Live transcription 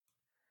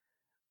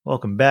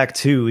Welcome back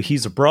to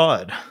He's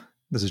Abroad.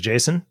 This is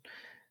Jason,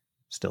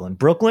 still in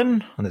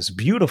Brooklyn on this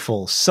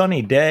beautiful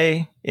sunny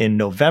day in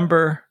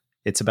November.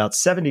 It's about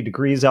 70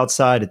 degrees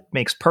outside. It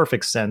makes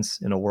perfect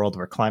sense in a world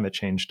where climate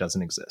change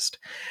doesn't exist.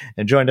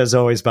 And joined as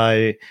always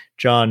by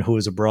John, who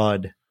is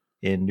abroad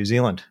in New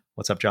Zealand.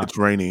 What's up, John? It's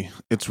rainy.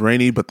 It's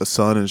rainy, but the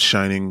sun is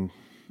shining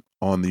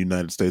on the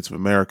United States of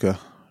America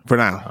for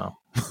now.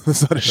 Oh. The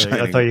sun is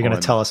shining. I thought you were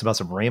going to tell us about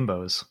some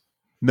rainbows.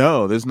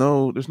 No, there's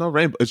no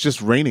rainbow. It's just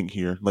raining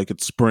here. Like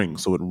it's spring,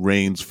 so it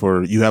rains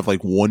you have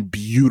like one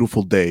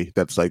beautiful day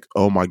that's like,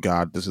 oh my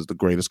God, this is the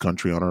greatest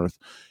country on earth.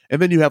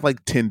 And then you have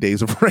like 10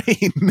 days of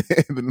rain. And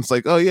then it's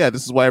like, oh yeah,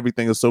 this is why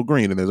everything is so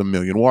green and there's a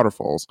million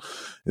waterfalls.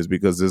 Is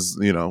because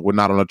we're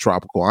not on a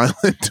tropical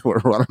island, we're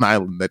on an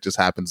island that just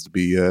happens to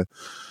be in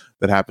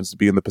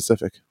the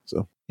Pacific.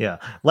 So yeah,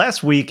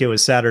 last week it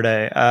was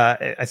Saturday.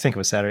 I think it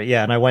was Saturday.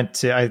 Yeah, and I went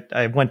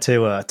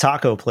to a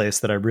taco place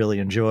that I really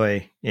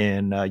enjoy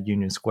in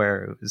Union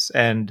Square.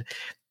 And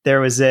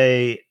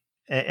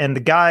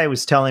the guy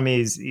was telling me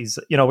he's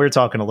we were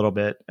talking a little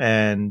bit,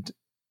 and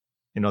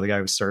the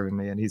guy was serving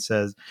me, and he's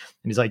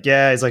like,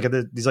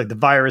 the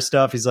virus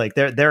stuff. He's like,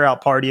 they're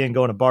out partying,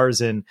 going to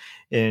bars in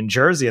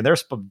Jersey, and their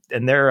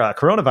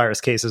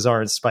coronavirus cases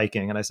aren't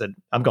spiking. And I said,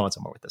 I'm going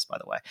somewhere with this, by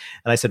the way.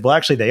 And I said, well,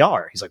 actually they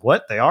are. He's like,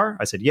 what? They are?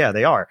 I said, yeah,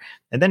 they are.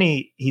 And then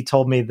he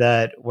told me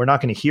that we're not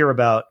going to hear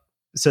about.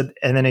 So,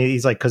 and then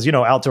he's like, because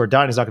outdoor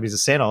dining is not going to be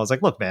sustainable. I was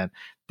like, look, man,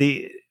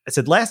 the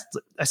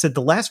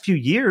last few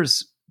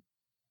years,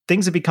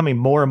 things are becoming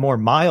more and more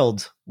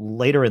mild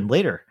later and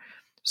later.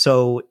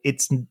 So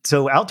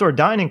outdoor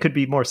dining could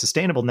be more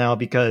sustainable now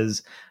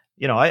because,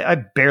 I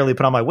barely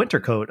put on my winter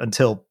coat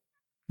until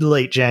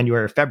late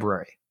January,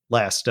 February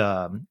last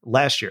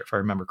year, if I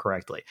remember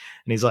correctly.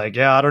 And he's like,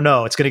 yeah, I don't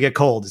know. It's going to get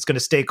cold. It's going to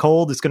stay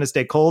cold. It's going to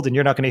stay cold. And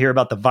you're not going to hear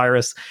about the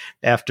virus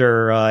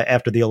after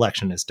the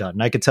election is done.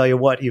 And I can tell you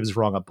what, he was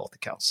wrong on both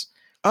accounts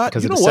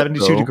because it's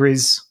 72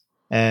 degrees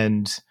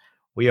and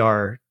we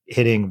are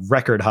hitting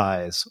record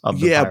highs of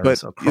the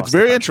virus. But it's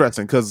very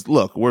interesting because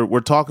look,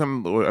 we're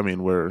talking. I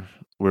mean,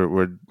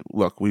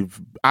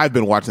 I've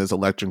been watching this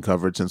election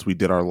coverage since we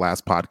did our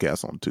last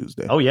podcast on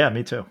Tuesday. Oh yeah,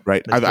 me too.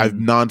 Right, I've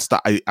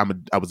nonstop.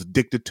 I was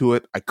addicted to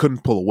it. I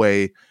couldn't pull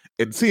away.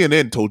 And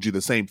CNN told you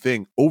the same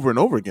thing over and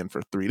over again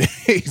for 3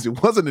 days.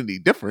 It wasn't any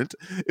different.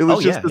 It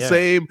was just the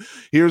same.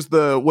 Here's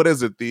the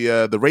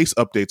race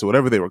updates or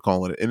whatever they were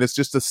calling it, and it's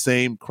just the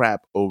same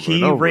crap over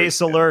and over. Key race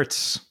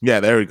alerts. Yeah,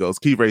 there he goes.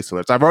 Key race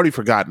alerts. I've already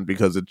forgotten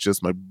because it's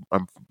just my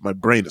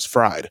brain is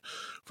fried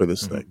for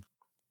this thing.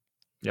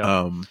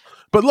 Yeah.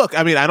 But look,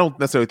 I mean, I don't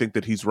necessarily think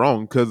that he's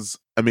wrong because,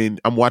 I mean,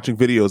 I'm watching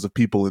videos of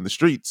people in the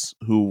streets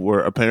who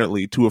were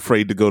apparently too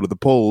afraid to go to the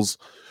polls,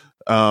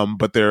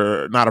 but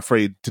they're not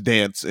afraid to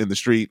dance in the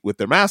street with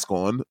their mask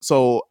on.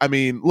 So, I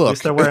mean, look. At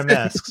least they're wearing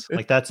masks.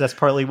 Like, that's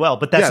partly well.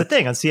 But that's the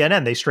thing. On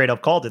CNN, they straight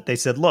up called it. They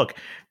said,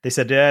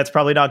 yeah, it's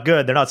probably not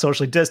good. They're not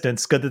socially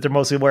distanced. Good that they're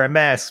mostly wearing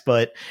masks.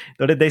 But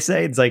what did they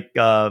say? It's like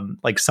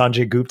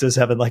Sanjay Gupta's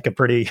having like a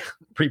pretty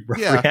rough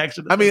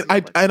reaction. I mean,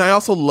 I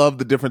also love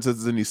the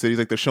differences in these cities.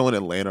 Like they're showing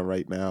Atlanta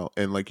right now,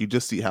 and like you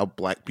just see how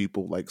black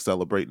people like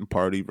celebrate and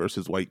party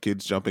versus white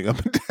kids jumping up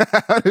and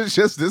down. It's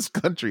just this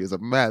country is a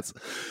mess.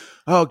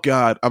 Oh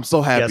God, I'm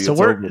so happy. Yeah,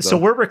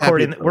 we're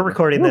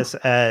recording this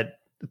at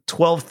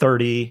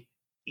 12:30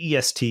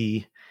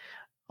 EST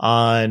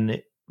on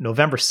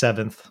November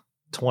 7th,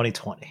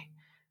 2020.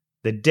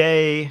 The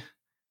day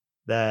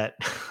that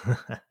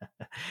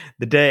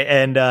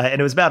and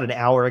it was about an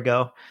hour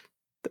ago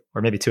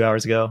or maybe 2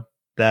 hours ago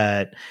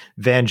that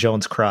Van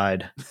Jones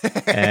cried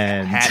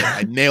and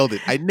I nailed it.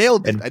 I knew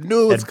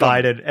it was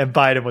coming.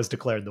 Biden was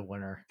declared the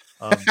winner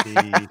of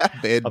the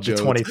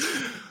 2020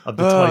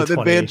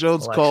 then Van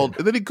Jones election. called,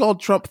 and then he called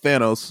Trump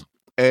Thanos,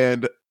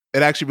 and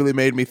it actually really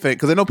made me think,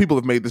 because I know people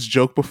have made this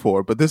joke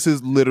before, but this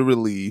is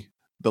literally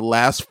the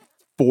last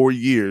 4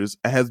 years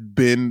has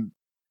been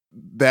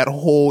that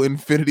whole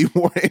Infinity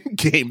War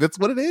Endgame. That's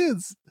what it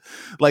is.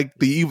 Like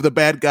the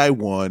bad guy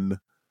won,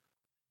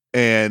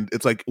 and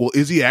it's like, well,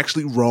 is he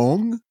actually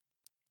wrong?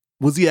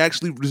 Was he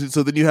actually?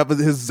 So then you have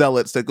his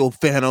zealots that go,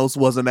 Thanos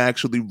wasn't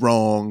actually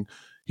wrong.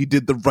 He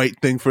did the right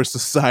thing for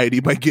society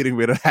by getting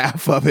rid of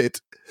half of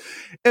it.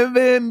 And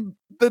then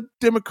the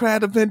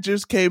Democrat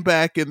Avengers came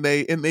back and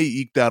they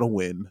eked out a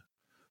win.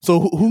 So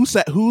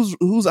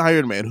who's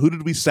Iron Man? Who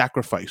did we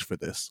sacrifice for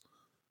this?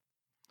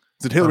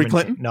 Is it Hillary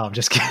Clinton? No, I'm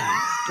just kidding.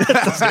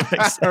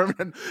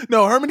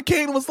 Herman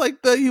Cain was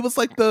like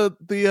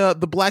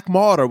the Black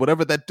Maud or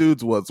whatever that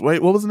dude's was,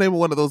 right? What was the name of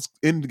one of those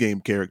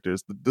Endgame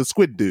characters? The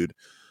squid dude.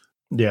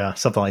 Yeah,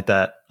 something like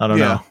that. I don't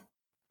know.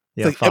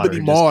 Yeah, it's like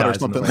Ebony Maud or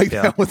something like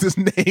that was his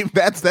name.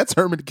 That's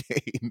Herman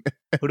Cain.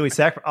 Who do we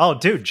sacrifice? Oh,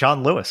 dude,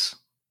 John Lewis.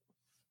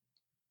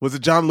 Was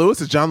it John Lewis?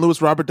 Is John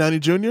Lewis Robert Downey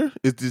Jr.?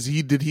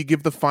 Did he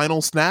give the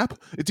final snap?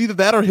 It's either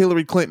that or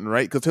Hillary Clinton,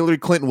 right? Because Hillary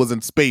Clinton was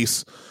in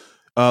space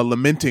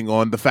lamenting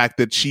on the fact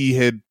that she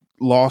had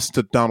lost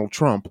to Donald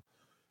Trump,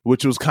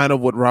 which was kind of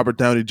what Robert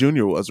Downey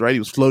Jr. was, right? He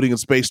was floating in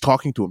space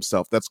talking to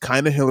himself. That's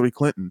kind of Hillary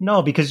Clinton.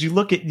 No, because you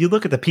look at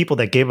the people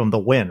that gave him the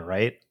win,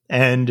 right?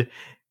 And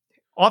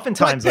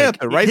oftentimes, Black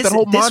Panther, right? That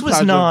whole this was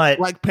montage not of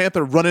Black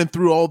Panther running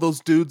through all those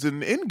dudes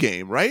in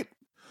Endgame, right?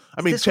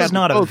 I mean, this was Chadwick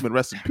not a Boseman,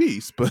 rest in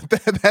peace, but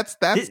that's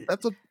this,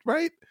 a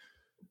right.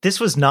 this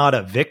was not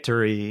a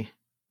victory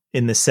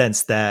in the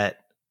sense that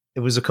it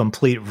was a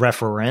complete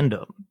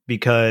referendum,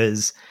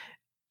 because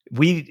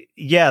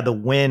the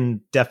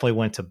win definitely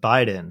went to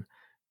Biden.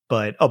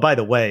 But by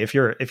the way, if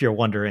you're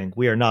wondering,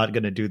 we are not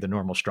going to do the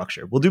normal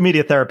structure. We'll do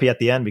media therapy at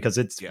the end because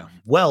it's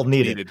well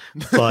needed.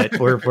 But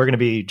we're going to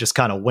be just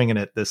kind of winging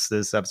it this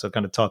episode,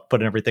 kind of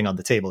putting everything on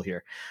the table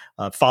here,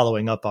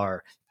 following up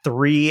our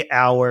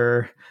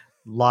 3-hour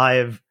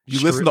live. You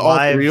listen to all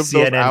three of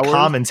CNN those hours?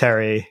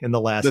 Commentary in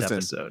the last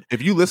episode.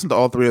 If you listen to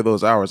all 3 of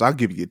those hours, I'll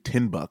give you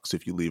 $10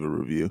 if you leave a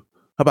review.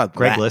 How about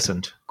Greg that?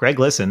 listened? Greg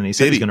listened, and he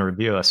said he's going to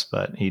review us,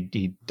 but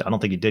he I don't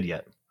think he did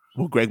yet.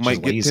 Well, Greg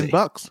might get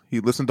 $10. He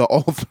listened to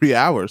all 3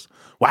 hours.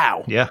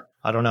 Wow. Yeah,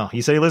 I don't know.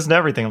 He said he listened to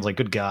everything. I was like,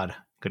 good God.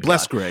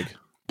 Bless Greg.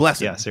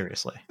 Bless him. Yeah,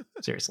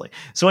 seriously.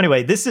 So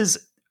anyway, this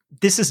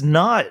is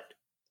not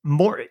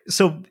more.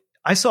 So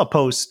I saw a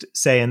post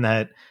saying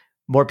that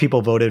more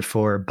people voted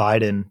for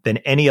Biden than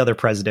any other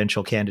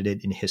presidential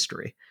candidate in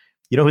history.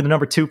 You know who the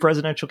number 2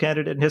 presidential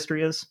candidate in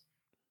history is?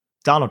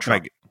 Donald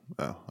Trump.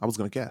 I was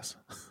going to guess.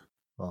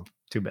 Well,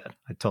 too bad.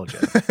 I told you.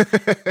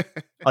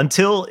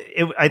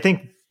 I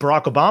think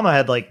Barack Obama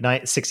had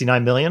like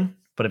 69 million.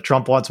 But if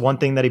Trump wants one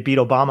thing that he beat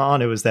Obama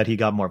on, it was that he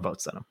got more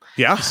votes than him.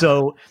 Yeah.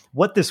 So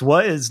what this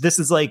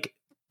is like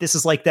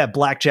that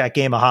blackjack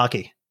game of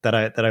hockey that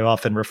I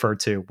often refer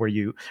to,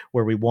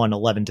 where we won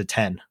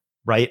 11-10,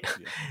 right?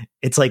 Yeah.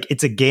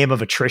 It's a game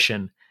of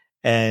attrition,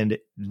 and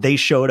they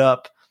showed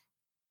up,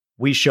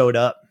 we showed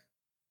up,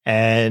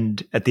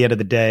 and at the end of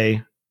the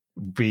day,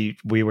 we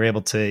were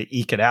able to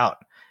eke it out.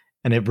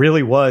 And it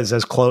really was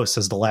as close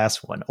as the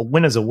last one. A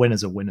win is a win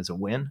is a win is a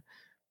win.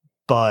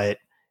 But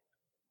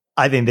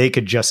I think they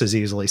could just as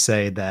easily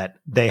say that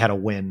they had a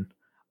win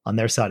on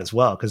their side as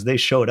well, because they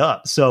showed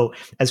up. So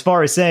as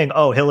far as saying,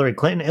 oh, Hillary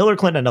Clinton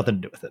had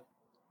nothing to do with it.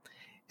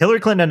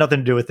 Hillary Clinton had nothing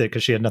to do with it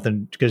because she had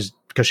nothing, because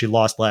she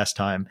lost last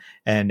time.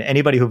 And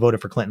anybody who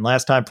voted for Clinton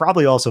last time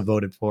probably also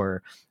voted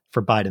for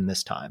Biden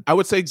this time. I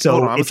would say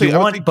so.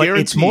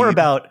 It's more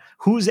about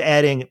who's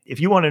adding. If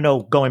you want to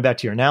know, going back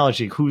to your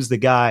analogy, who's the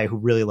guy who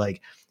really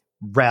like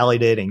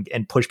rallied it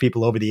and pushed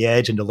people over the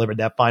edge and delivered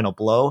that final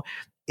blow.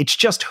 It's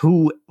just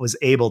who was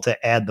able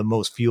to add the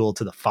most fuel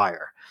to the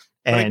fire.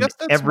 And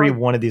every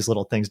one of these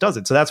little things does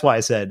it. So that's why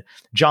I said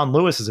John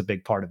Lewis is a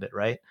big part of it,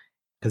 right?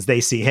 Because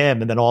they see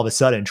him, and then all of a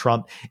sudden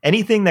Trump,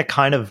 anything that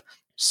kind of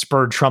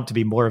spurred Trump to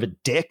be more of a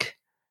dick.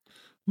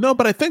 No,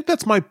 but I think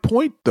that's my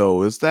point,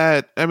 though, is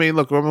that, I mean,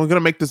 look, we're going to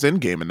make this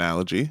Endgame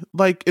analogy.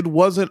 Like, it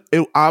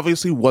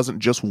obviously wasn't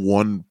just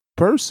one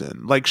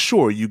person. Like,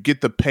 sure, you get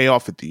the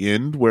payoff at the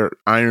end where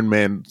Iron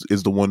Man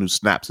is the one who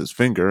snaps his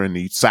finger and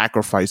he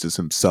sacrifices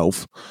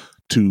himself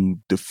to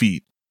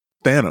defeat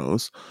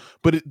Thanos.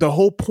 But the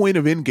whole point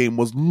of Endgame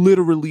was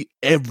literally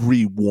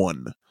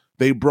everyone.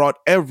 They brought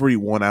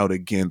everyone out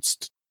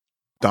against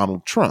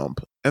Donald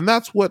Trump. And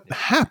that's what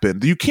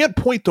happened. You can't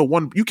point to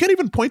one. You can't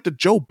even point to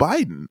Joe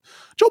Biden.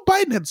 Joe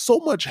Biden had so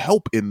much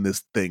help in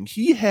this thing.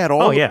 He had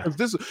all.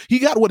 He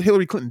got what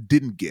Hillary Clinton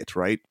didn't get,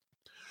 right?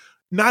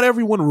 Not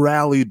everyone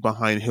rallied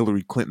behind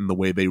Hillary Clinton the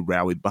way they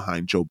rallied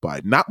behind Joe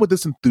Biden. Not with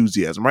this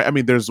enthusiasm, right? I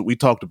mean, we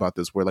talked about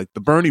this where like the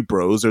Bernie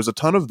bros, there's a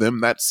ton of them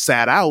that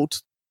sat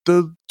out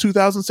the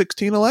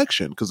 2016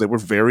 election because they were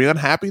very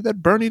unhappy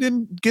that Bernie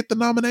didn't get the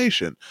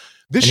nomination.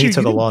 Bernie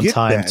took a long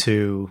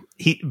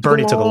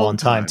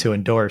time to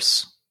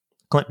endorse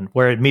Clinton,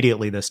 where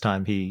immediately this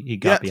time he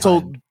got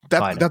behind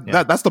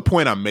Biden. That's the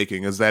point I'm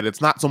making, is that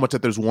it's not so much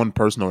that there's one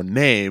person or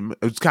name.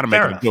 It's kind of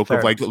making a joke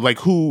of like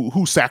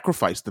who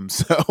sacrificed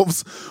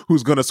themselves,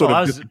 who's going to sort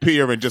of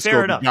disappear and just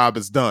go, the job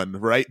is done,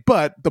 right?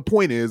 But the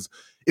point is,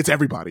 it's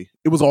everybody.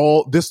 It was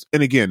all this,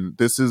 and again,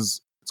 it's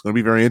going to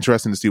be very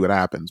interesting to see what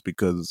happens,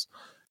 because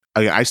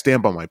I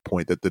stand by my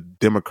point that the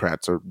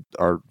Democrats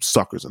are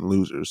suckers and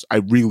losers. I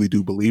really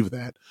do believe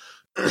that,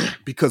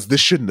 because this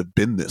shouldn't have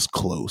been this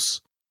close.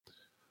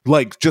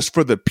 Like, just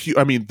for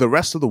the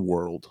rest of the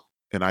world,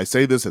 and I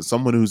say this as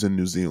someone who's in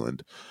New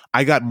Zealand,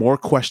 I got more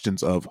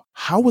questions of,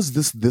 how was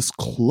this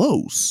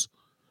close?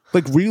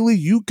 Like, really,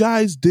 you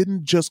guys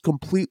didn't just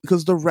complete,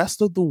 because the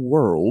rest of the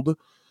world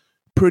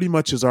pretty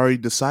much has already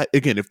decided.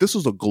 Again, if this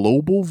was a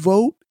global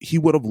vote, he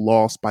would have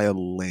lost by a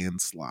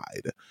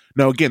landslide.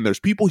 Now, again, there's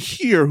people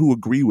here who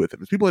agree with him.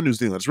 There's people in New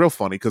Zealand. It's real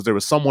funny because there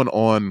was someone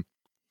on,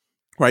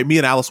 right? Me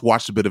and Alice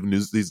watched a bit of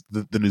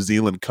the New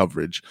Zealand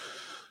coverage,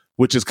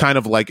 which is kind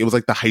of like, it was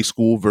like the high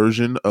school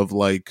version of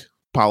like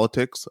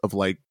politics, of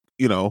like,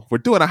 you know, we're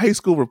doing a high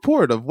school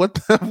report of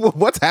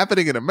what's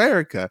happening in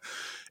America.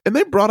 And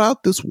they brought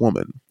out this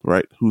woman,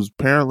 right, who's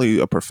apparently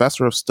a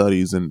professor of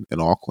studies in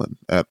Auckland,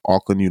 at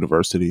Auckland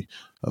University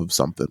of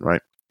something,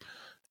 right?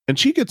 And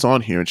she gets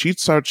on here and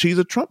she's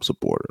a Trump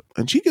supporter.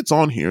 And she gets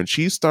on here and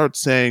she starts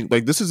saying,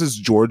 like, this is as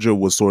Georgia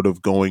was sort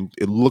of going,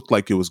 it looked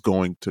like it was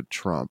going to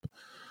Trump.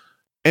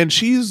 And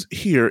she's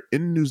here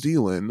in New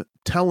Zealand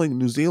telling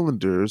New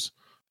Zealanders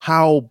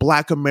how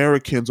Black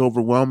Americans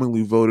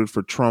overwhelmingly voted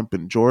for Trump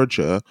in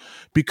Georgia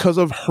because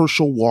of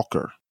Herschel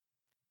Walker.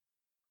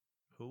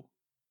 Who?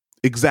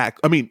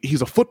 I mean,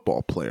 he's a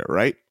football player,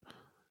 right?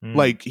 Mm.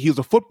 Like, he's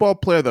a football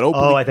player that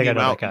openly came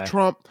out that guy.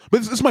 Trump. But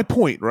this is my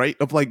point, right?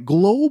 Of like,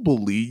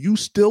 globally, you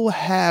still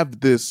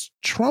have this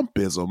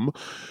Trumpism,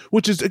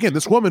 which is, again,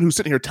 this woman who's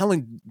sitting here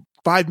telling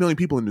 5 million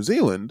people in New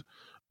Zealand,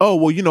 oh,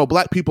 well, you know,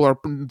 Black people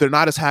they're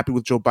not as happy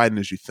with Joe Biden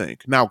as you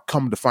think. Now,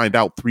 come to find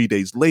out 3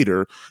 days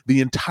later,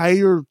 the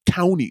entire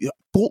county,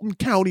 Fulton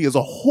County as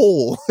a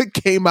whole,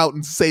 came out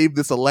and saved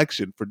this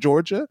election for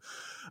Georgia.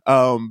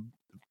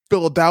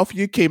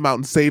 Philadelphia came out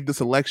and saved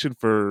this election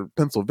for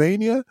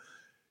Pennsylvania.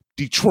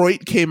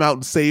 Detroit came out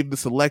and saved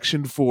this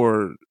election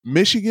for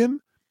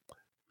Michigan.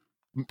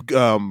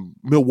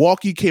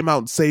 Milwaukee came out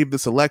and saved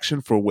this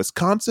election for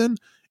Wisconsin.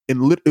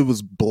 And it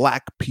was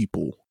Black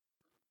people.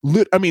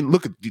 I mean,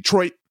 look at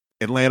Detroit,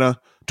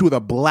 Atlanta, two of the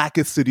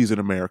blackest cities in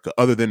America,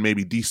 other than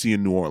maybe DC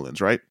and New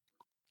Orleans, right?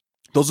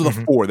 Those are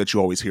the four that you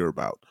always hear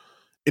about.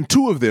 And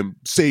two of them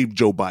saved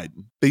Joe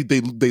Biden.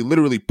 They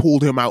literally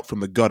pulled him out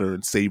from the gutter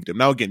and saved him.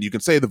 Now, again, you can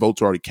say the votes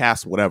are already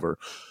cast, whatever.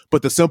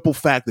 But the simple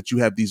fact that you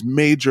have these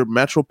major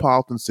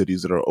metropolitan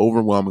cities that are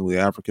overwhelmingly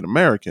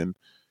African-American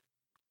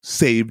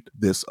saved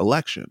this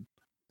election.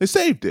 They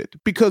saved it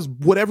because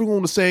what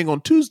everyone was saying on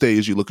Tuesday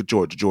is you look at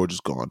Georgia. Georgia's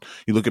gone.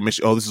 You look at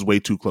Michigan. Oh, this is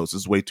way too close.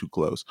 This is way too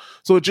close.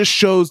 So it just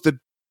shows that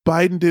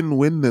Biden didn't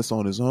win this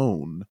on his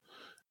own.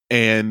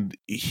 And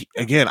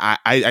again,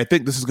 I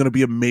think this is going to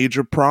be a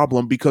major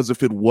problem because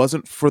if it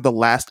wasn't for the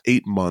last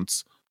 8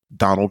 months,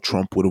 Donald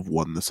Trump would have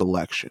won this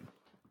election.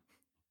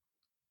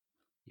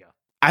 Yeah,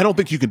 I don't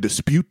think you can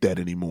dispute that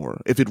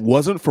anymore. If it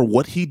wasn't for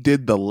what he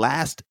did the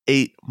last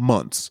 8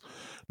 months,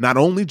 not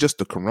only just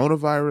the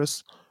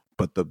coronavirus,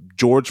 but the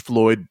George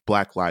Floyd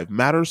Black Lives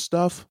Matter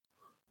stuff,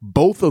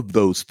 both of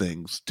those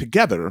things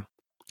together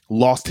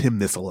lost him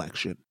this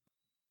election.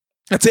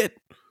 That's it.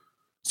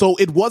 So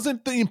it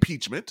wasn't the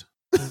impeachment.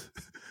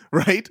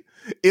 Right?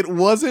 It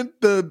wasn't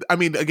I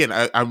mean, again,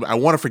 I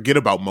want to forget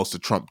about most of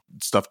Trump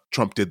stuff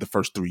Trump did the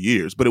first 3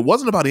 years, but it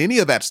wasn't about any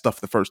of that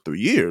stuff the first 3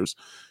 years.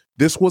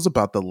 This was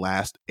about the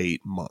last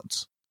 8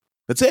 months.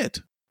 That's it.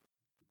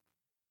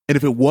 And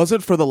if it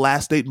wasn't for the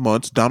last 8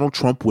 months, Donald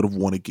Trump would have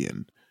won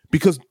again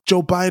because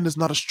Joe Biden is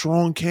not a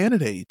strong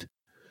candidate.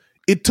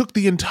 It took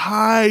the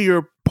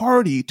entire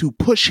party to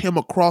push him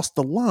across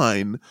the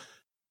line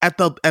at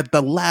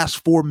the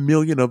last 4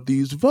 million of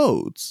these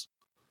votes.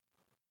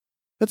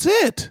 That's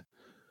it.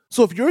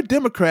 So if you're a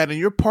Democrat and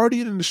you're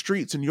partying in the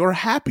streets and you're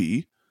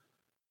happy,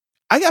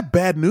 I got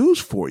bad news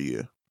for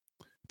you.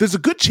 There's a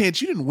good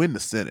chance you didn't win the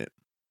Senate.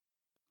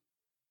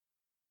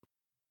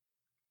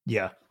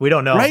 Yeah, we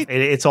don't know. Right?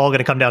 It's all going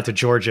to come down to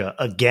Georgia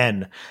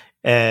again.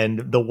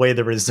 And the way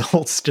the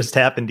results just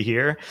happened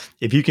here,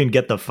 if you can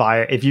get the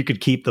fire, if you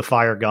could keep the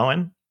fire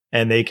going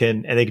and they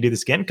can do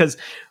this again, because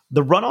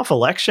the runoff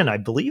election, I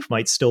believe,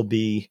 might still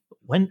be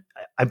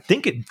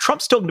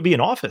Trump's still going to be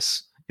in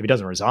office. If he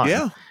doesn't resign.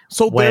 Yeah.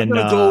 So they're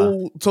going to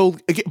go. So,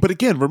 but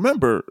again,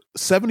 remember,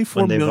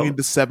 74 million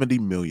to 70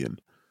 million,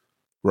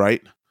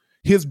 right?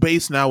 His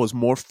base now is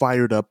more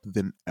fired up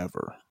than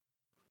ever.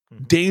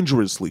 Mm-hmm.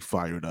 Dangerously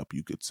fired up,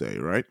 you could say,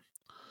 right?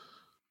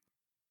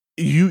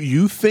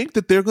 You think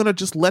that they're going to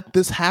just let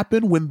this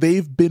happen when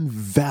they've been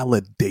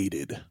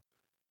validated?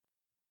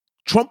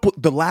 Trump,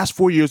 the last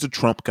 4 years of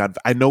Trump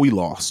I know he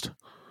lost,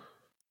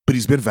 but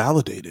he's been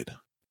validated.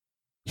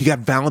 He got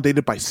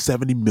validated by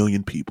 70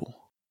 million people.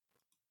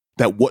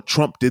 That what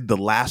Trump did the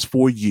last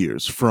 4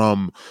 years,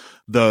 from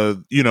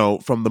the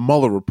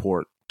Mueller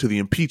report to the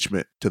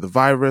impeachment to the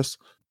virus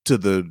to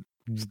the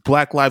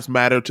Black Lives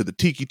Matter to the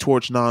Tiki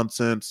Torch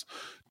nonsense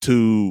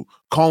to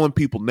calling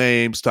people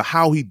names to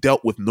how he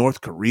dealt with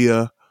North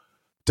Korea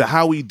to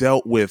how he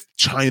dealt with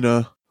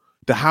China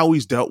to how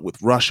he's dealt with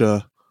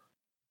Russia,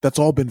 that's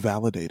all been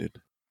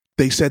validated.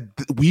 They said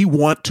we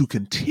want to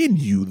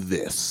continue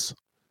this.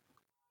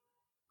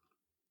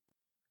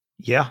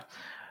 Yeah.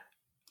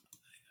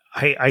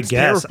 I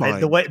guess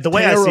the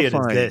way I see it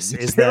is this: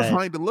 it's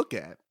terrifying to look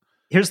at.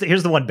 Here's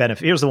the one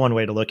benefit. Here's the one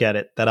way to look at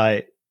it that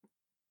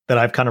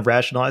I've kind of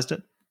rationalized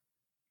it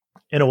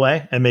in a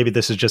way, and maybe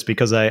this is just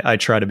because I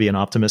try to be an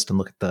optimist and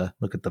look at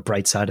the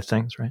bright side of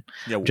things, right?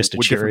 Yeah, just a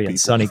cheery and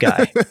sunny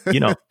guy.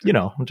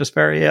 I'm just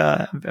very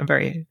I'm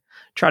very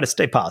try to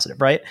stay positive,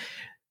 right?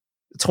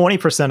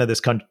 20% of this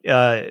country.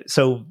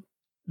 So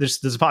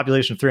there's a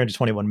population of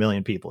 321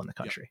 million people in the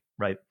country,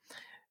 right?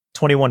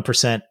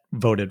 21%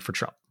 voted for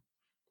Trump.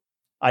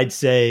 I'd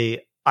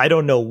say, I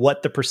don't know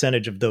what the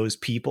percentage of those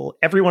people,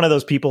 every one of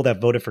those people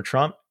that voted for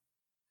Trump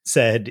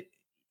said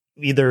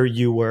either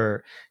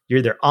you're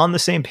either on the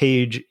same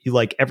page, you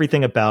like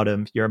everything about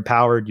him, you're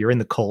empowered, you're in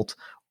the cult,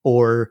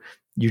 or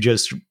you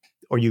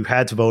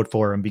had to vote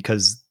for him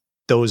because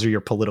those are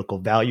your political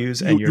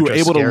values and you were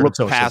able to look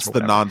past the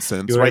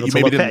nonsense, right? You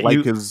maybe didn't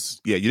like you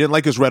didn't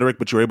like his rhetoric,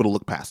 but you were able to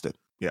look past it.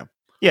 Yeah.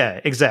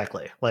 Yeah,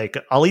 exactly. Like,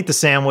 I'll eat the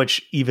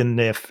sandwich even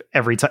if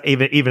every time,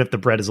 even if the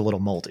bread is a little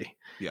moldy.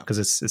 Yeah. because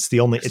it's the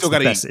only Still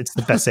gotta best eat. it's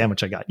the best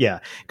sandwich I got. Yeah,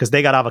 because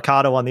they got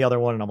avocado on the other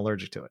one and I'm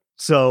allergic to it.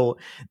 So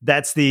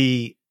that's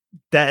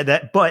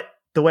but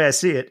the way I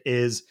see it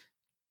is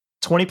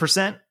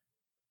 20%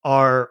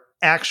 are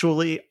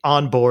actually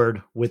on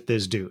board with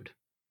this dude.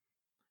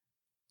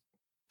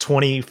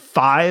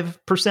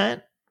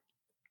 25%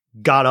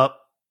 got up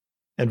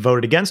and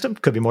voted against him.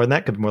 Could be more than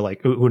that. Could be more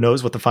like, who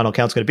knows what the final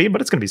count's going to be,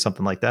 but it's going to be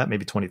something like that.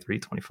 Maybe 23,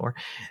 24.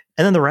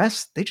 And then the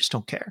rest, they just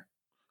don't care.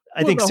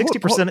 I think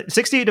 60%,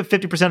 60 to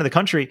 50% of the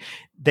country,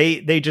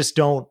 they just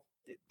don't,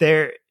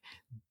 they're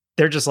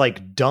just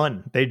like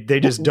done. They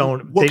just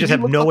don't, they just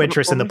have no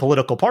interest in the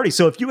political party.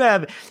 So if you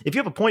have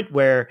a point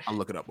where I'll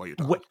look it up while you're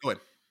talking. Go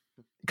ahead.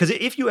 Because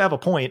if you have a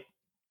point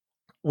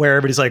where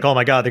everybody's like, oh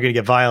my God, they're going to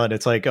get violent.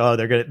 It's like, oh,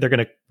 they're going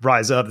to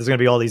rise up. There's going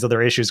to be all these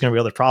other issues, going to be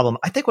other problem.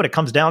 I think when it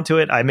comes down to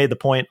it, I made the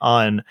point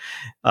on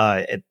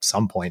at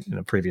some point in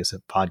a previous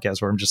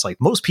podcast where I'm just like,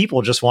 most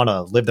people just want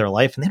to live their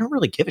life and they don't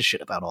really give a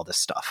shit about all this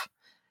stuff.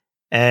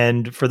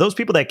 And for those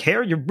people that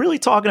care, you're really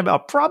talking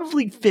about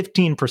probably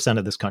 15%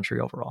 of this country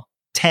overall.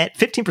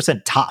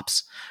 15%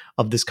 tops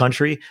of this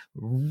country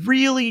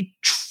really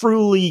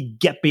truly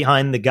get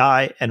behind the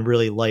guy and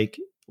really like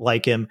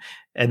him.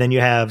 And then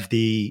you have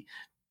the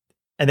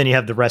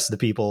rest of the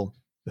people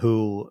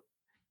who,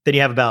 then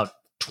you have about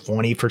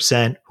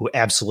 20% who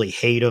absolutely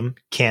hate him,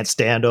 can't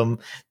stand him.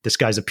 This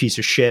guy's a piece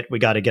of shit. We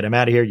got to get him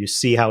out of here. You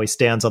see how he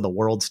stands on the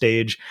world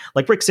stage.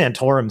 Like Rick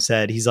Santorum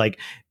said, he's like,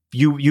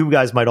 you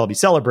guys might all be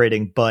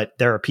celebrating, but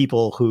there are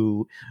people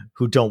who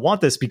don't want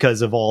this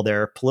because of all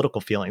their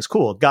political feelings.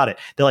 Cool. Got it.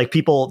 They're like,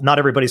 people, not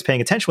everybody's paying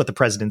attention to what the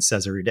president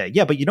says every day.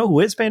 Yeah. But you know who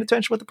is paying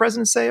attention to what the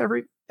president say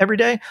every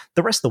day?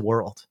 The rest of the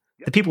world.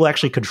 The people who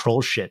actually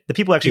control shit. The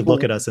people who actually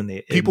look at us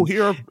people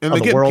here and on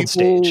the world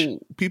stage.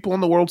 People on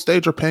the world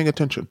stage are paying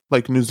attention.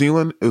 Like New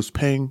Zealand is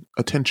paying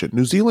attention.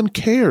 New Zealand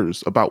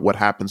cares about what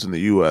happens in the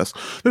U.S.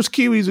 There's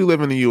Kiwis who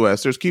live in the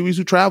U.S. There's Kiwis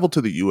who travel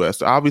to the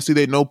U.S. Obviously,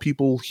 they know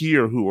people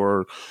here who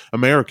are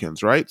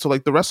Americans, right? So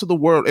like the rest of the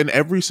world, and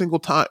every single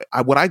time,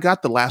 what I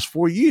got the last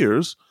 4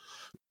 years,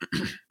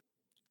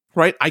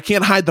 right? I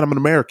can't hide that I'm an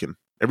American.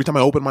 Every time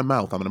I open my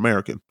mouth, I'm an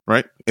American,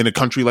 right? In a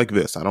country like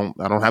this, I don't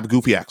have a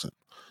goofy accent.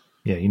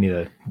 Yeah,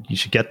 you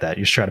should get that.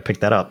 You should try to pick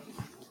that up.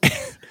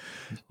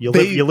 You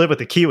live with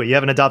the Kiwi. You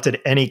haven't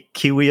adopted any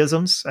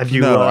Kiwiisms? Have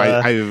you? No,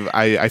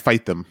 I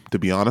fight them, to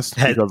be honest.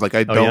 Because like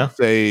I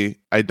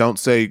don't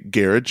say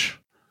garage.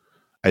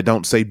 I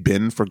don't say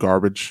bin for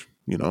garbage.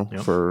 You know,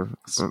 for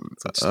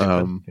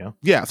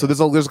yeah. So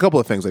there's a couple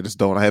of things I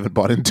haven't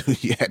bought into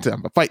yet.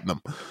 I'm fighting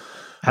them.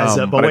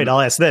 But wait, I'll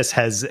ask this: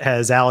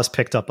 Has Alice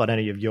picked up on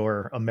any of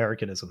your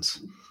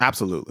Americanisms?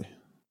 Absolutely.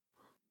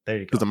 There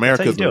you go. Because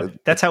America,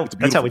 that's how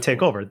we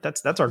take over.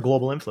 That's our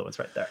global influence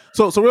right there.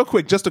 So real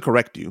quick, just to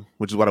correct you,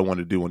 which is what I want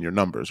to do on your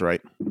numbers,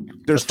 right?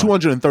 There's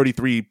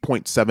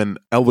 233.7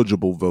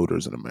 eligible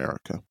voters in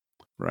America,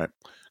 right?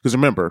 Because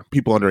remember,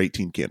 people under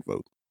 18 can't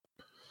vote.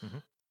 Mm-hmm.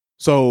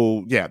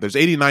 So yeah, there's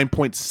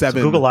 89.7. So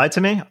Google lied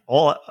to me.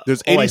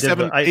 There's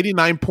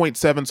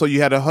 89.7. So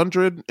you had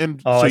 100, and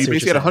so you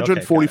basically had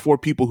 144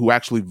 people who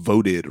actually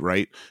voted,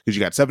 right? Because you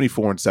got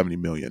 74 and 70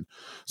 million.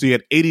 So you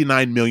had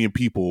 89 million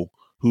people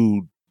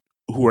who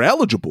are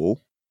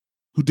eligible,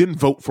 who didn't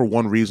vote for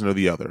one reason or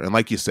the other. And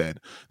like you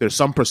said, there's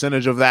some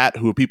percentage of that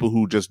who are people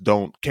who just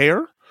don't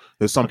care.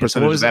 There's some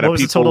percentage of that. What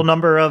was the total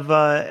number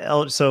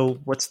of so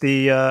what's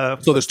the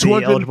so there's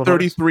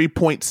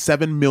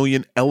 233.7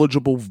 million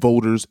eligible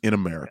voters in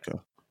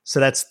America. So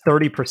that's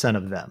 30%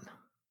 of them.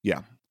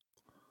 Yeah.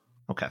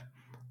 Okay.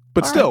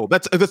 But still,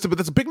 that's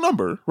a big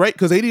number, right?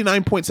 Because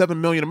 89.7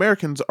 million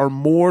Americans are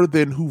more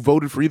than who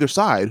voted for either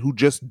side, who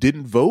just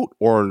didn't vote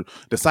or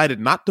decided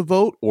not to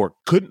vote or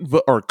couldn't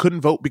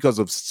vote because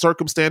of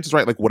circumstances,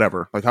 right? Like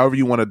whatever, like however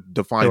you want to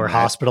define. They were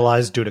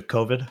hospitalized due to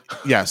COVID.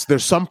 Yes,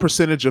 there's some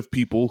percentage of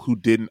people who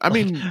didn't. I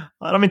mean,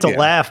 I don't mean to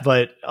laugh,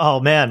 but oh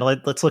man,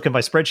 let's look at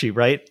my spreadsheet.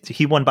 Right,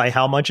 he won by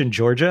how much in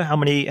Georgia? How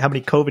many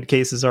COVID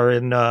cases are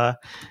in?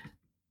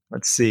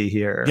 Let's see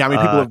here. Yeah, I mean,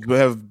 people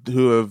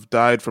who have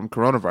died from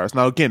coronavirus.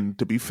 Now, again,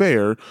 to be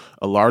fair,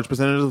 a large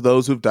percentage of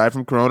those who've died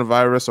from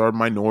coronavirus are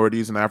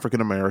minorities and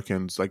African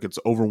Americans. Like, it's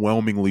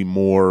overwhelmingly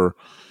more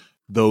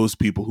those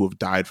people who have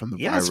died from the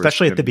virus. Yeah,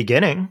 especially at the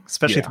beginning. At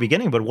the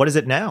beginning. But what is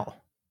it now?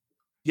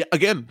 Yeah,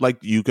 again, like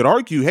you could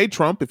argue, hey,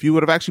 Trump, if you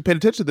would have actually paid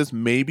attention to this,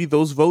 maybe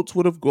those votes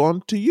would have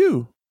gone to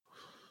you.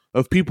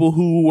 Of people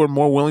who were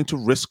more willing to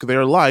risk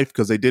their life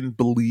because they didn't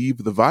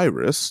believe the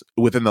virus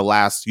within the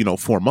last,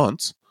 4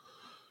 months.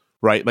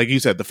 Right. Like you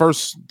said, the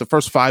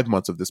first 5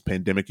 months of this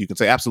pandemic, you can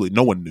say absolutely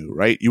no one knew.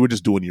 Right. You were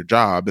just doing your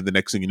job. And the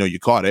next thing you know, you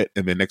caught it.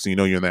 And then next thing you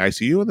know, you're in the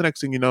ICU. And the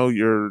next thing you know,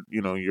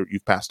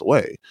 you've passed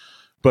away.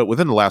 But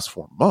within the last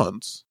 4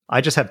 months, I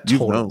just have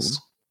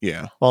totals.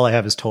 Yeah. All I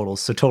have is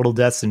totals. So total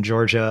deaths in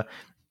Georgia,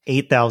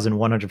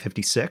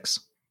 8,156.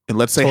 And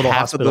let's say total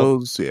half of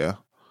those. Yeah.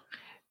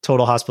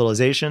 Total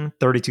hospitalization,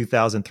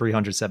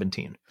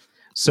 32,317.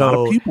 So a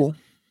lot of people.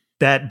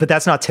 But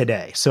that's not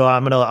today. So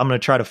I'm gonna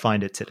try to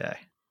find it today.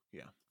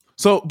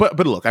 So, but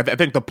look, I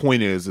think the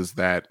point is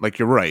that, like,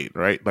 you're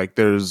right? Like,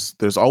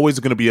 there's always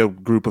going to be a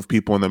group of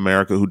people in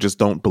America who just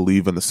don't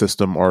believe in the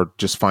system or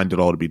just find it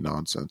all to be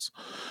nonsense,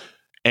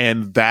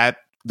 and that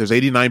there's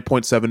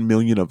 89.7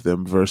 million of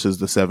them versus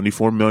the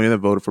 74 million that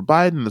voted for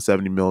Biden and the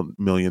 70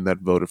 million that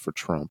voted for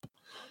Trump,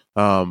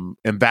 and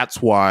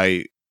that's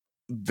why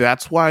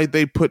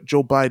they put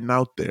Joe Biden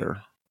out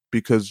there,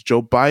 because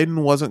Joe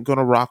Biden wasn't going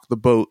to rock the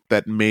boat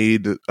that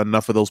made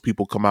enough of those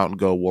people come out and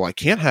go, well, I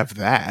can't have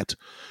that.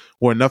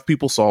 Where enough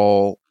people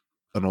saw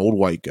an old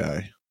white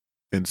guy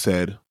and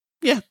said,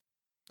 yeah,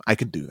 I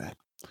can do that.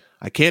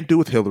 I can't do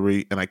with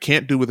Hillary and I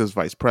can't do with his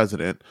vice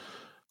president.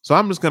 So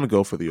I'm just going to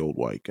go for the old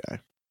white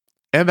guy.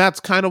 And that's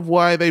kind of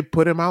why they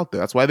put him out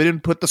there. That's why they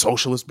didn't put the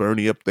socialist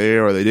Bernie up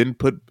there, or they didn't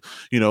put,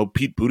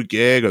 Pete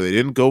Buttigieg, or they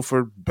didn't go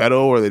for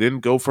Beto, or they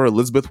didn't go for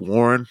Elizabeth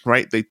Warren,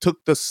 right? They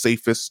took the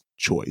safest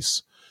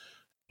choice.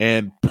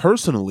 And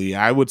personally,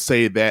 I would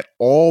say that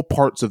all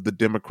parts of the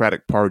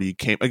Democratic Party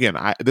came again.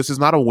 This is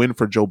not a win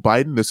for Joe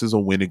Biden. This is a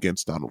win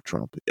against Donald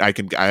Trump. I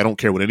don't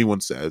care what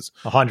anyone says.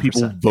 100%.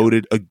 People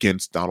voted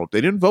against Donald. They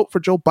didn't vote for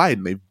Joe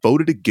Biden. They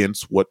voted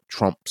against what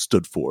Trump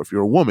stood for. If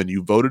you're a woman,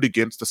 you voted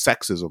against the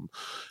sexism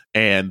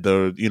and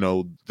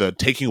the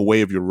taking away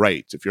of your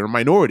rights. If you're a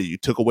minority, you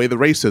took away the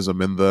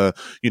racism and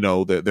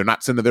they're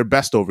not sending their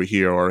best over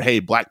here, or hey,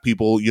 black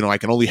people, I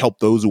can only help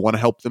those who want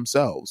to help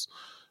themselves.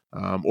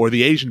 Or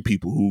the Asian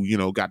people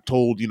who, got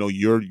told,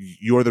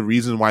 you're the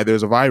reason why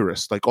there's a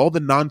virus. Like all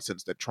the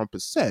nonsense that Trump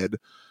has said,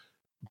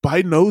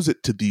 Biden owes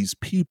it to these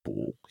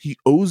people. He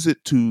owes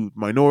it to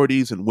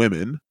minorities and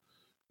women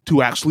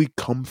to actually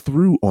come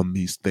through on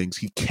these things.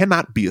 He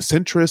cannot be a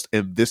centrist.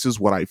 And this is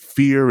what I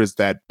fear, is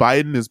that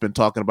Biden has been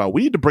talking about,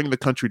 we need to bring the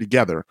country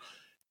together.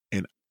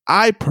 And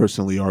I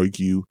personally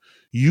argue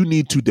you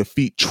need to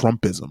defeat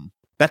Trumpism.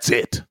 That's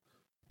it.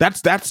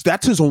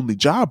 That's his only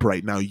job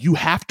right now. You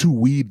have to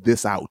weed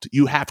this out.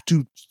 You have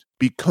to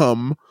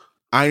become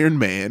Iron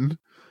Man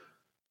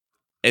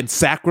and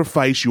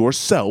sacrifice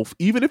yourself,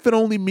 even if it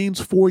only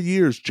means 4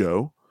 years,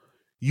 Joe.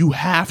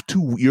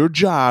 Your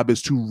job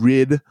is to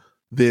rid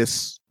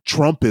this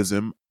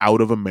Trumpism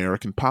out of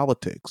American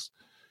politics.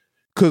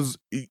 Because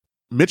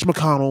Mitch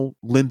McConnell,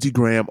 Lindsey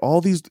Graham,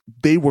 all these,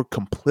 they were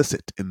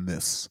complicit in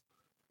this.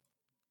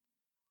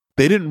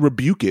 They didn't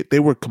rebuke it. They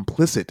were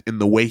complicit in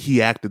the way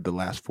he acted the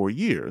last 4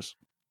 years.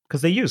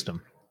 Because they used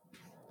him.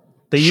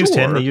 They used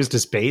him. They used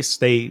his base.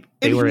 They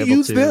were able to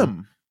use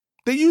them.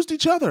 They used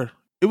each other.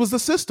 It was the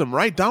system,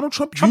 right? Donald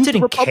Trump used the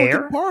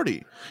Republican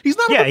Party. He's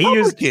not a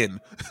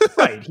Republican.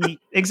 Right.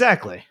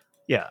 Exactly.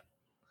 Yeah.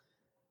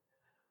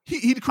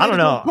 He'd create his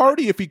own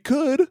party if he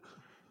could.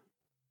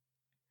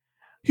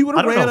 He would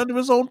have ran under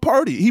his own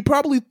party. He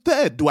probably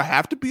said, do I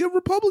have to be a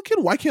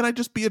Republican? Why can't I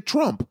just be a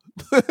Trump?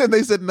 And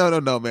they said,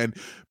 no, man.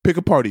 Pick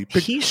a party.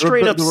 He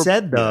straight up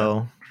said,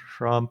 though,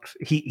 Trump,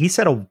 he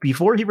said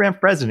before he ran for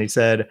president, he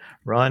said,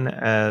 run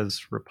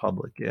as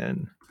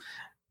Republican.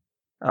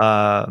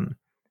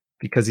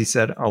 Because he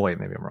said, oh, wait,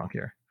 maybe I'm wrong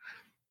here.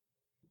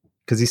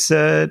 Because he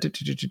said,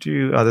 this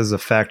is a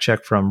fact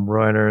check from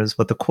Reuters,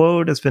 but the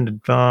quote has been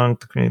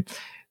debunked.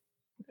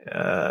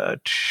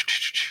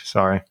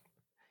 Sorry.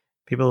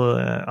 People,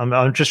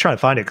 I'm just trying to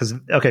find it because,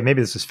 okay,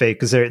 maybe this is fake,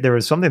 because there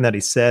was something that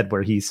he said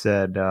where he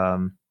said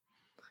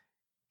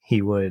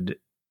he would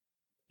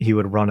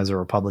run as a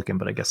Republican,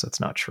 but I guess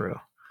that's not true.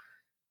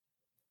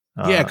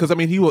 Yeah, because I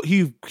mean,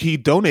 he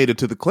donated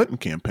to the Clinton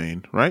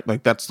campaign, right?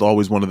 Like that's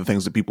always one of the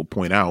things that people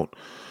point out.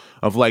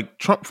 Of like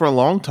Trump for a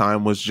long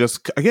time was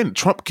just, again,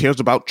 Trump cares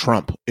about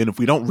Trump, and if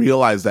we don't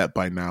realize that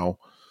by now,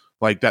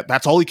 like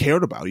that's all he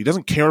cared about. He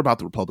doesn't care about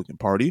the Republican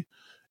Party.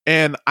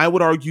 And I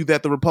would argue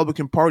that the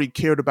Republican Party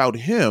cared about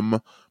him,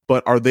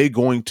 but are they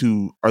going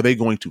to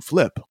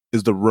flip?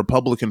 Is the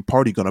Republican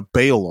Party going to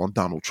bail on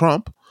Donald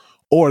Trump,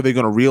 or are they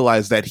going to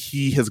realize that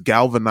he has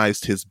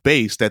galvanized his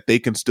base, that they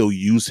can still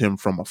use him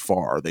from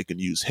afar? They can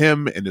use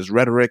him and his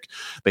rhetoric.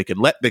 They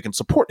can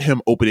support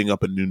him opening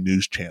up a new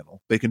news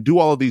channel. They can do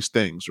all of these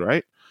things,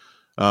 right?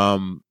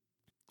 So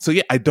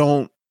yeah, I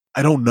don't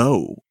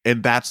know.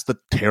 And that's the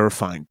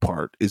terrifying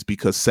part, is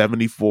because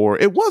 74,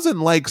 it wasn't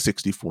like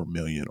 64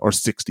 million or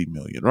 60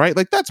 million, right?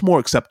 Like that's more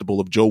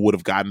acceptable if Joe would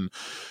have gotten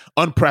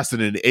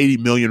unprecedented 80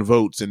 million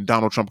votes and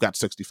Donald Trump got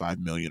 65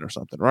 million or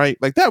something, right?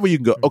 Like that way you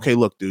can go, okay,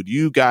 look, dude,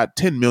 you got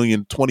 10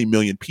 million, 20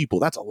 million people.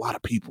 That's a lot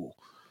of people,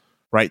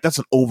 right? That's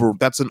an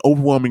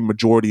overwhelming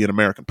majority in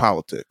American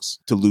politics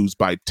to lose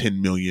by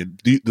 10 million,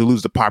 to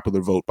lose the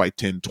popular vote by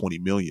 10, 20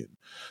 million.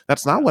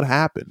 That's not what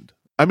happened.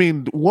 I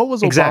mean, what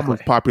was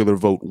Obama's popular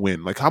vote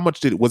win? Like, how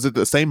much was it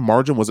the same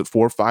margin? Was it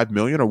 4 or 5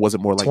 million, or was it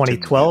more like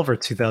 2012 or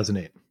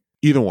 2008?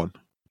 Either one.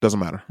 Doesn't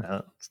matter.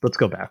 Let's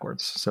go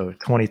backwards. So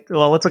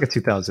let's look at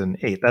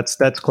 2008.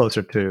 That's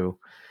closer to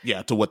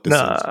what this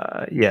is.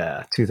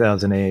 Yeah,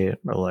 2008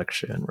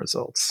 election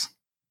results.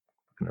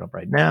 Looking it up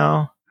right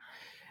now.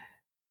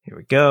 Here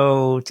we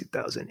go.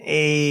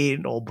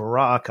 2008, old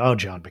Barack. Oh,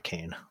 John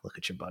McCain. Look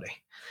at you, buddy.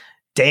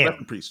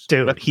 Damn,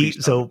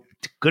 dude.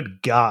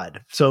 Good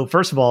God. So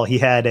first of all, he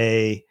had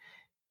a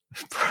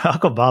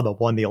Barack Obama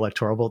won the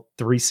electoral vote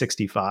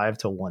 365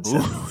 to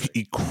 170.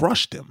 He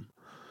crushed him.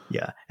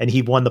 Yeah. And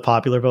he won the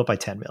popular vote by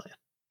 10 million.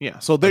 Yeah.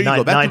 So there you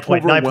go. That's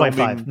 9.5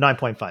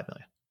 million.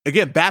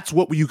 Again, that's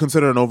what you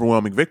consider an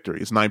overwhelming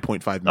victory. It's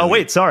 9.5 million. Oh,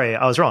 wait. Sorry.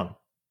 I was wrong.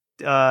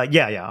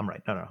 Yeah. I'm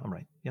right. No, I'm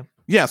right. Yep.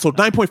 Yeah, so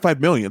 9.5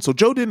 million. So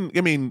Joe didn't,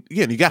 I mean,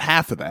 again, you got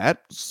half of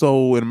that.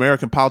 So in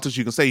American politics,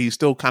 you can say he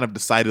still kind of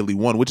decidedly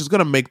won, which is going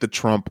to make the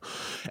Trump,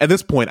 at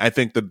this point, I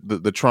think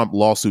the Trump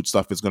lawsuit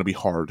stuff is going to be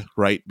hard,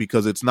 right?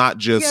 Because it's not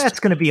just. Yeah, it's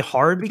going to be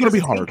hard because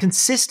it's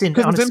inconsistent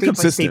on a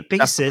state-by-state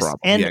basis.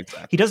 And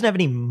exactly. He doesn't have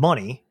any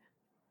money.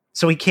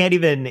 So he can't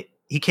even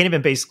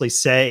basically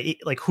say,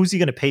 like, who's he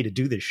going to pay to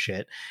do this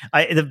shit?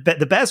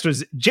 The best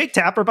was Jake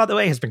Tapper, by the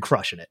way, has been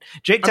crushing it.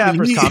 Jake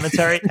Tapper's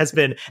commentary has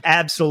been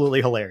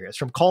absolutely hilarious.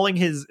 From calling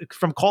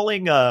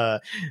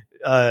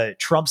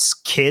Trump's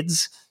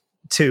kids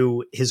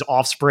to his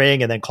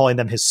offspring and then calling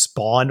them his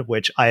spawn,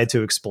 which we had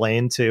to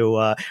explain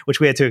to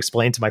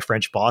my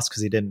French boss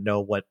because he didn't know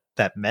what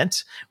that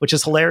meant, which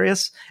is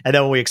hilarious. And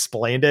then when we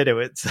explained it, it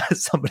was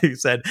somebody who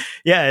said,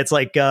 yeah, it's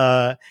like,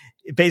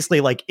 basically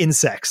like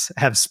insects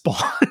have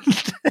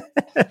spawned.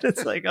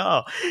 It's like,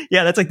 oh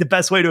yeah, that's like the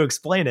best way to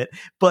explain it.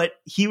 But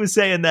he was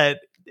saying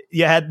that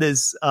you had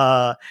this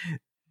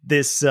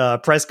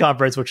press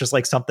conference, which is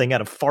like something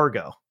out of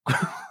Fargo,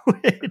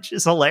 which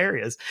is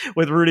hilarious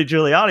with Rudy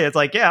Giuliani. It's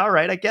like, yeah, all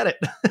right, I get it.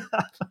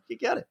 You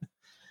get it.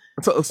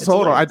 So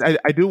hold on.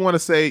 I do want to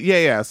say,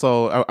 yeah.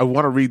 So I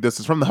want to read this.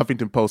 It's from the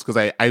Huffington Post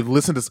because I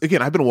listened to this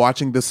again. I've been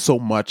watching this so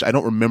much. I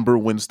don't remember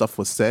when stuff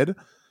was said.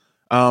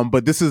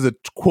 But this is a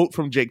quote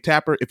from Jake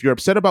Tapper. If you're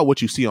upset about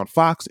what you see on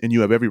Fox, and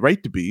you have every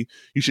right to be,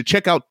 you should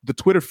check out the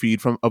Twitter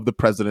feed of the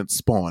president's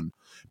spawn,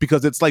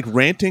 because it's like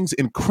rantings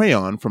in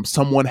crayon from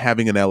someone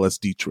having an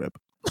LSD trip.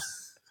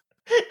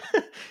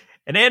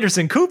 And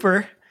Anderson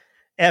Cooper,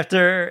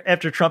 after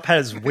Trump had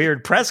his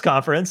weird press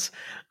conference,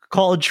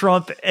 called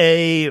Trump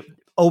a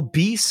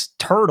obese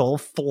turtle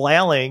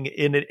flailing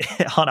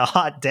on a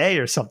hot day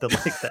or something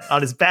like that,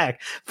 on his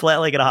back,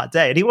 flailing in a hot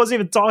day. And he wasn't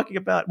even talking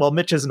about, well,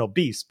 Mitch isn't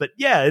obese, but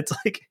yeah, it's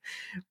like,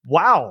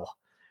 wow.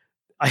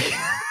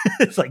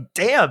 It's like,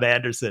 damn,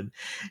 Anderson.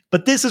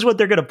 But this is what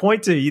they're going to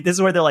point to. This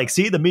is where they're like,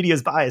 see, the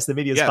media's biased. The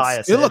media's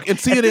biased. Yeah, look, and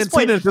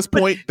CNN at this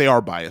point, they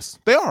are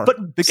biased. They are.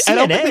 But CNN, I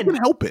don't think they can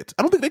help it.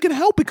 I don't think they can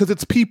help it because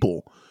it's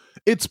people.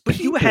 It's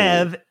people.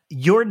 But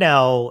you're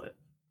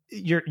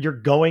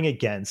going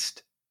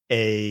against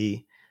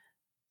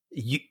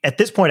at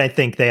this point, I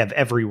think they have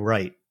every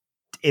right.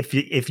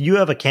 If you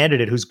have a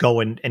candidate who's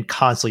going and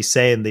constantly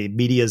saying the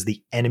media is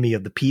the enemy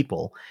of the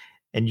people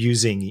and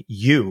using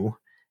you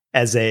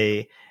as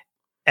the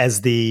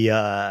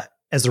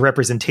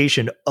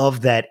representation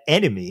of that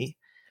enemy,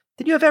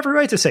 then you have every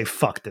right to say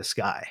fuck this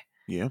guy.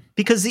 Yeah,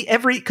 because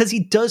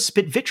he does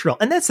spit vitriol,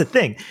 and that's the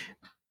thing.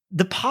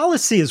 The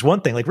policy is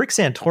one thing. Like Rick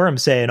Santorum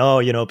saying,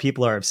 "Oh,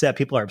 people are upset.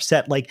 People are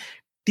upset." Like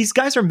these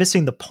guys are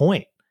missing the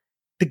point.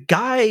 The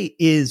guy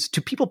is,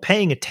 to people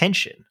paying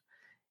attention,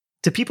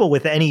 to people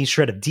with any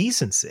shred of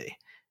decency,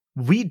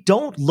 we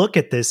don't look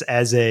at this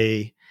as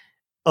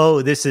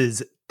this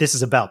is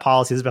about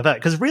policy. This is about that.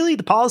 Because really,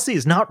 the policy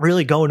is not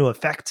really going to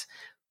affect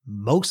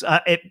most.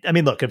 I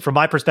mean, look, and from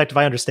my perspective,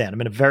 I understand.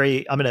 I'm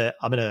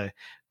in a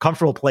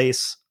comfortable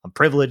place. I'm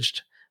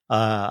privileged.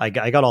 I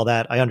got all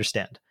that. I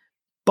understand.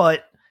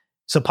 But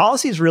so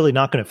policy is really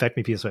not going to affect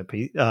me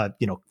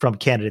from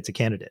candidate to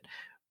candidate.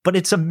 But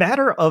it's a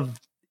matter of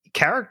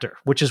character,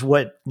 which is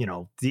what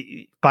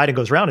the Biden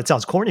goes around. It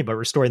sounds corny, but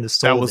restoring the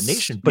soul of the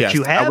nation. But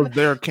you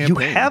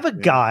have a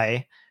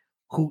guy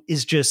who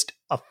is just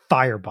a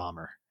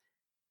firebomber.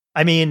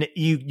 I mean,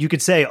 you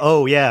could say,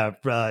 oh yeah,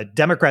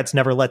 Democrats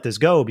never let this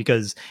go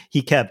because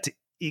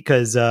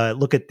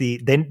look at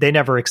they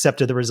never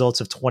accepted the results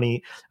of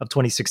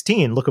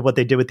 2016. Look at what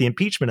they did with the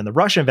impeachment and the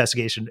Russia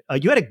investigation.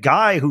 You had a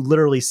guy who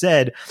literally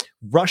said,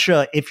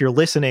 Russia, if you're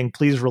listening,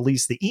 please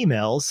release the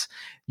emails.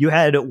 You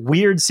had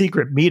weird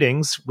secret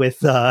meetings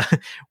with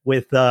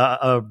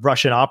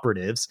Russian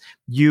operatives.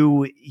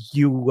 You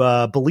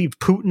believed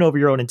Putin over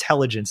your own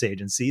intelligence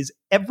agencies.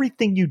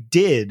 Everything you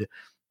did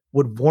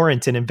would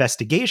warrant an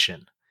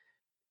investigation.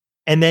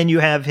 And then you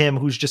have him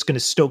who's just going to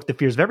stoke the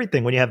fears of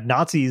everything. When you have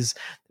Nazis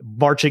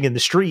marching in the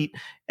street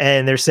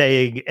and they're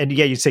saying, and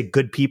yeah, you say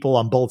good people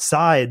on both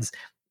sides.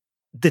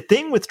 The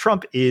thing with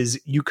Trump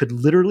is you could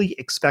literally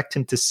expect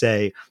him to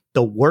say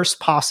the worst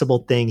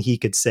possible thing he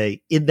could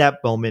say in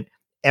that moment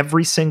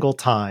every single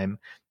time,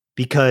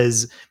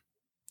 because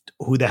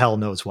who the hell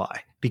knows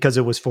why? Because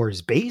it was for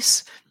his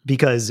base,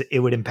 because it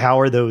would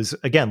empower those,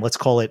 again, let's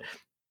call it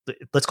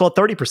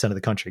 30% of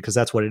the country, because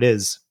that's what it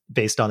is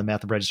based on the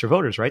math of registered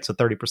voters, right? So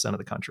 30% of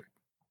the country.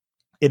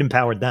 It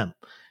empowered them.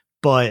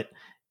 But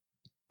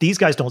these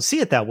guys don't see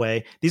it that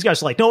way. These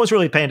guys are like, no one's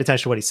really paying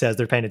attention to what he says.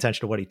 They're paying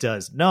attention to what he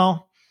does.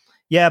 No.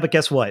 Yeah, but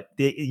guess what?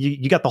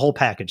 You got the whole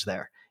package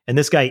there. And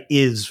this guy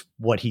is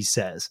what he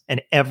says.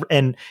 And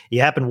it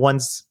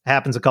happens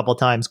a couple of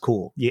times.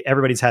 Cool.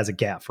 Everybody's has a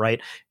gaffe,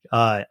 right?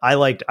 I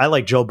liked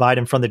Joe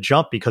Biden from the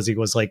jump because he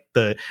was like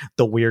the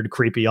weird,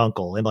 creepy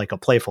uncle in like a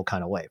playful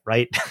kind of way,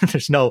 right?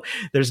 there's no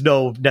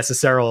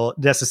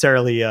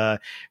necessarily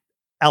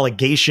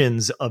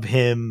allegations of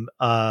him,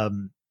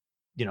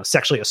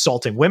 sexually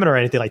assaulting women or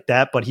anything like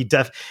that. But he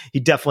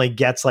definitely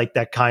gets like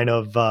that kind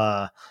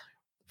of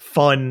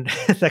fun,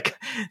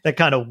 that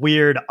kind of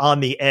weird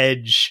on the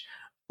edge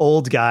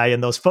old guy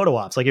in those photo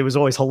ops. Like, it was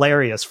always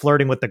hilarious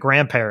flirting with the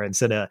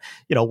grandparents and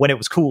when it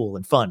was cool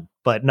and fun,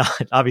 but not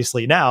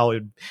obviously now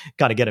it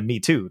kind of get a Me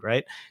Too,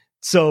 right?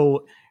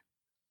 So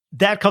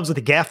that comes with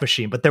the gaffe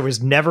machine, but there was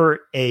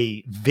never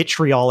a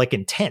vitriolic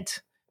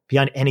intent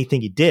behind anything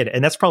he did.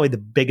 And that's probably the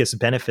biggest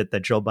benefit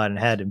that Joe Biden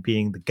had in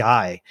being the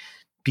guy,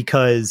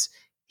 because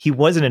he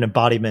wasn't an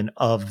embodiment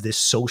of this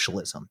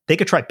socialism. They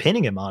could try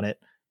pinning him on it,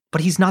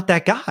 but he's not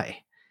that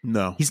guy.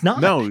 No, he's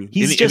not. No,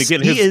 he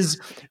is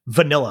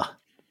vanilla.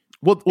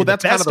 Well,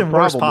 that's kind of the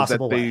problem. Is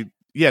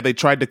that they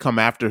tried to come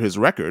after his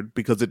record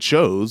because it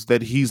shows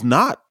that he's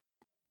not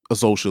a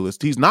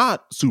socialist. He's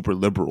not super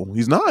liberal.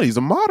 He's not. He's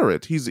a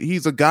moderate.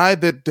 He's a guy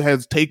that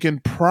has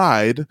taken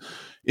pride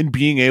in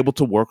being able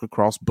to work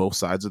across both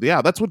sides of the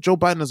aisle. That's what Joe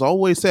Biden has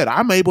always said.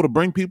 I'm able to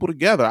bring people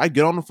together. I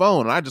get on the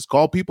phone and I just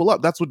call people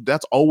up. That's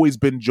always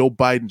been Joe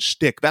Biden's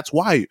shtick. That's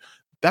why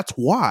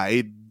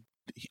Barack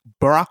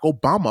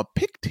Obama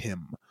picked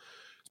him.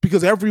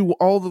 Because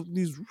all of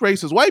these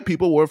racist white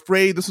people were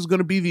afraid this is going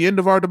to be the end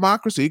of our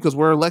democracy because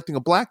we're electing a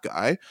black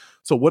guy.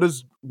 So what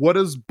does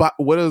Barack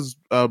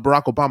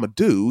Obama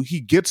do? He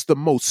gets the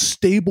most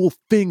stable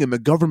thing in the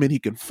government he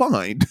can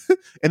find,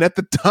 and at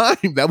the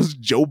time that was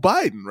Joe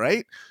Biden,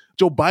 right?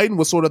 Joe Biden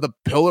was sort of the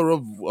pillar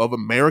of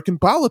American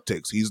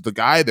politics. He's the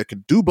guy that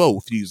can do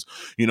both. He's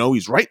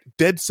right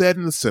dead set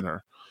in the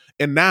center.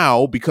 And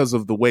now, because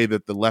of the way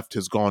that the left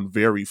has gone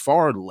very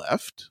far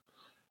left,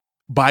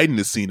 Biden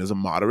is seen as a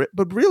moderate,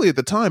 but really at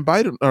the time,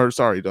 Barack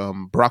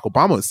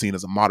Obama is seen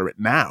as a moderate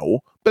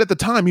now, but at the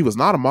time he was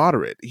not a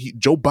moderate.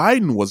 Joe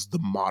Biden was the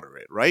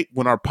moderate, right?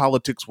 When our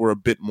politics were a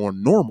bit more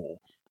normal.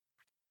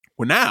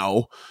 Well,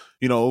 now,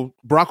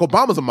 Barack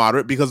Obama's a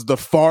moderate because the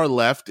far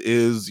left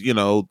is,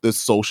 this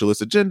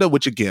socialist agenda,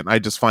 which again, I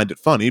just find it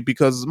funny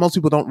because most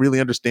people don't really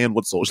understand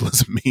what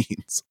socialism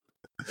means.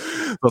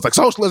 So it's like,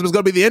 socialism is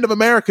going to be the end of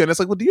America. And it's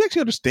like, well, do you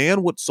actually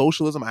understand what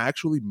socialism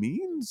actually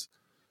means?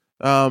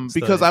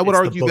 Because I would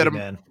argue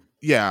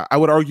I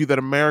would argue that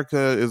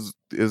America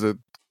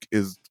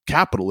is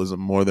capitalism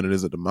more than it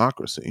is a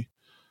democracy.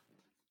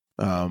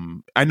 I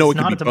know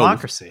it's not a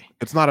democracy.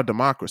 It's not a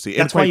democracy.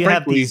 That's why you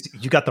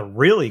got the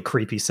really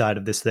creepy side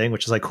of this thing,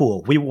 which is like,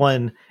 cool, we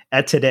won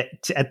at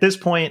this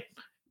point,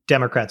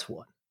 Democrats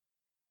won,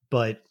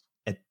 but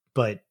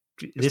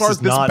this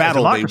is not a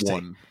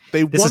democracy.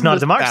 This is not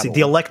a democracy.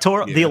 The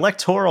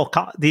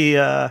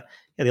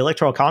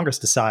electoral Congress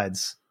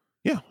decides.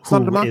 Yeah,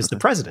 who is the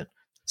president?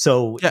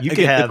 So you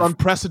could have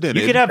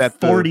unprecedented. You could have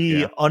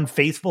 40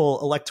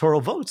 unfaithful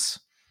electoral votes.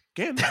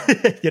 Again,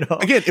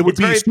 it would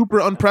be super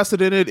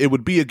unprecedented. It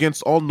would be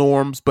against all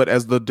norms. But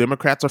as the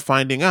Democrats are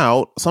finding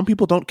out, some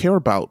people don't care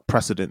about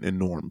precedent and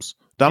norms.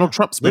 Donald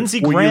Trump spent 4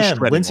 years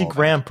shredding Lindsey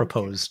Graham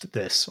proposed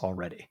this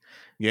already.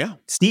 Yeah,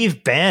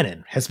 Steve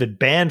Bannon has been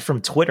banned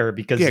from Twitter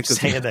because he's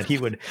saying that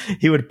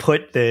he would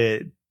put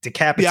the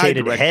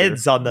decapitated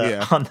heads on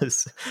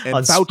Fauci's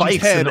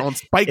head on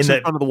spikes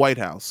in front of the White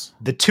House.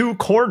 The two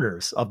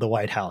corners of the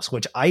White House,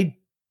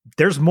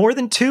 there's more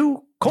than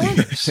two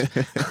corners.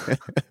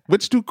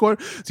 Which two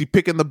corners? Is he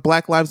picking the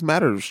Black Lives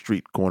Matter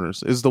street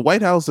corners? Is the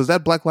White House, does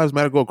that Black Lives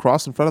Matter go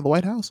across in front of the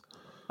White House?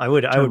 I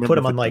would put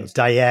them on like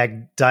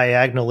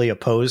diagonally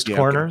opposed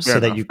corners so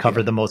that you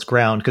cover the most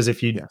ground. Because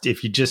if you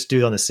just do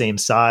it on the same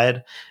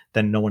side,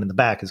 then no one in the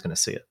back is going to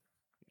see it,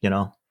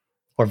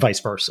 or vice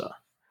versa.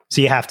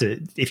 So you have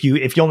to, if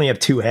you only have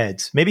two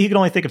heads, maybe he can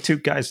only think of two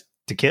guys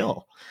to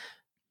kill.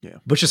 Yeah,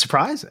 which is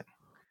surprising.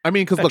 I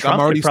mean, because look, Trump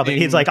I'm already he's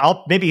like,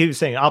 he was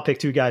saying, I'll pick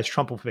two guys.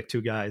 Trump will pick two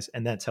guys,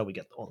 and that's how we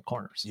get all the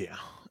corners. Yeah.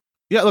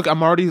 Look,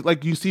 I'm already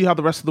like, you see how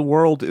the rest of the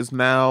world is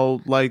now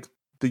like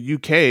the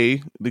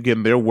UK.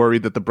 Again, they're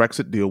worried that the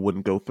Brexit deal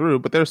wouldn't go through,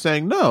 but they're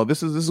saying no.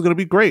 This is going to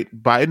be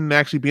great. Biden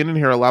actually being in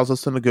here allows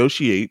us to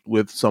negotiate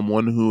with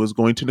someone who is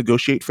going to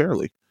negotiate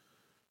fairly.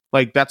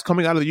 Like that's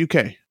coming out of the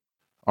UK.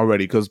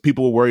 Already, because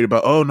people were worried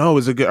about, oh no,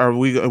 what's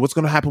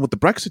going to happen with the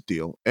Brexit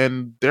deal?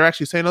 And they're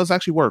actually saying, no, this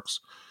actually works.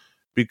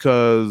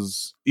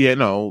 Because,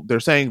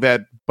 they're saying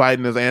that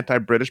Biden is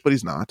anti-British, but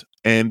he's not.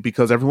 And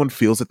because everyone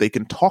feels that they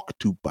can talk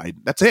to Biden.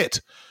 That's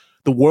it.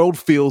 The world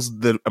feels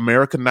that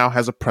America now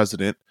has a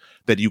president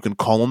that you can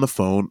call on the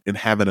phone and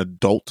have an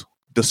adult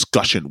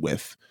discussion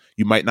with.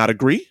 You might not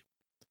agree.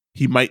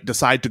 He might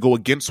decide to go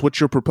against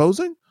what you're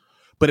proposing,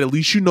 but at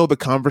least the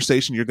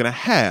conversation you're going to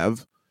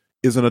have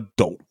is an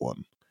adult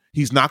one.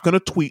 He's not going to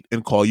tweet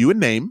and call you a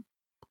name,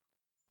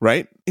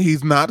 right?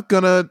 He's not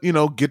going to,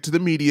 get to the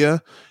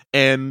media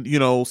and,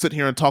 sit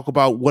here and talk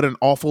about what an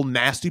awful,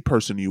 nasty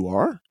person you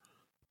are.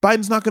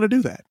 Biden's not going to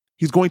do that.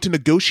 He's going to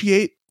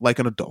negotiate like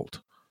an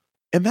adult.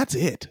 And that's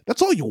it.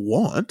 That's all you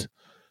want.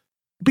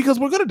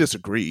 Because we're going to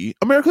disagree.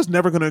 America's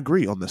never going to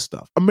agree on this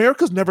stuff.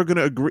 America's never going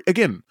to agree.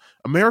 Again,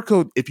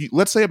 America,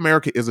 let's say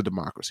America is a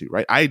democracy,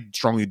 right? I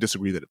strongly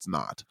disagree that it's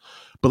not.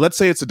 But let's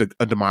say it's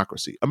a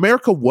democracy.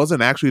 America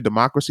wasn't actually a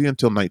democracy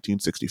until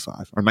 1965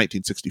 or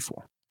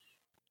 1964.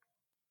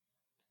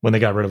 When they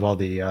got rid of all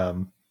the,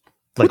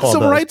 with the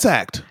Civil Rights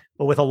Act.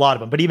 Well, with a lot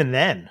of them. But even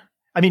then,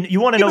 I mean, you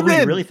want to know who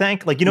you really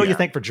thank? Like, what you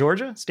thank for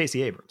Georgia?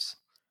 Stacey Abrams.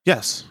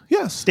 Yes.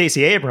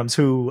 Stacey Abrams,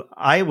 who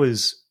I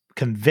was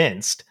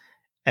convinced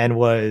and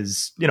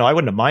was, I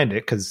wouldn't have minded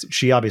it because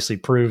she obviously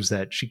proves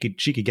that she could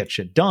get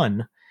shit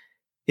done.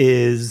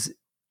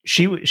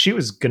 She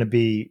was going to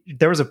be,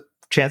 there was a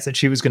chance that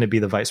she was going to be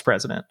the vice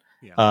president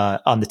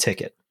on the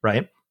ticket,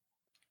 right?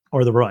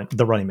 Or the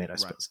running mate, I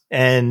suppose. Right.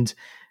 And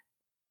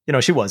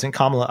she wasn't.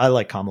 Kamala, I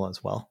like Kamala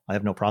as well. I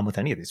have no problem with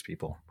any of these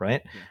people,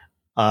 right?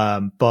 Yeah.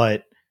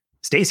 But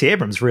Stacey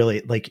Abrams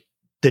really, like,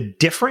 the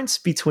difference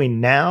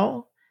between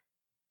now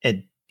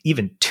and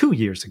even 2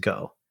 years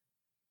ago.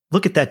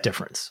 Look at that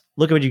difference.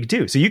 Look at what you could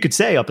do. So you could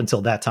say up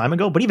until that time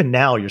ago, but even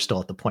now you're still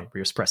at the point where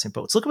you're suppressing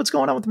votes. Look at what's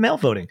going on with mail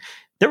voting.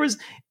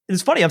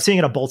 It's funny. I'm seeing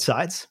it on both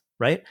sides,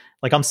 right?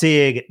 Like, I'm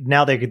seeing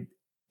now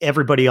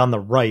everybody on the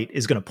right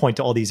is going to point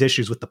to all these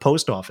issues with the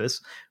post office,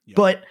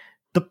 but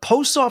the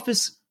post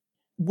office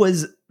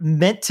was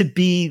meant to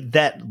be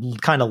that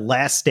kind of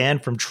last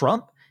stand from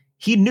Trump.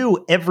 He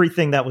knew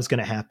everything that was going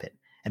to happen.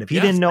 And if he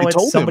didn't know it,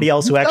 somebody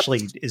else who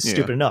actually is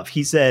stupid enough.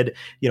 He said,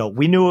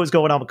 we knew what was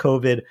going on with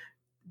COVID.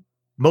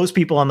 Most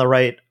people on the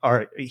right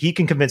he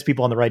can convince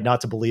people on the right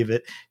not to believe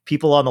it.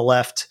 People on the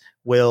left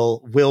will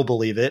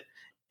believe it.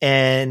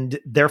 And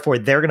therefore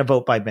they're going to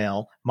vote by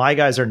mail. My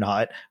guys are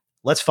not.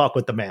 Let's fuck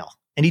with the mail.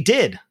 And he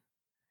did.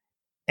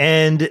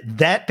 And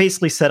that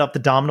basically set up the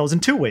dominoes in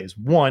two ways.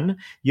 One,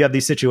 you have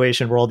these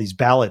situations where all these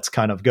ballots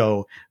kind of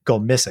go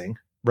missing,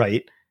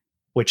 right?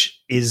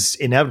 Which is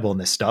inevitable in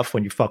this stuff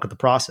when you fuck with the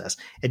process.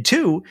 And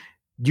two,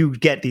 you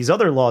get these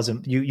other laws,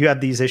 and you have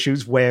these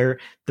issues where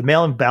the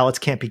mail-in ballots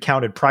can't be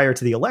counted prior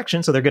to the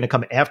election, so they're going to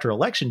come after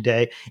election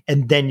day,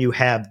 and then you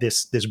have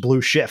this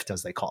blue shift,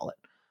 as they call it,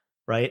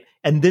 right?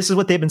 And this is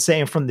what they've been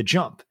saying from the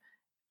jump.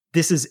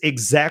 This is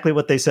exactly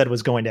what they said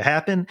was going to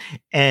happen,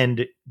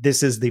 and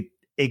this is the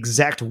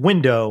exact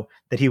window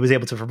that he was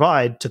able to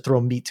provide to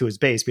throw meat to his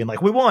base, being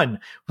like, we won.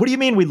 What do you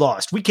mean we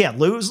lost? We can't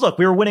lose. Look,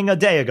 we were winning a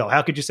day ago.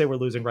 How could you say we're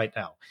losing right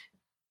now?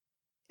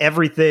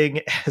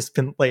 Everything has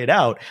been laid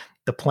out.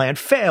 The plan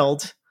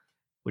failed,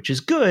 which is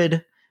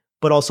good,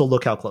 but also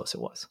look how close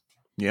it was.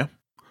 Yeah.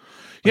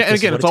 Yeah, and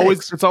again, it's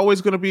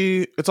always going to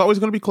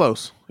be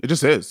close. It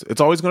just is.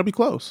 It's always going to be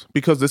close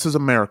because this is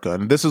America,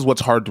 and this is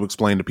what's hard to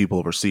explain to people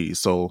overseas.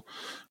 So,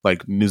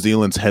 like New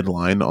Zealand's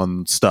headline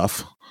on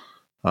Stuff,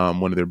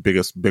 one of their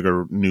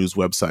bigger news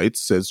websites,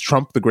 says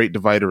Trump, the great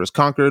divider, is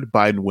conquered.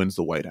 Biden wins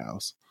the White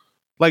House.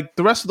 Like,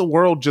 the rest of the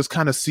world just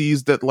kind of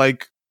sees that,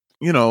 like,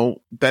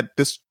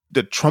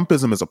 that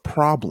Trumpism is a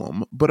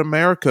problem, but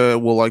America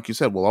will, like you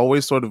said, will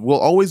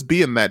always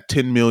be in that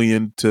 10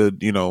 million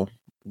to,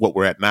 what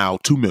we're at now,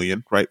 2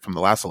 million, right, from the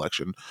last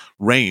election,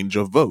 range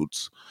of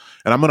votes.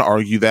 And I'm going to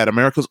argue that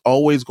America's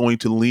always going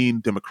to lean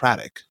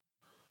Democratic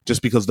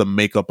just because the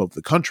makeup of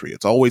the country.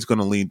 It's always going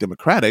to lean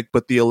Democratic,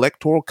 but the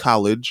Electoral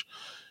College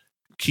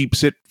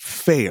keeps it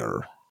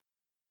fair.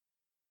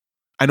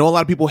 I know a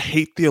lot of people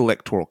hate the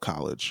Electoral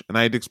College, and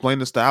I had explained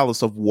this to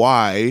Alice of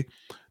why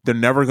they're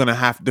never going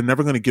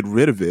to get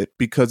rid of it,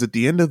 because at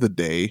the end of the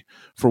day,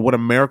 for what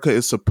America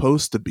is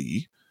supposed to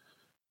be,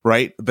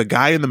 right? The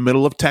guy in the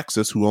middle of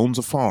Texas who owns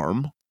a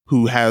farm,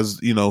 who has,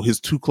 his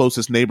two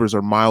closest neighbors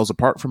are miles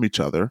apart from each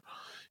other,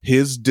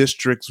 his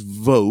district's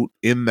vote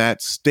in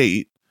that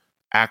state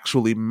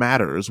actually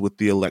matters with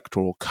the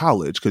Electoral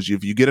College, because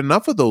if you get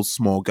enough of those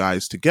small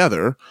guys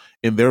together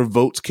and their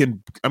votes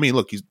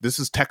this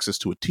is Texas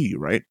to a T,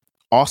 right?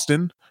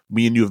 Austin,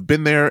 me and you have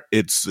been there.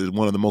 It's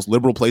one of the most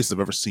liberal places I've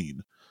ever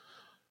seen.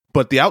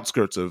 But the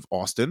outskirts of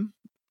Austin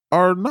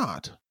are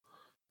not.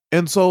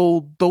 And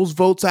so those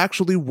votes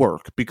actually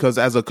work because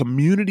as a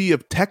community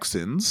of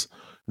Texans,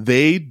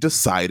 they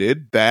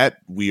decided that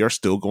we are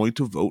still going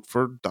to vote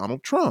for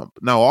Donald Trump.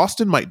 Now,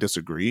 Austin might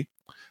disagree.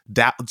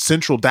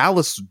 Central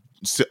Dallas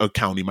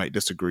County might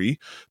disagree.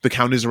 The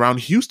counties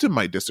around Houston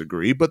might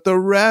disagree. But the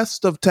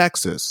rest of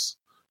Texas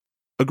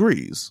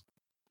agrees.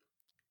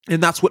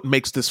 And that's what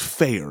makes this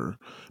fair,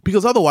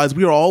 because otherwise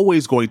we are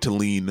always going to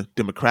lean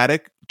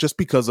Democratic just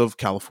because of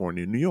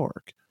California and New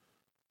York.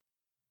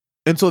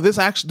 And so the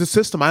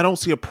system, I don't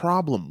see a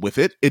problem with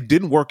it. It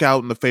didn't work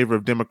out in the favor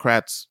of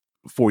Democrats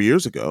 4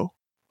 years ago,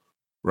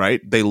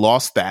 right? They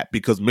lost that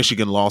because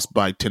Michigan lost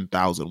by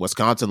 10,000,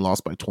 Wisconsin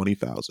lost by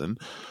 20,000.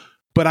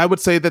 But I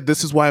would say that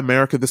this is why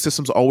the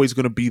system's always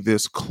going to be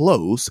this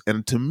close.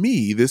 And to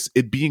me,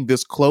 it being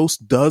this close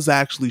does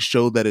actually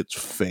show that it's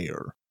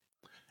fair.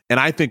 And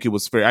I think it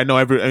was fair. I know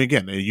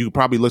again, you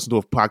probably listened to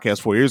a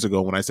podcast 4 years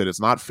ago when I said it's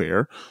not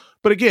fair.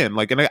 But again,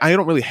 I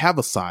don't really have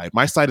a side.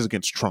 My side is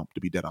against Trump, to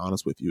be dead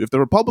honest with you. If the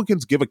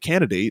Republicans give a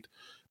candidate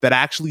that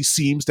actually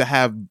seems to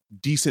have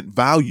decent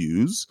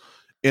values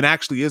and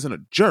actually isn't a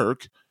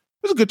jerk,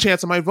 there's a good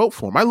chance I might vote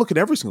for him. I look at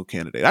every single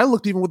candidate. I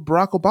looked even with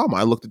Barack Obama.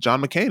 I looked at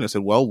John McCain. I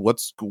said, well, what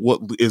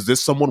is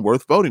this someone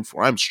worth voting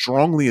for? I'm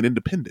strongly an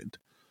independent.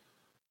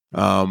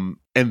 And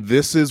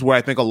this is where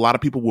I think a lot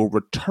of people will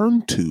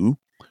return to,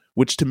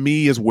 which to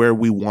me is where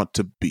we want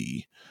to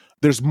be.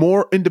 There's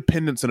more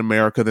independents in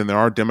America than there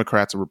are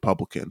Democrats and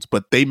Republicans,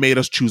 but they made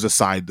us choose a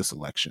side this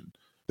election.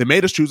 They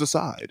made us choose a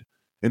side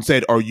and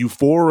said, are you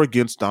for or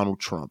against Donald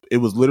Trump? It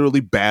was literally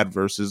bad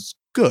versus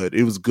good.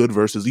 It was good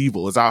versus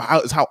evil is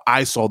how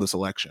I saw this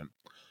election.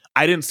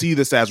 I didn't see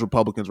this as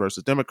Republicans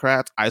versus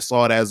Democrats. I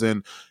saw it as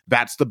in,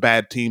 that's the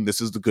bad team.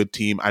 This is the good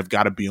team. I've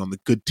got to be on the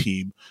good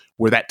team,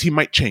 where that team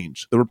might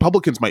change. The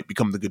Republicans might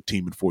become the good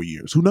team in 4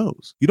 years. Who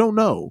knows? You don't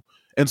know.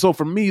 And so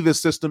for me,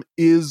 this system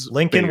is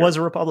Lincoln fair. was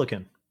a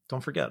Republican.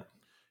 Don't forget.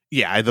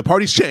 Yeah, the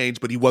party's changed,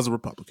 but he was a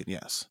Republican.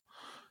 Yes.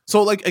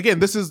 So like, again,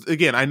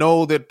 I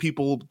know that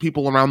people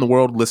around the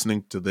world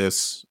listening to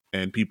this,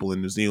 and people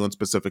in New Zealand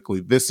specifically,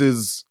 the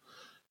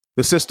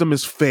system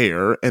is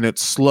fair and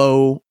it's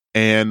slow.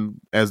 And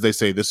as they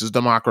say, this is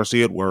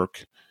democracy at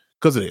work,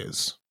 because it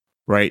is,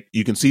 right?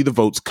 You can see the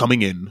votes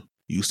coming in.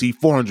 You see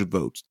 400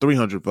 votes,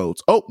 300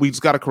 votes. Oh, we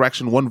just got a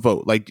correction, 1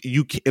 vote. Like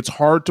it's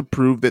hard to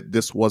prove that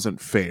this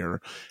wasn't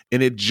fair.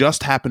 And it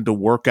just happened to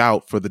work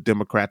out for the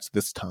Democrats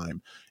this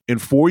time. In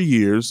 4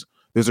 years,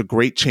 there's a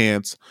great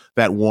chance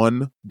that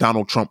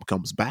Donald Trump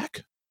comes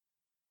back.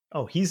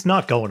 Oh, he's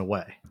not going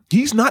away.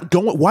 He's not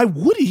going. Why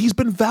would he? He's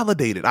been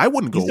validated. I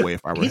wouldn't go away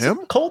if I were him. He's a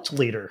cult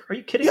leader. Are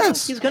you kidding?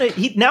 Yes.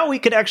 Now we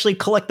could actually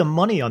collect the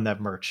money on that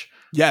merch.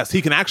 Yes,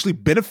 he can actually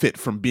benefit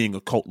from being a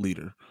cult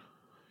leader.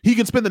 He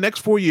can spend the next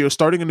 4 years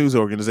starting a news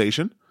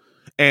organization,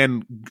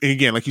 and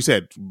again, like you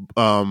said,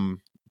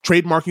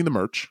 trademarking the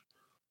merch,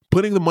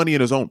 putting the money in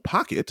his own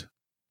pocket,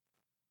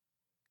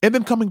 and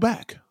then coming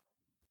back.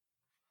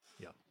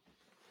 Yeah.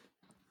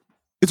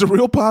 It's a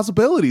real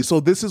possibility. So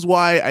this is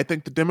why I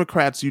think the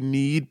Democrats, you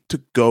need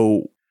to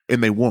go,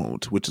 and they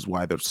won't, which is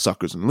why they're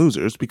suckers and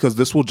losers, because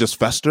this will just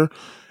fester,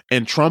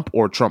 and Trump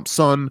or Trump's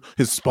son,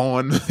 his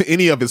spawn,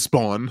 any of his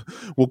spawn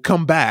will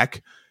come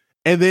back,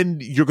 and then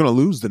you're going to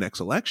lose the next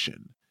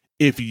election.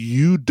 If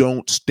you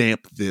don't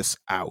stamp this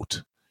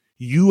out,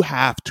 you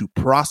have to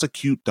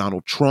prosecute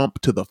Donald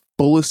Trump to the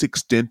fullest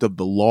extent of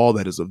the law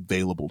that is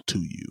available to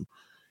you.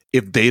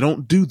 If they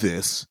don't do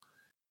this,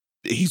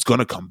 he's going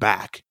to come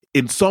back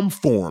in some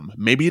form.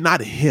 Maybe not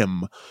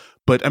him,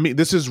 but I mean,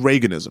 this is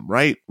Reaganism,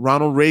 right?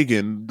 Ronald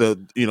Reagan,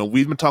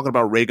 we've been talking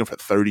about Reagan for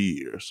 30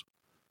 years.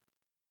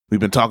 We've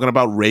been talking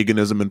about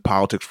Reaganism in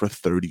politics for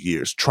 30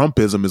 years.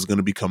 Trumpism is going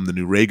to become the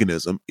new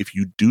Reaganism if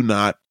you do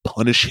not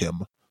punish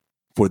him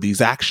for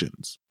these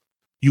actions.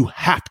 You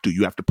have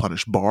to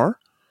punish Barr,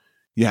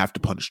 you have to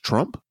punish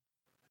Trump,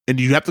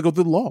 and you have to go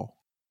through the law.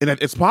 And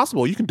it's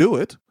possible. You can do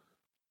it.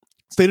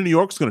 State of New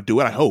York is going to do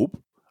it. I hope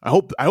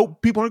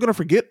people aren't going to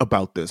forget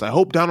about this. I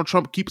hope Donald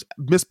Trump keeps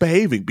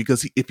misbehaving,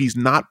 because if he's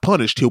not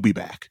punished, he'll be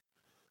back.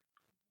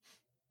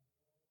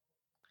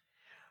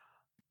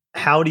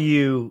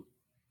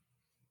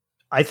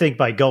 I think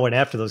by going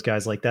after those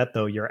guys like that,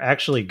 though, you're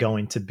actually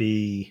going to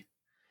be,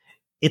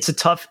 it's a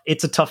tough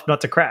nut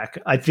to crack.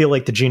 I feel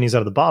like the genie's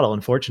out of the bottle,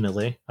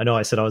 unfortunately. I know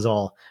I said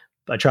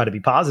I try to be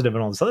positive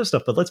and all this other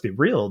stuff, but let's be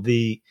real.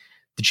 The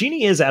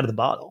genie is out of the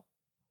bottle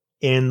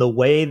in the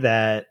way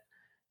that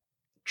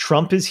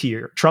Trump is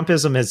here.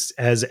 Trumpism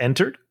has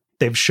entered.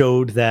 They've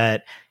showed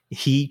that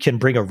he can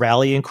bring a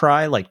rallying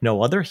cry like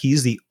no other.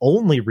 He's the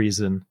only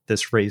reason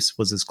this race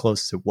was as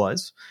close as it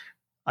was.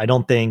 I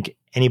don't think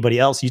anybody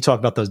else. You talk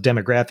about those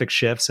demographic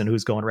shifts and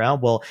who's going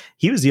around. Well,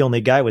 he was the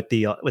only guy with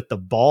the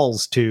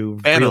balls to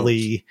Thanos.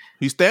 Really.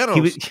 He's Thanos.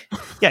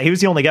 He was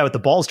the only guy with the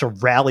balls to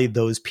rally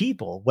those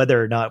people,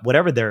 whether or not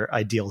whatever their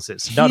ideals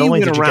is. Not he only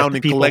went did you around get the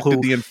and people collected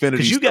who the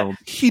Infinity Stone.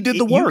 He did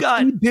the work.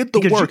 He did the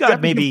work. You got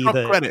maybe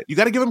credit. You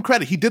got to give him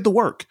credit. He did the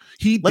work.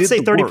 Let's say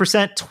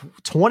 30%,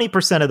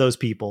 20% of those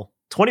people,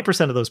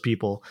 20% of those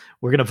people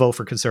were going to vote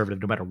for conservative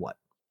no matter what,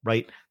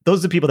 right? Those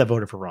are the people that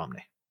voted for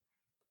Romney.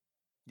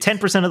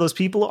 10% of those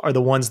people are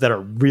the ones that are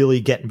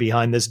really getting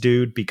behind this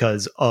dude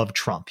because of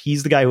Trump.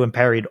 He's the guy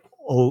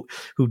who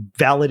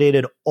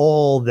validated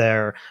all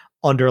their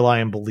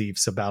underlying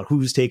beliefs about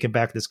who's taking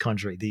back this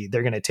country.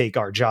 They're going to take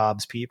our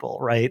jobs, people,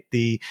 right?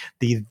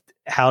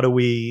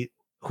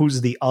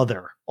 Who's the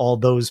other? All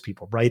those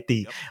people, right?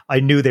 I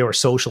knew they were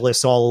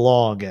socialists all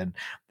along, and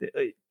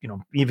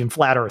even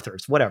flat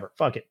earthers, whatever.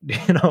 Fuck it,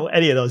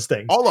 any of those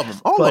things. All of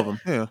them.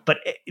 Yeah. But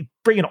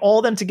bringing all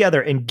of them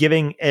together and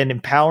giving and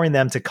empowering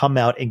them to come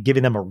out and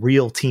giving them a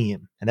real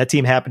team, and that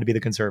team happened to be the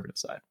conservative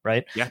side,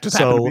 right? Yeah.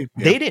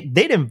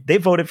 They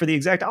voted for the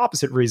exact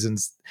opposite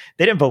reasons.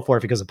 They didn't vote for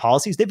it because of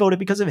policies. They voted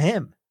because of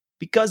him,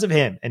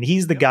 and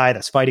he's the guy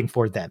that's fighting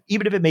for them,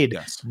 even if it made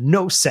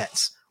no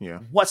sense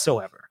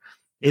whatsoever.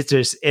 It's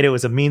just it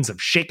was a means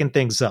of shaking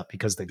things up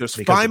because the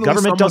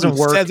government doesn't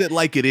work. Says it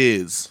like it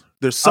is.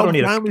 There's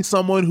finally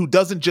someone who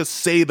doesn't just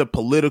say the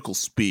political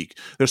speak.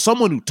 There's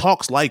someone who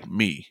talks like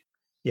me.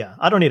 Yeah,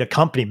 I don't need a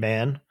company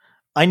man.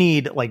 I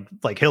need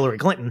like Hillary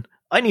Clinton.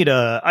 I need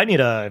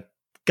a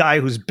guy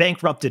who's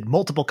bankrupted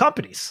multiple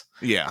companies.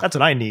 Yeah. That's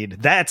what I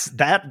need. That's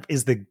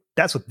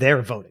what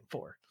they're voting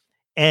for.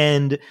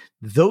 And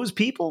those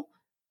people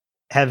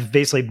have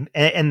basically,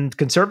 and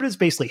conservatives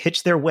basically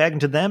hitched their wagon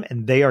to them,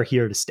 and they are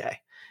here to stay.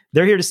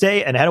 They're here to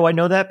stay. And how do I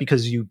know that?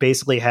 Because you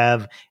basically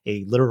have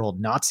a literal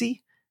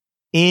Nazi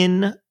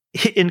in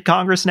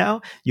Congress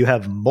now. You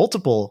have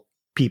multiple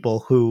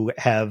people who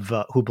have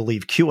who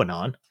believe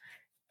QAnon.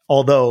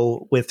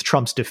 Although with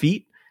Trump's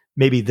defeat,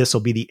 maybe this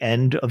will be the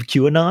end of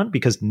QAnon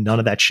because none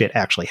of that shit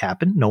actually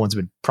happened. No one's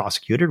been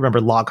prosecuted.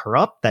 Remember, Lock Her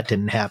Up? That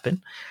didn't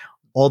happen.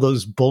 All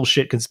those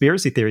bullshit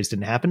conspiracy theories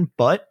didn't happen,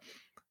 but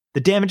the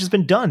damage has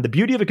been done. The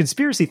beauty of a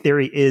conspiracy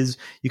theory is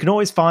you can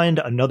always find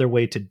another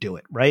way to do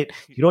it, right?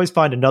 You can always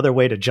find another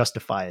way to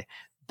justify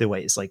the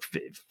ways. Like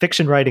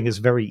fiction writing is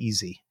very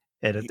easy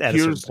at a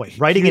certain point.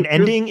 Writing an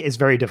ending is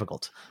very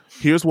difficult.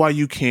 Here's why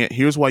you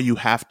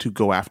have to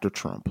go after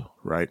Trump,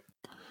 right?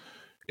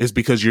 Is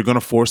because you're going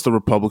to force the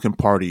Republican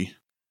Party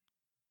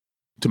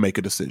to make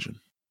a decision.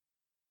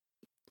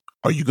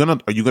 Are you going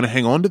to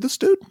hang on to this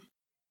dude?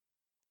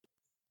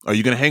 Are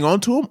you going to hang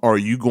on to him, or are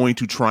you going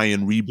to try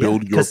and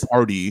rebuild your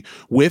party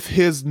with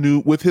his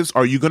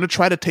are you going to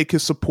try to take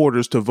his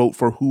supporters to vote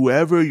for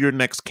whoever your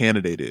next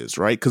candidate is,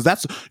 right? Because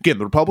that's, again,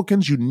 the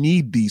Republicans, you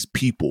need these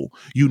people.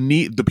 You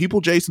need the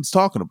people Jason's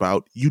talking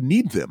about. You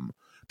need them.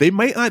 They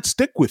might not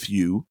stick with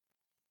you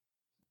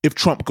if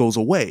Trump goes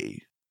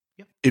away.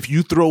 Yep. If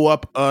you throw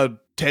up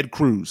Ted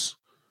Cruz,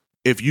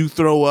 if you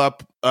throw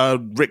up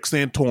Rick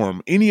Santorum,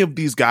 any of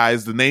these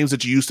guys, the names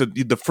that you used to,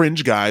 the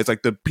fringe guys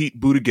like the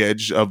Pete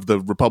Buttigieg of the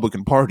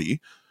Republican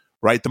Party,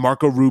 right? The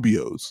Marco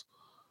Rubios.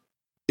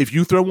 If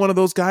you throw one of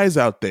those guys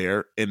out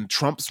there and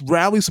Trump's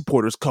rally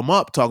supporters come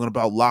up talking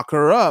about lock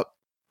her up,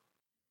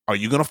 are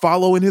you going to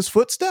follow in his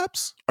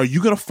footsteps? Are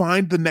you going to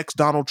find the next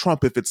Donald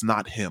Trump if it's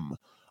not him?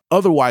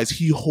 Otherwise,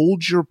 he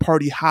holds your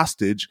party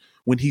hostage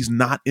when he's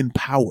not in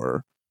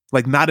power.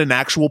 Like, not in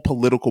actual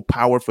political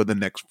power for the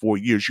next 4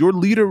 years. Your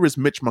leader is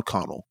Mitch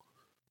McConnell.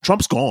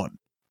 Trump's gone.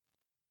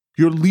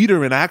 Your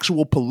leader in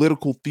actual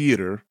political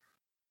theater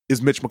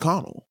is Mitch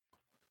McConnell.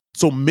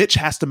 So Mitch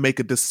has to make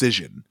a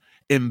decision.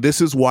 And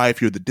this is why,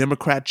 if you're the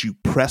Democrats, you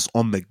press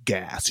on the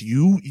gas.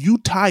 You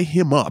tie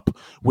him up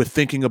with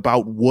thinking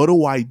about, what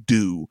do I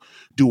do?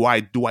 Do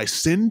I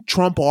send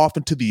Trump off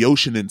into the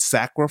ocean and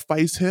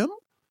sacrifice him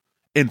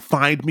and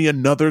find me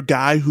another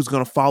guy who's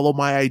going to follow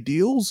my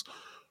ideals?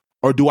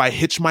 Or do I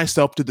hitch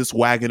myself to this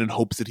wagon in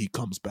hopes that he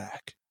comes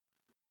back?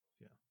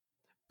 Yeah.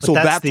 So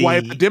that's why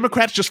if the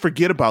Democrats just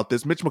forget about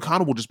this, Mitch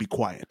McConnell will just be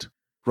quiet,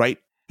 right?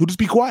 He'll just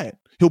be quiet.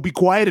 He'll be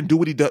quiet and do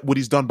what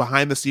he's done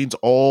behind the scenes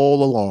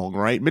all along,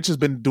 right? Mitch has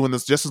been doing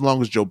this just as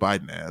long as Joe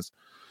Biden has.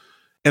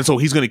 And so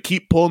he's going to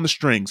keep pulling the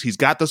strings. He's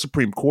got the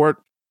Supreme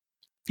Court.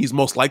 He's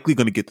most likely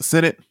going to get the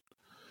Senate.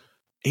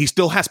 He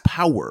still has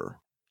power.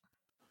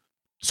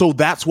 So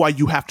that's why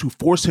you have to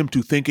force him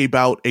to think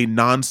about a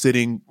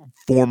non-sitting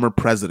former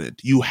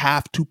president. You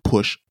have to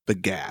push the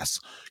gas.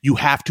 You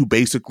have to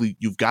basically,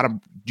 you've got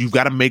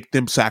to make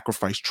them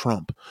sacrifice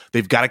Trump.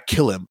 They've got to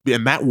kill him.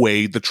 And that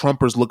way the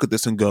Trumpers look at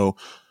this and go,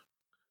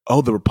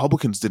 oh, the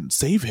Republicans didn't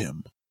save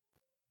him.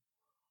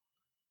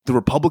 The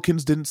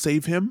Republicans didn't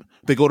save him.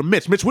 They go to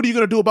Mitch. Mitch, what are you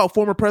going to do about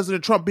former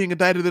President Trump being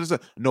indicted?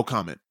 No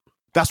comment.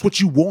 That's what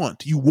you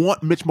want. You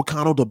want Mitch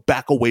McConnell to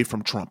back away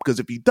from Trump, because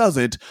if he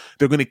doesn't,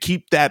 they're going to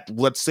keep that,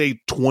 let's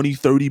say 20,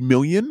 30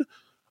 million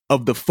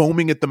of the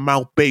foaming at the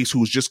mouth base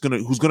who's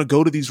going to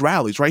go to these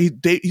rallies, right?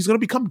 He's going to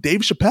become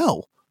Dave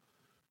Chappelle.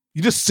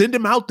 You just send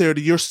him out there to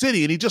your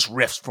city and he just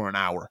riffs for an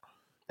hour.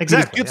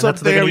 Exactly. He gets up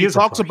there, he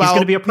talks about, he's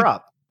going to be a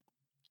prop.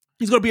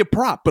 He's going to be a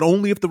prop, but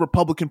only if the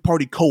Republican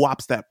Party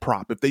co-opts that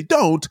prop. If they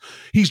don't,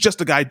 he's just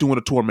a guy doing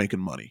a tour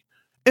making money.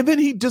 And then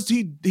he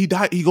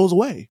goes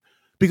away.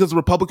 Because the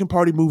Republican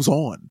Party moves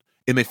on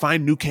and they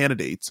find new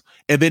candidates.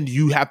 And then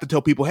you have to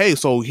tell people, hey,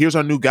 so here's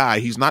our new guy.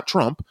 He's not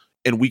Trump.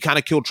 And we kind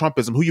of killed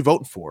Trumpism. Who you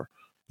voting for?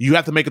 You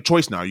have to make a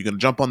choice now. Are you going to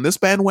jump on this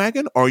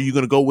bandwagon, or are you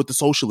going to go with the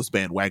socialist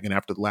bandwagon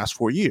after the last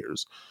 4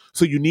 years?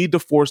 So you need to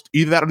force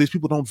either that or these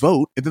people don't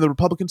vote, and then the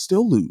Republicans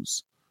still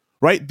lose,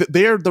 right?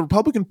 The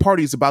Republican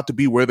Party is about to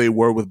be where they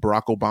were with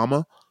Barack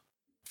Obama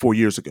 4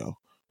 years ago,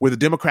 where the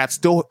Democrats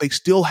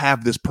still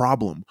have this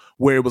problem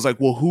where it was like,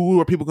 well, who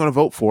are people going to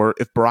vote for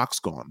if Barack's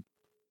gone?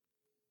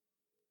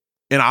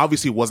 And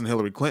obviously it wasn't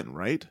Hillary Clinton,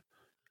 right?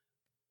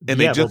 And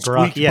they just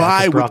sneaked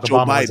by with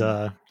Joe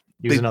Biden.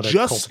 They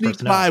just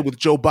sneaked by with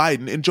Joe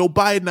Biden. And Joe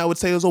Biden, I would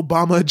say, is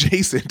Obama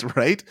adjacent,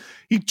 right?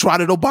 He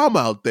trotted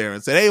Obama out there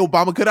and said, hey,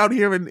 Obama, get out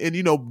here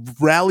and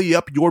rally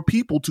up your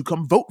people to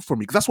come vote for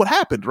me. Because that's what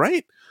happened,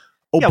 right?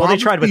 They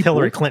tried with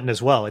Hillary Clinton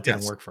as well. It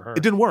didn't work for her.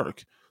 It didn't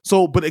work.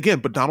 So, but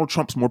Donald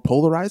Trump's more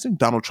polarizing.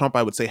 Donald Trump,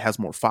 I would say, has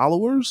more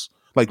followers,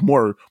 like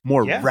more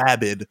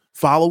rabid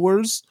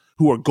followers,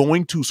 who are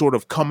going to sort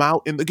of come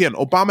out. And again,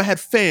 Obama had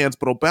fans,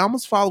 but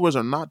Obama's followers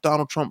are not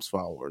Donald Trump's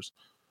followers.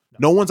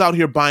 No one's out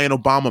here buying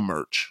Obama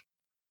merch.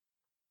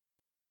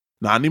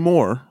 Not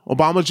anymore.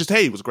 Obama's just,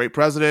 hey, he was a great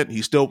president.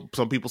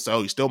 Some people say,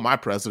 oh, he's still my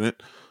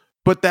president.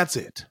 But that's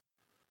it.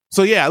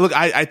 So yeah, look,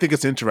 I think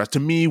it's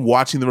interesting. To me,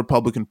 watching the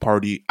Republican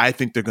Party, I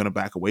think they're going to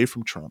back away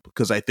from Trump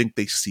because I think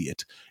they see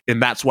it, and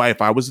that's why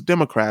if I was the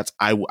Democrats,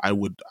 I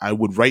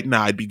would right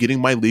now I'd be getting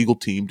my legal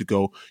team to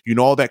go.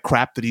 All that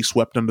crap that he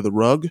swept under the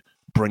rug,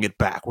 bring it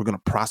back. We're going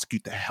to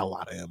prosecute the hell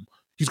out of him.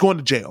 He's going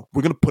to jail.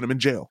 We're going to put him in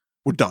jail.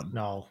 We're done.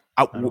 No.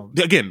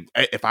 Again,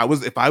 if I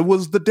was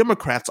the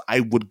Democrats, I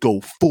would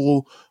go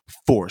full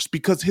force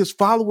because his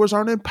followers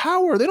aren't in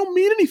power. They don't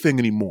mean anything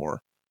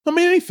anymore. They don't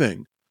mean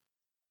anything.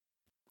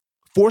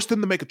 Force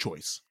them to make a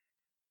choice.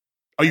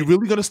 Are you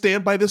really going to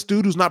stand by this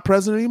dude who's not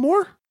president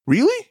anymore?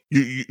 Really?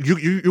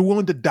 You're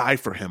willing to die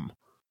for him?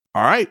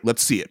 All right,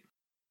 let's see it.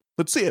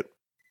 Let's see it.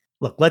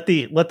 Look, let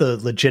the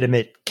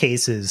legitimate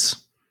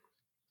cases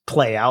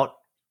play out.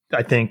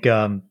 I think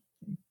you're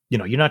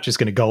not just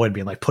going to go and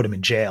be like put him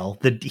in jail.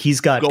 He's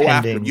got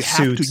pending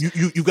suits.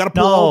 You got to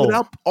pull all of it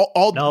up.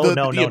 All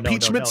the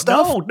impeachment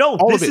stuff. No.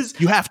 All of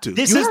it. You have to.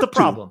 This is the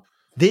problem.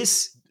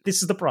 This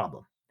is the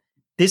problem.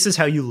 This is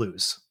how you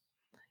lose.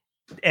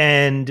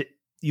 And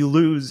you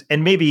lose,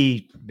 and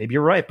maybe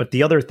you're right, but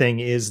the other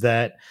thing is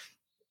that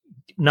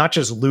not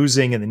just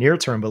losing in the near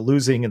term, but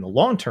losing in the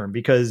long term,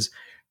 because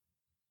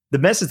the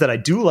message that I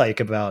do like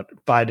about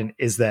Biden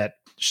is that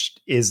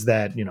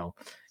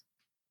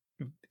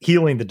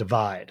healing the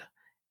divide,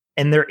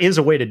 and there is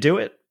a way to do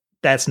it.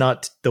 That's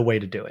not the way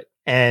to do it,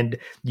 and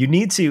you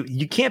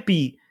can't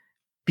be,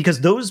 because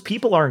those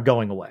people aren't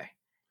going away,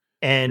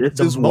 and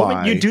the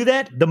moment you do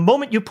that, the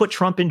moment you put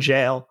Trump in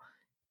jail,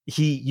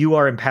 you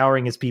are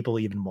empowering his people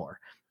even more.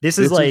 This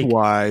is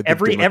why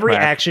every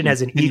action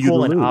has an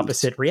equal and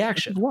opposite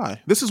reaction.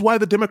 This is why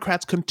the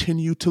Democrats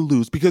continue to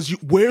lose, because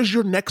where's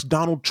your next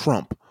Donald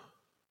Trump?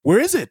 Where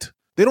is it?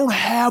 They don't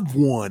have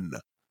one.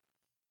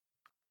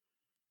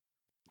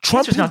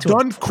 Trump has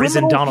done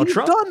criminal. Donald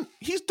Trump.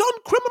 He's done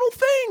criminal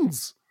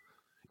things.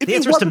 The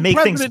answer is to make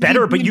things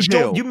better, but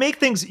you make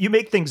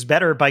things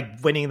better by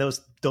winning those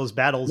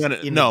battles.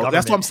 No,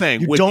 that's what I'm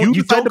saying.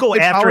 You don't go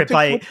after it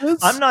by.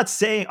 I'm not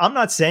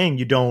saying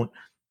you don't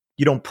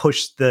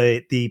push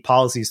the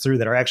policies through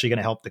that are actually going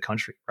to help the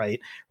country, right?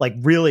 Like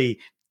really,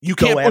 you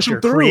can't push them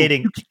through.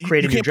 Creating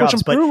you can't new push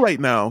jobs, them through right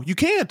now. You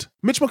can't.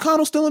 Mitch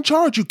McConnell's still in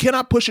charge. You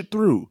cannot push it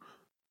through.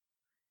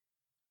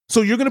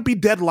 So you're going to be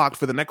deadlocked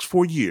for the next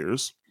 4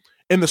 years,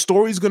 and the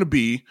story is going to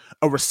be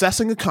a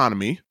recessing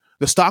economy.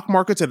 The stock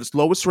market's at its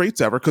lowest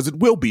rates ever, because it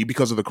will be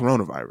because of the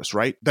coronavirus,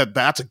 right?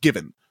 That's a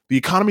given. The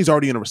economy's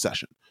already in a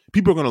recession.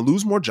 People are going to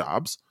lose more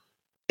jobs,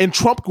 and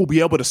Trump will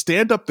be able to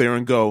stand up there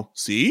and go,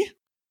 see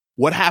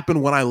what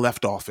happened when I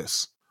left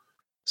office.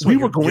 So we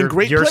were going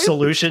great. Your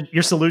solution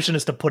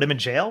is to put him in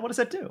jail. What does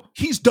that do?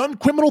 He's done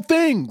criminal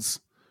things.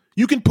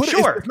 You can put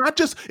it.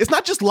 It's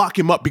not just lock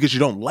him up because you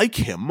don't like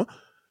him.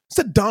 It's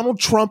that Donald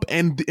Trump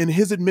and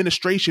his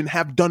administration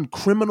have done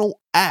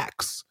criminal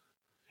acts.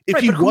 If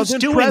he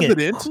wasn't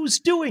president, who's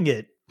doing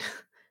it?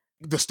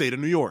 The state of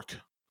New York.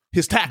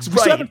 His tax. We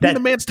still haven't seen the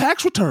man's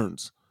tax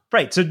returns.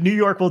 Right. So New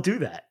York will do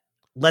that.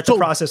 Let the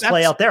process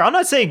play out there. I'm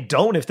not saying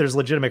don't if there's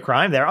legitimate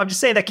crime there. I'm just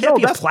saying that can't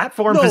be a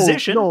platform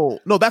position.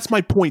 No, that's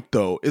my point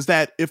though, is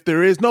that if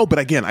there is but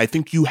again, I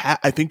think you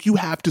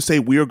have to say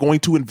we are going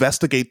to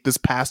investigate this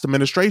past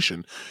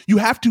administration. You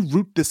have to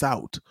root this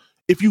out.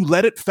 If you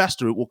let it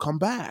fester, it will come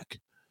back.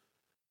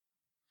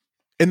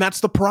 And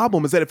that's the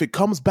problem, is that if it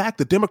comes back,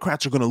 the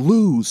Democrats are going to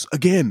lose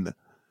again.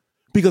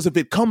 Because if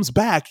it comes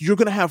back, you're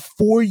going to have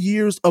 4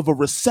 years of a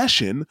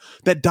recession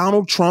that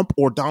Donald Trump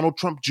or Donald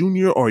Trump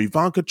Jr. or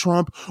Ivanka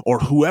Trump or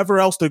whoever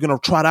else they're going to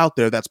trot out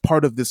there that's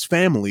part of this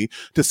family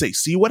to say,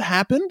 see what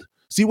happened?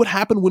 See what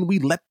happened when we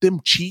let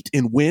them cheat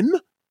and win?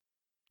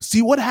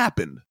 See what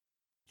happened?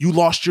 You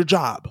lost your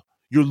job.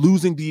 You're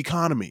losing the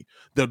economy.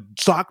 The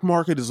stock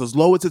market is as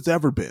low as it's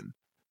ever been.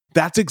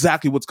 That's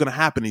exactly what's going to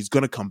happen. He's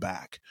going to come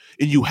back.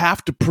 And you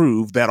have to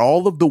prove that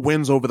all of the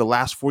wins over the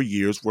last 4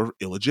 years were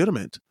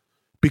illegitimate,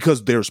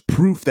 because there's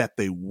proof that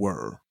they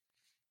were.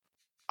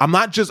 I'm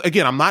not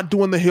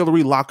doing the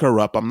Hillary lock her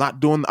up. I'm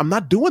not doing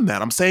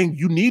that. I'm saying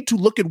you need to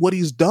look at what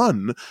he's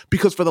done,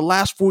 because for the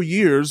last 4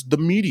 years, the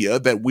media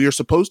that we are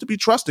supposed to be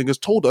trusting has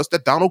told us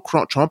that Donald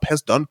Trump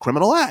has done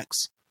criminal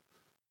acts.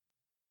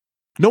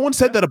 No one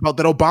said that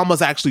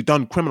Obama's actually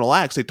done criminal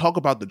acts. They talk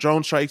about the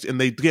drone strikes, and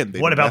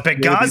what about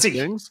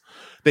Benghazi?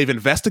 They've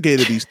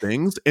investigated these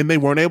things, and they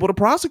weren't able to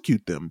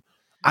prosecute them.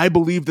 I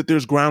believe that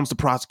there's grounds to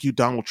prosecute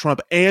Donald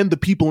Trump and the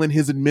people in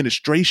his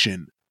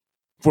administration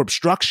for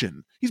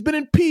obstruction. He's been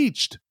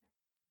impeached.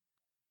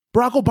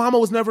 Barack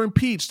Obama was never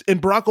impeached, and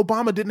Barack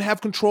Obama didn't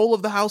have control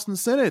of the House and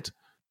Senate,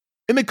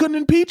 and they couldn't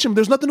impeach him.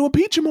 There's nothing to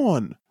impeach him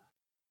on.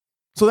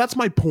 So that's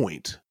my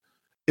point,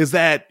 is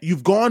that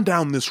you've gone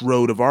down this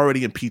road of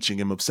already impeaching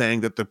him, of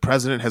saying that the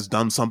president has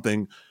done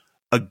something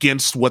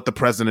against what the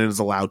president is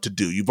allowed to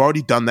do. You've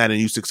already done that, and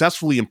you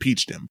successfully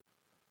impeached him.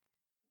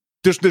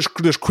 There's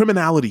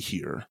criminality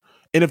here.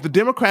 And if the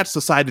Democrats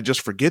decide to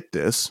just forget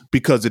this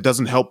because it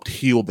doesn't help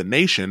heal the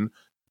nation,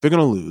 they're going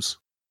to lose.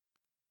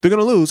 They're going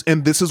to lose.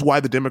 And this is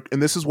why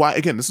this is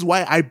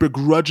why I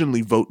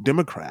begrudgingly vote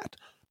Democrat,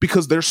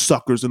 because they're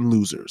suckers and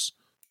losers.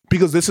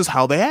 because this is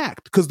how they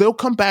act. Because they'll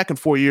come back in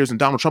 4 years and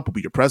Donald Trump will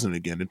be your president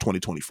again in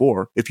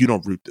 2024 if you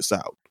don't root this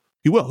out.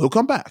 He will. He'll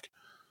come back.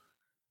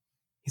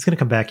 He's going to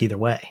come back either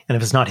way. And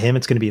if it's not him,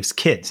 it's going to be his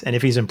kids. And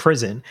if he's in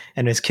prison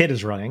and his kid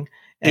is running,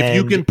 if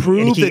you can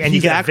prove that and you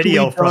he's get a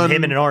video actually from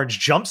him in an orange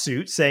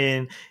jumpsuit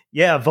saying,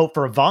 yeah, vote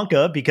for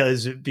Ivanka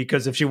because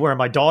if she were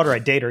my daughter,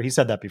 I'd date her. He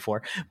said that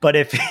before. But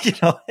if,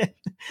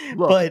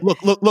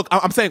 look,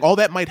 I'm saying all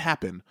that might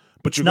happen,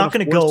 but you're not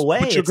going to go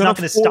away. It's not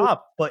going to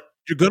stop. But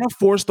you're going to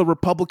force the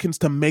Republicans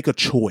to make a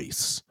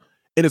choice.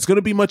 And it's going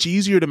to be much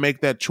easier to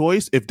make that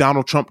choice if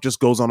Donald Trump just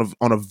goes on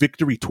a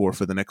victory tour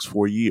for the next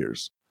 4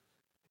 years.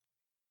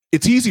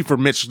 It's easy for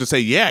Mitch to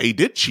say, yeah, he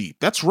did cheat.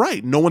 That's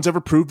right. No one's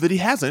ever proved that he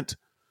hasn't.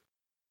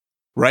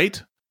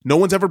 Right? No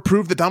one's ever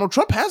proved that Donald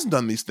Trump hasn't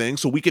done these things,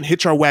 so we can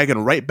hitch our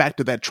wagon right back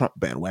to that Trump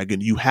bandwagon.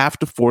 You have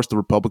to force the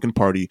Republican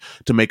Party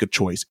to make a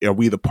choice. Are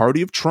we the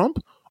party of Trump,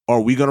 or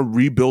are we going to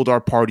rebuild our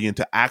party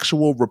into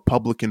actual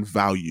Republican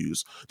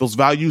values? Those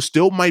values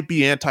still might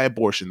be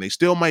anti-abortion. They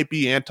still might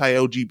be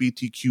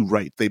anti-LGBTQ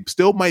rights. They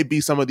still might be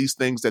some of these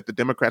things that the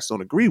Democrats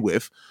don't agree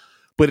with.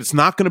 But it's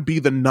not going to be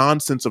the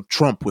nonsense of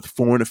Trump with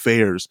foreign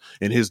affairs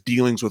and his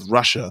dealings with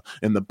Russia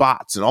and the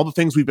bots and all the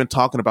things we've been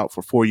talking about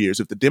for 4 years.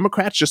 If the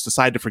Democrats just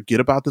decide to forget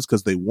about this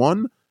because they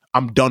won,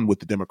 I'm done with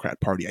the Democrat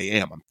Party. I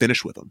am. I'm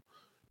finished with them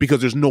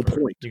because there's no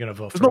point. You're going to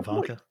vote for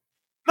Ivanka?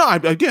 No,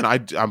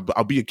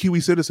 I'll be a Kiwi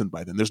citizen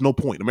by then. There's no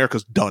point.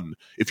 America's done.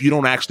 If you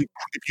don't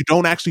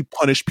actually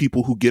punish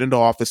people who get into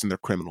office and they're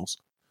criminals.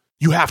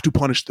 You have to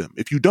punish them.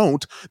 If you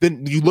don't,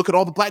 then you look at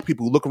all the black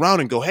people who look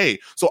around and go, hey,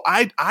 so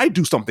I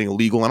do something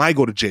illegal and I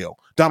go to jail.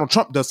 Donald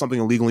Trump does something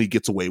illegal and he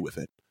gets away with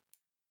it.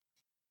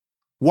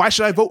 Why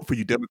should I vote for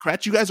you,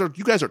 Democrats? You guys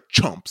are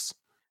chumps.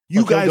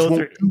 You guys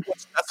won't do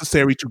what's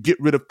necessary to get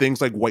rid of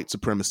things like white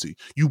supremacy.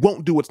 You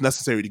won't do what's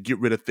necessary to get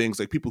rid of things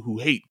like people who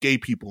hate gay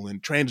people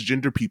and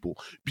transgender people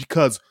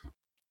because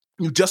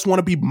you just want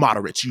to be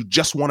moderates. You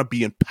just want to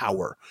be in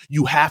power.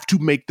 You have to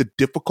make the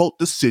difficult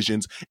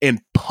decisions and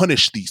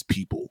punish these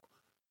people.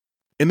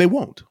 And they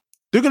won't.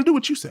 They're going to do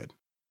what you said.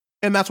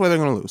 And that's why they're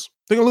going to lose.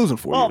 They're going to lose in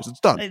 4 years.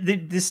 It's done.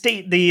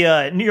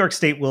 The New York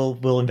State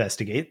will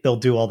investigate. They'll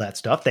do all that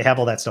stuff. They have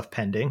all that stuff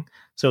pending.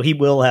 So he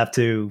will have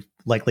to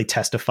likely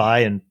testify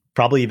and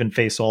probably even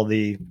face all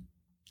these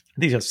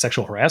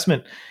sexual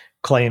harassment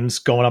claims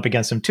going up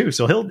against him too.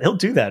 So he'll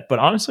do that. But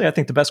honestly, I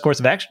think the best course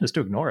of action is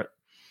to ignore it.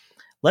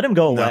 Let him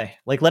go away.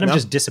 Let him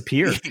just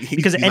disappear.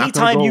 Because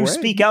anytime you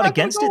speak out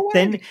against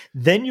it,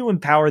 then you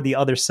empower the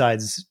other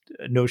side's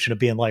notion of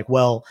being like,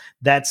 well,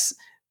 this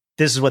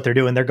is what they're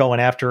doing. They're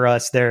going after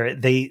us.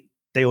 They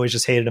always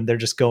just hated him.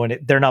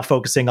 They're not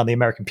focusing on the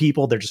American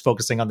people. They're just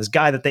focusing on this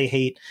guy that they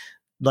hate.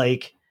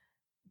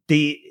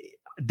 It's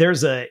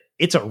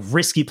a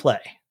risky play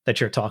that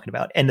you're talking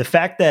about. And the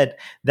fact that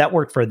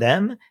worked for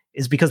them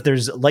is because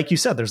there's, like you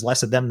said, there's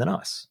less of them than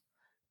us.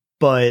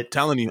 But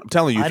I'm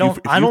telling you, I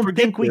don't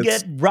think we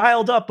get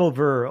riled up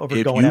over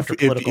going after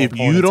political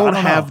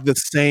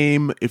opponents.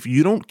 If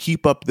you don't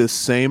keep up this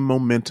same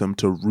momentum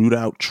to root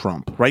out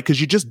Trump, right? Because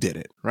you just did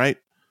it, right?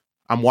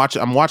 I'm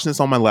watching this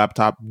on my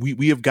laptop. The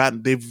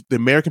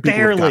American people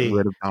have gotten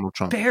rid of Donald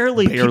Trump.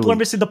 Barely. People are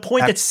missing the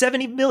point that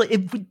 70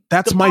 million.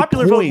 That's the my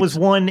popular point. vote was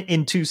won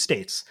in 2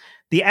 states.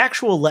 The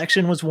actual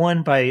election was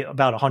won by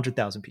about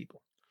 100,000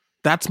 people.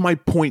 That's my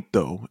point,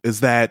 though,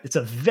 is that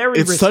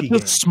it's such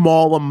a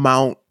small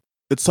amount.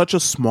 It's such a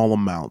small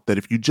amount that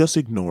if you just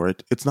ignore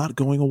it, it's not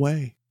going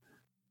away.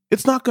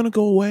 It's not going to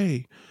go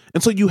away.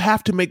 And so you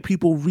have to make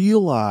people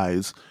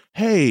realize,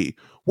 hey,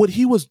 what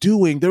he was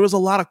doing, there was a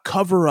lot of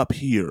cover up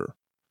here.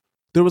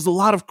 There was a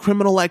lot of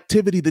criminal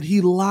activity that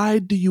he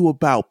lied to you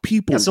about.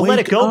 People, so let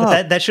it go.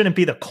 But that shouldn't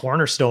be the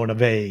cornerstone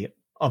of a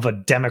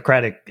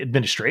Democratic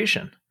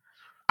administration.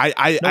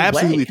 I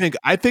absolutely think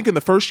in the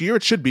first year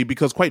it should be,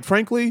 because quite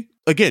frankly,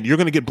 again, you're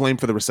going to get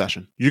blamed for the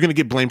recession. You're going to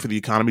get blamed for the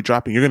economy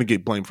dropping. You're going to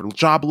get blamed for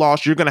job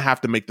loss. You're going to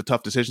have to make the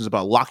tough decisions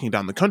about locking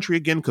down the country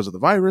again because of the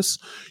virus.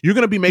 You're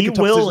going to be making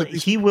tough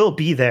decisions. He will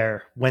be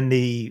there when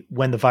the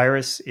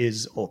virus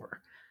is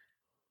over.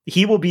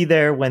 He will be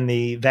there when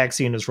the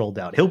vaccine is rolled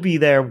out. He'll be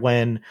there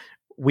when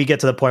we get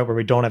to the point where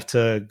we don't have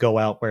to go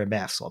out wearing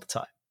masks all the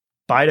time.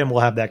 Biden will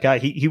have that guy.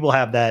 He will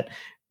have that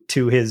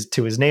to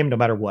his name, no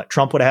matter what.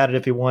 Trump would have had it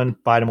if he won.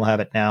 Biden will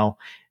have it now.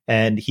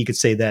 And he could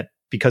say that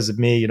because of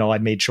me, I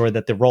made sure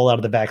that the rollout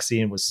of the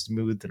vaccine was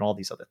smooth and all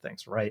these other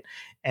things. Right.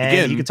 And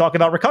again, he could talk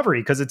about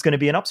recovery because it's going to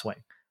be an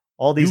upswing,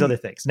 all these other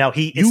things. Now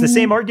it's the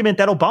same argument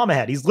that Obama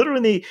had. He's literally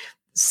in the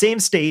same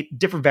state,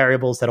 different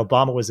variables that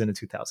Obama was in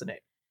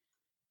 2008.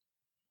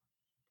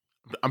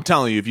 I'm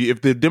telling you, if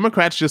the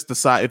Democrats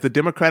if the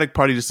Democratic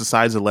Party just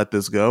decides to let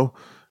this go,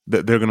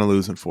 they're going to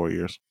lose in 4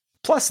 years.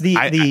 Plus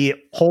the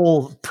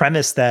whole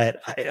premise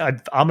that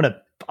I'm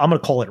gonna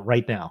call it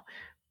right now.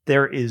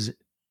 There is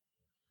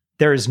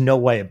no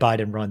way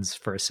Biden runs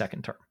for a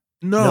second term.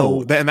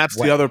 And that's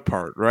way. The other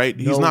part, right?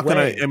 He's not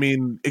going to. I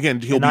mean, again,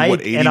 he'll be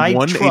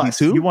 81,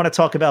 82. You want to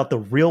talk about the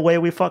real way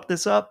we fuck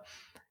this up?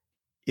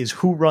 Is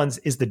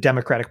the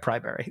Democratic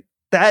primary.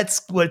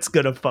 That's what's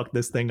going to fuck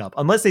this thing up.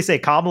 Unless they say,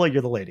 Kamala,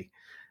 you're the lady.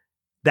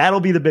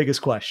 That'll be the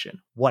biggest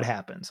question. What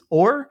happens?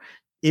 Or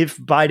if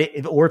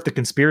Biden, or if the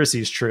conspiracy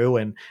is true,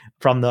 and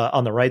from the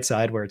on the right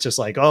side, where it's just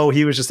like, oh,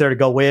 he was just there to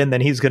go win, then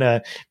he's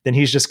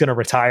just gonna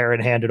retire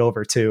and hand it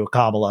over to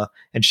Kamala,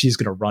 and she's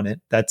gonna run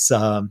it. That's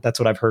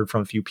what I've heard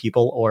from a few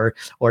people. Or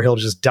he'll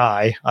just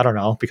die. I don't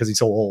know, because he's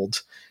so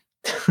old.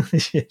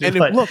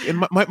 And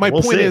my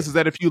point is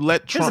that if you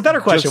let Trump, here's a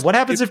better question: what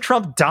happens if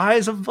Trump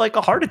dies of like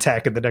a heart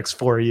attack in the next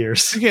 4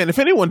 years? Again, if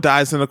anyone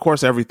dies, then of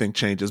course everything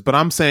changes. But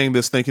I'm saying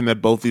this thinking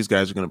that both these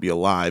guys are going to be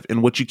alive.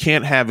 And what you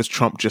can't have is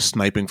Trump just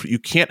sniping. You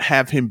can't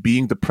have him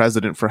being the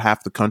president for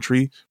half the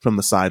country from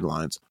the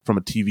sidelines, from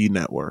a TV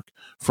network,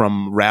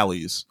 from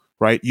rallies.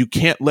 Right? You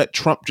can't let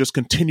Trump just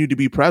continue to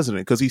be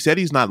president, because he said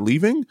he's not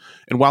leaving.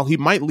 And while he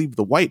might leave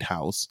the White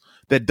House,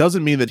 that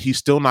doesn't mean that he's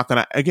still not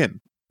going to, again,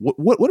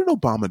 what did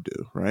Obama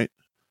do, right?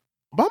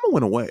 Obama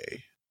went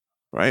away,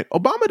 right?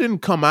 Obama didn't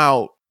come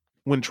out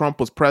when Trump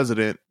was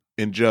president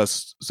and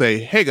just say,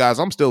 hey guys,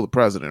 I'm still the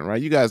president,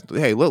 right? You guys,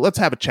 hey, let's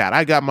have a chat.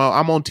 I'm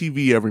on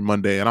TV every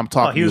Monday and I'm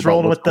talking. He was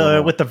rolling with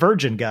the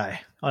Virgin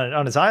guy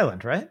on his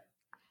island, right?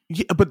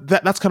 Yeah, but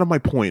that's kind of my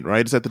point,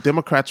 right? Is that the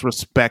Democrats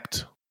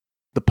respect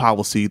the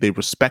policy, they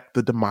respect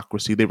the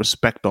democracy, they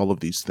respect all of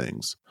these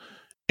things.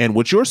 And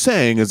what you're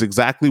saying is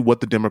exactly what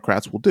the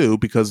Democrats will do,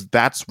 because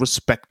that's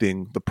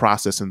respecting the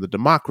process and the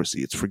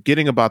democracy. It's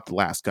forgetting about the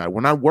last guy.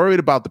 We're not worried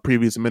about the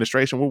previous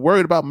administration. We're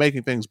worried about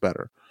making things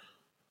better.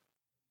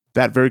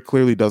 That very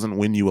clearly doesn't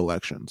win you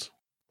elections.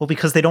 Well,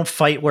 because they don't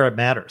fight where it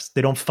matters.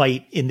 They don't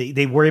fight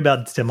they worry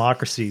about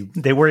democracy.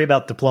 They worry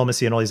about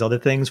diplomacy and all these other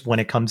things when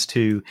it comes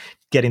to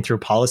getting through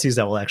policies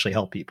that will actually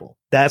help people.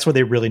 That's where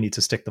they really need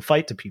to stick the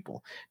fight to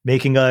people,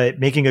 making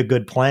a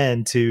good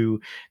plan to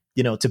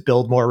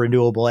build more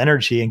renewable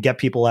energy and get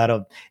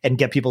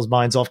people's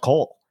minds off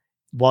coal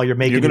while you're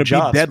making the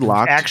jobs.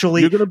 Deadlocked.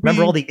 Actually,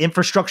 remember all the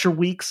infrastructure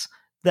weeks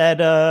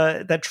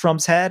that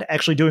Trump's had,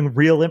 actually doing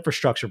real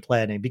infrastructure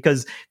planning,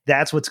 because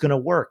that's what's going to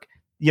work.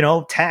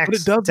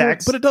 Tax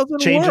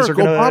changes work.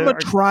 Obama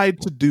tried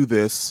to do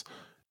this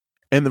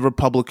and the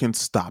Republicans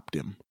stopped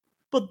him.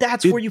 But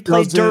that's where you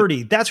play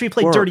dirty. That's where you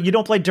play dirty. You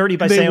don't play dirty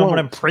by saying, I'm going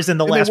to imprison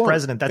the last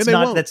president. That's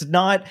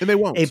not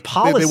a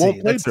policy. They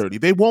won't play dirty.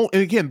 They won't.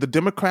 And again, the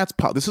Democrats,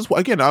 this is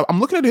why, again, I'm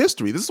looking at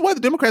history. This is why the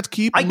Democrats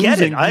keep losing. I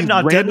get it. I'm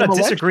not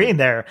disagreeing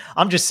there.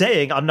 I'm just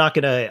saying,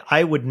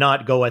 I would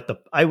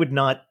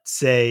not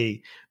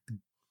say,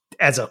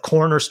 as a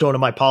cornerstone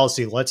of my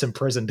policy, let's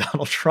imprison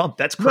Donald Trump.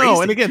 That's crazy.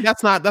 No, and again,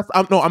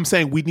 I'm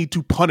saying we need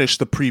to punish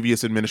the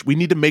previous administration. We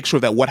need to make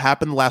sure that what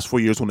happened the last 4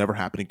 years will never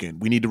happen again.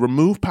 We need to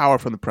remove power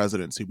from the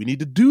presidency. We need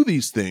to do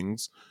these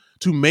things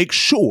to make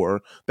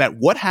sure that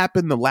what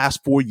happened the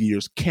last 4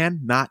 years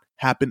cannot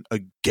happen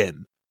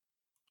again.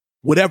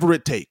 Whatever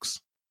it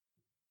takes.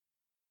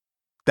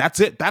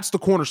 That's it. That's the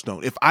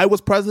cornerstone. If I was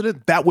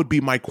president, that would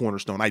be my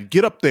cornerstone. I'd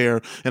get up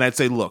there and I'd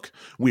say, look,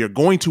 we are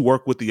going to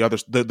work with the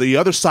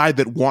other side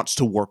that wants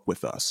to work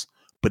with us.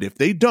 But if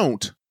they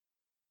don't,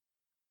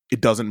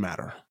 it doesn't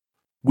matter.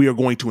 We are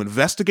going to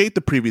investigate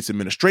the previous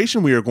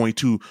administration. We are going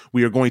to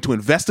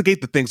investigate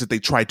the things that they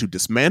tried to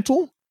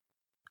dismantle,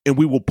 and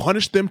we will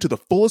punish them to the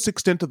fullest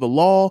extent of the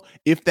law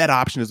if that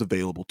option is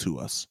available to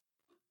us.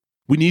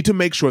 We need to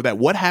make sure that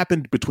what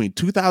happened between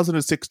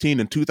 2016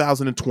 and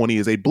 2020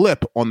 is a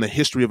blip on the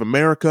history of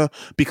America,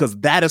 because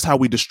that is how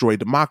we destroy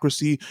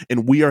democracy.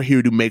 And we are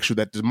here to make sure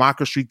that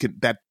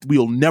that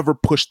we'll never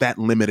push that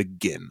limit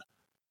again.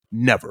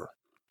 Never.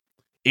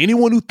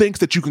 Anyone who thinks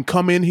that you can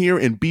come in here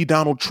and be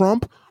Donald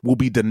Trump will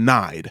be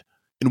denied.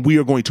 And we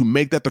are going to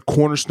make that the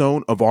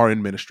cornerstone of our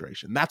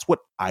administration. That's what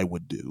I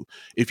would do.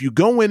 If you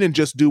go in and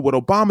just do what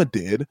Obama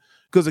did,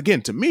 because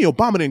again, to me,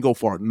 Obama didn't go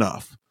far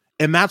enough.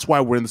 And that's why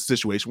we're in the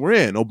situation we're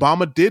in.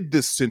 Obama did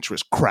this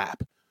centrist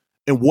crap.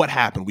 And what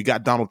happened? We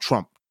got Donald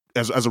Trump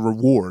as a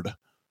reward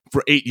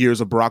for 8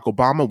 years of Barack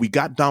Obama. We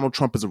got Donald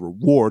Trump as a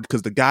reward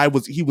because the guy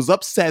was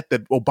upset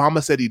that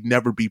Obama said he'd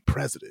never be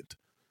president.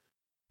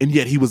 And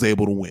yet he was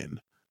able to win.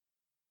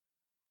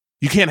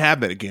 You can't have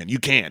that again. You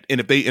can't.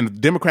 And if the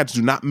Democrats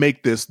do not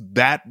make this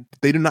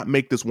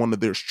one of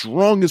their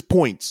strongest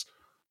points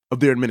of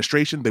their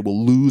administration, they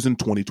will lose in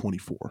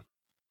 2024.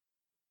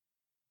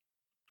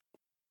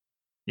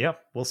 Yeah,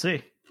 we'll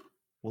see.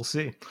 I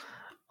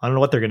don't know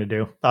what they're going to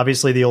do.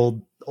 Obviously, the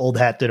old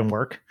hat didn't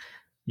work.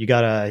 You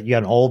got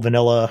an old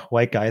vanilla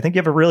white guy. I think you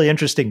have a really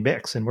interesting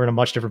mix, and we're in a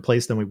much different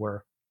place than we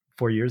were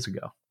 4 years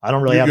ago. I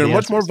don't really have. You're in a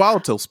much more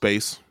volatile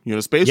space. You're in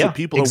a space where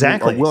people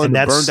are willing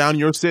to burn down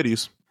your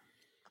cities.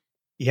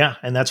 Yeah,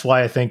 and that's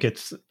why I think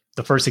it's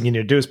the first thing you need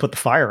to do is put the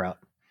fire out.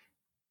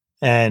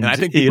 And I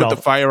think you put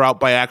the fire out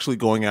by actually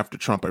going after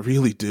Trump. I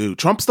really do.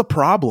 Trump's the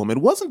problem. It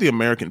wasn't the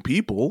American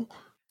people.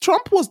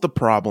 Trump was the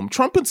problem.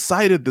 Trump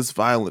incited this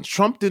violence.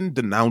 Trump didn't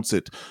denounce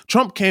it.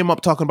 Trump came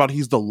up talking about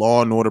he's the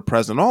law and order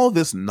president. All of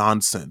this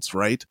nonsense,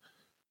 right?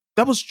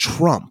 That was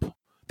Trump.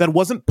 That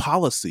wasn't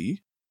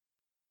policy.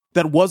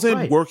 That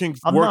wasn't working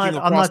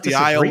across the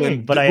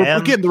aisle. But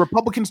again, the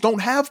Republicans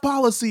don't have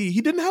policy.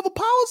 He didn't have a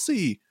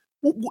policy.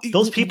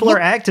 Those people are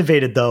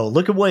activated, though.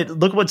 Look at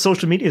what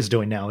social media is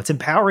doing now. It's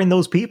empowering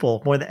those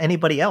people more than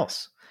anybody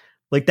else.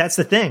 Like, that's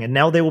the thing. And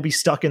now they will be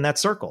stuck in that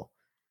circle.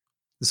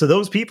 So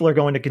those people are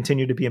going to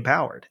continue to be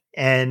empowered.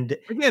 And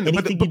again,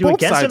 anything but you do both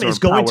against sides them are is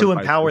going to empowered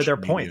by empower their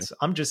social media. points.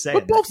 I'm just saying.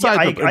 But both sides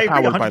I are agree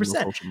empowered by 100%.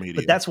 social media.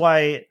 But that's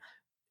why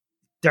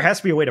there has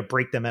to be a way to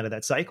break them out of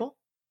that cycle.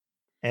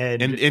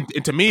 And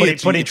to me,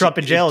 putting Trump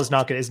in jail is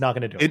not going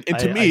to do it. And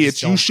to me,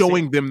 it's you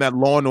showing them that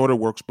law and order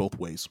works both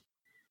ways.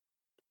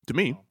 To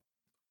me,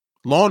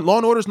 law and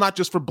order is not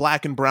just for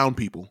black and brown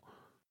people.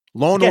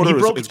 Law and order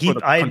is for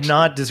the I'm country.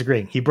 not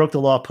disagreeing. He broke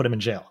the law, put him in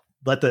jail.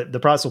 Let the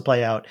process will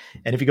play out.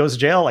 And if he goes to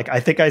jail, like I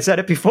think I said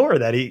it before,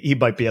 that he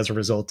might be as a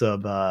result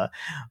of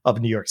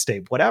New York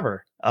State,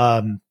 whatever.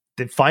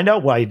 Find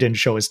out why he didn't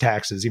show his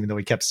taxes, even though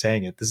he kept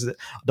saying it. This is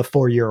the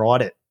 4-year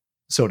audit,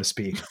 so to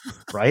speak,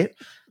 right?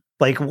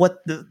 Like what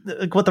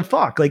the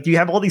fuck? Like you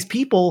have all these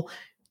people,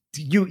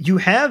 you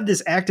have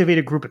this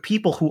activated group of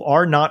people who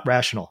are not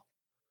rational.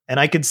 And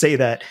I could say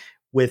that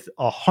with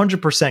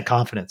 100%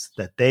 confidence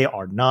that they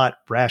are not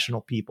rational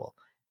people.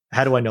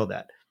 How do I know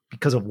that?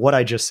 Because of what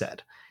I just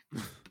said.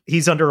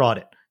 He's under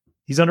audit.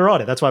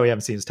 That's why we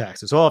haven't seen his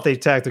taxes. Well, if they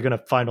tax, they're going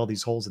to find all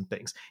these holes and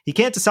things. He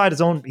can't decide his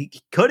own.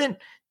 He couldn't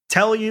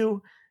tell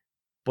you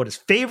what his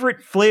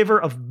favorite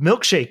flavor of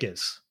milkshake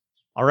is.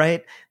 All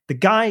right. The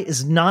guy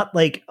is not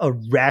like a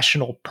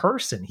rational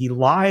person. He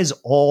lies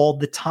all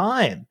the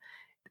time.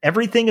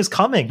 Everything is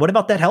coming. What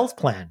about that health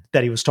plan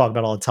that he was talking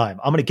about all the time?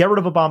 I'm going to get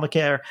rid of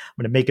Obamacare. I'm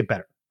going to make it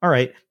better. All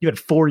right. You had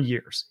 4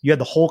 years. You had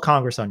the whole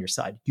Congress on your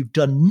side. You've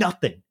done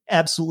nothing,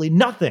 absolutely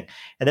nothing.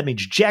 And that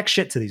means jack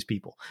shit to these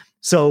people.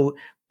 So,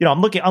 I'm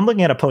looking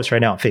at a post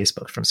right now on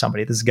Facebook from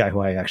somebody. This is a guy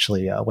who I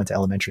actually went to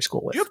elementary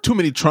school with. You have too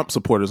many Trump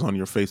supporters on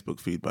your Facebook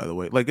feed, by the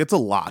way. Like, it's a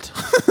lot.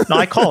 No,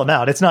 I call them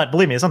out.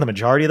 Believe me, it's not the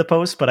majority of the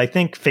posts, but I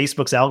think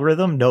Facebook's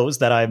algorithm knows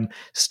that I'm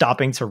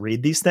stopping to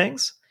read these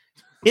things.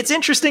 It's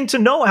interesting to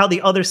know how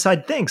the other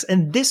side thinks.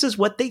 And this is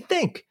what they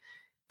think.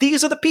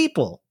 These are the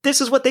people. This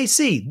is what they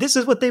see. This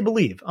is what they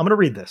believe. I'm going to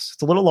read this.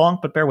 It's a little long,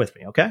 but bear with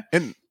me, okay?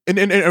 And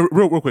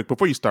real quick,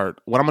 before you start,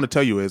 what I'm going to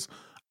tell you is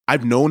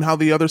I've known how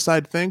the other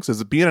side thinks.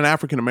 As being an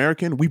African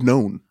American, we've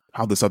known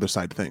how this other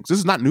side thinks. This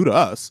is not new to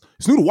us.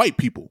 It's new to white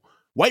people.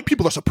 White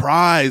people are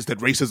surprised that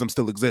racism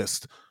still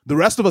exists. The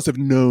rest of us have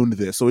known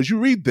this. So as you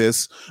read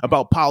this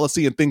about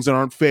policy and things that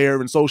aren't fair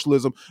and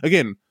socialism,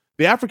 again,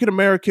 the African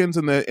Americans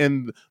and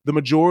the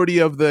majority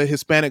of the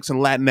Hispanics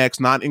and Latinx,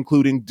 not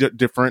including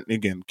different,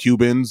 again,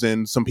 Cubans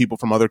and some people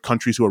from other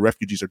countries who are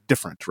refugees, are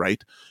different,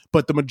 right?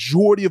 But the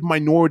majority of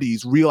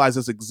minorities realize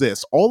this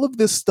exists. All of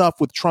this stuff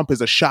with Trump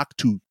is a shock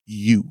to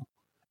you.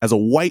 As a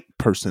white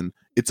person,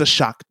 it's a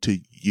shock to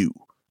you.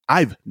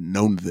 I've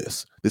known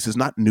this. This is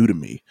not new to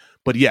me.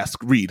 But yes,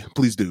 read.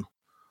 Please do.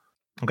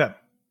 Okay,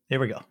 here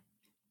we go.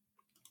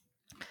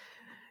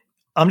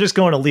 I'm just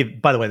going to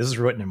leave. By the way, this is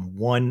written in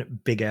one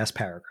big ass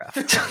paragraph.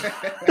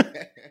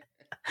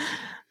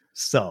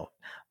 So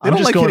I'm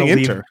just going to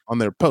leave on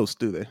their post,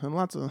 do they?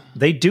 And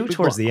they do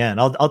towards the end.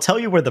 I'll tell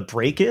you where the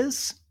break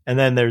is, and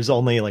then there's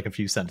only like a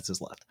few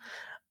sentences left.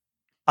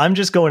 I'm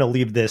just going to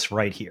leave this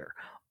right here.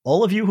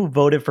 All of you who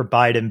voted for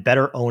Biden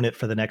better own it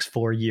for the next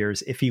 4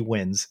 years. If he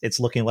wins, it's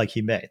looking like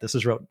he may. This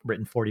was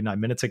written 49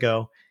 minutes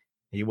ago.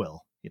 He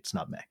will. It's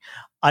not May.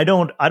 I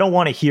don't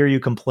want to hear you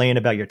complain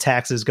about your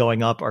taxes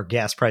going up or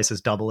gas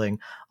prices doubling.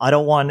 I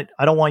don't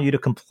want you to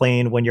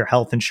complain when your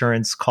health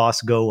insurance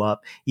costs go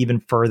up even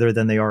further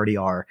than they already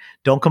are.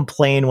 Don't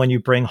complain when you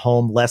bring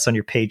home less on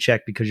your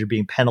paycheck because you're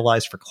being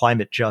penalized for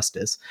climate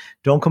justice.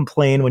 Don't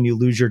complain when you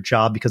lose your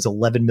job because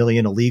 11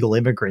 million illegal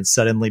immigrants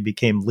suddenly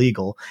became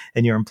legal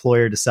and your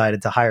employer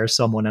decided to hire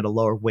someone at a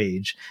lower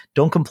wage.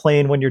 Don't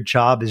complain when your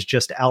job is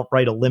just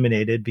outright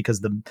eliminated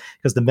because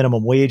the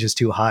minimum wage is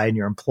too high and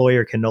your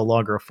employer can no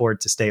longer afford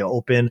to stay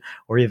open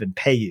or even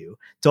pay you.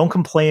 Don't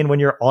complain when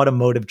your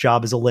automotive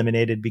job is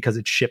eliminated because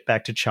it's shipped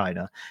back to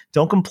China.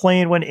 Don't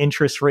complain when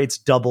interest rates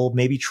double,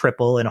 maybe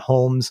triple, and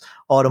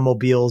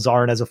automobiles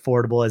aren't as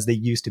affordable as they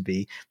used to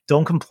be.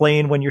 Don't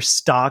complain when your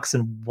stocks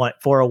and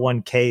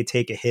 401k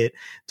take a hit.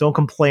 Don't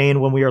complain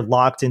when we are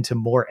locked into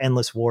more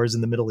endless wars in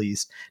the Middle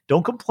East.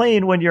 Don't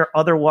complain when your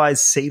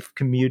otherwise safe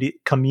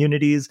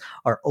communities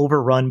are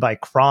overrun by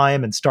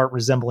crime and start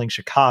resembling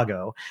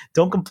Chicago.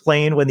 Don't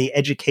complain when the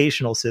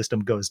educational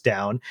system goes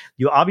down.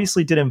 You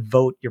obviously didn't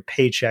vote your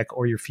paycheck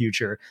or your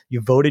future.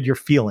 You voted your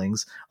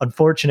feelings.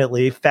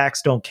 Unfortunately,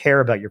 facts don't care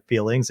about your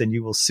feelings, and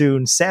you will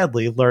soon,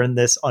 sadly, learn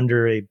this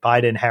under a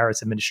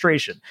Biden-Harris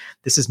administration.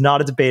 This is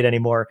not a debate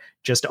anymore.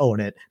 Just own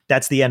it.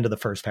 That's the end of the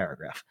first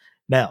paragraph.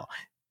 Now,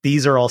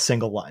 these are all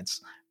single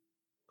lines.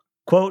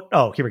 Quote,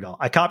 oh, here we go.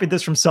 I copied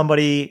this from someone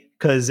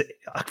because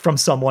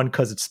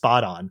it's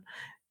spot on.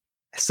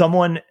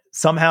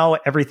 Somehow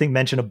everything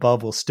mentioned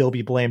above will still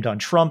be blamed on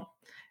Trump.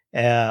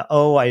 And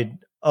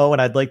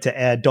I'd like to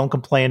add, don't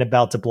complain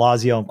about de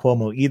Blasio and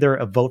Cuomo either.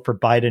 A vote for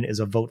Biden is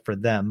a vote for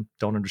them.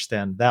 Don't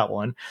understand that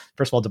one.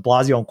 First of all, de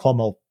Blasio and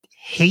Cuomo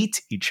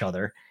hate each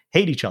other,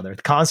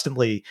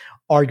 constantly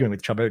arguing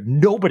with each other.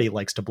 Nobody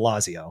likes de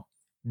Blasio.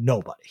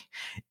 Nobody.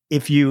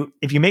 If you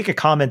make a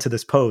comment to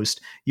this post,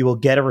 you will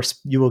get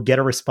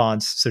a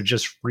response. So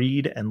just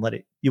read and let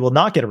it. You will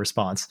not get a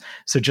response.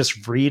 So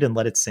just read and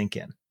let it sink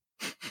in.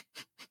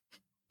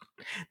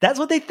 That's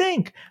what they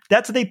think.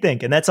 That's what they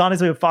think. And that's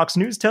honestly what Fox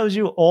News tells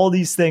you. All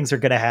these things are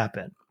going to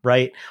happen,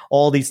 right?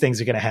 All these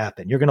things are going to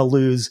happen. You're going to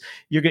lose.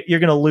 You're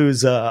going to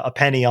lose a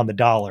penny on the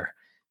dollar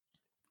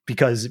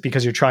because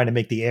you're trying to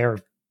make the air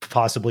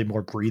possibly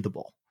more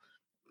breathable.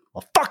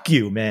 Well, fuck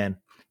you, man.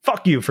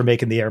 Fuck you for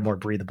making the air more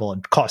breathable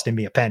and costing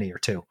me a penny or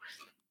two.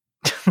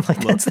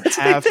 That's what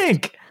they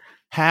think.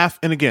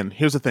 And again,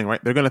 here's the thing,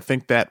 right? They're going to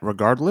think that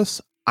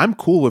regardless. I'm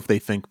cool if they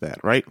think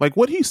that, right? Like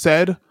what he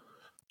said,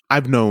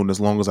 I've known as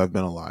long as I've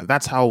been alive.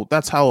 That's how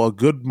a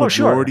good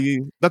majority.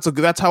 Oh, sure.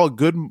 That's how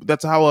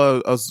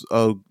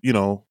a you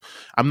know,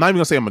 I'm not even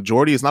gonna say a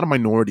majority. It's not a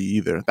minority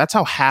either. That's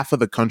how half of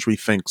the country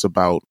thinks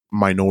about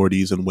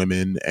minorities and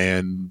women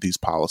and these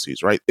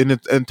policies, right?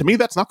 And to me,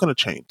 that's not going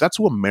to change. That's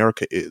who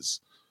America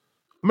is.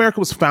 America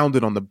was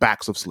founded on the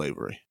backs of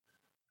slavery,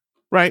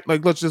 right?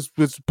 Like let's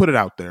put it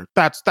out there.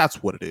 That's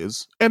what it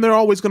is. And they're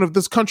always going to.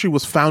 This country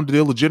was founded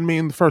illegitimately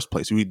in the first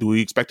place. Do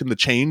we expect them to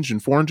change in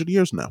 400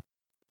 years? No.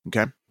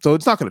 Okay, so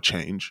it's not going to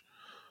change.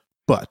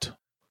 But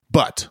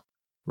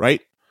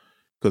right?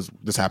 Because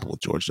this happened with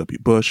George W.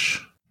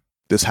 Bush.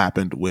 This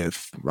happened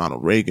with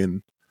Ronald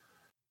Reagan.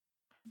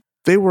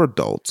 They were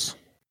adults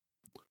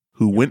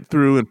who went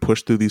through and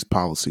pushed through these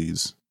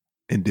policies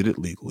and did it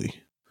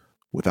legally,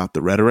 without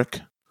the rhetoric,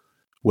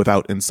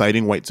 without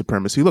inciting white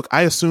supremacy. Look,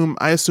 I assume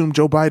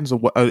Joe Biden's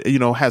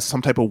has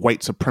some type of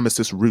white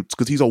supremacist roots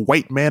because he's a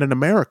white man in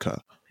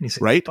America,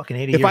 right? Fucking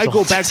 80 years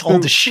old. That's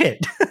old as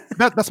shit.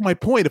 That's my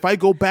point. If I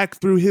go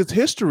back through his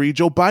history,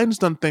 Joe Biden's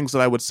done things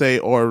that I would say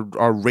are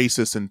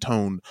racist in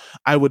tone.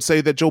 I would say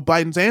that Joe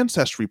Biden's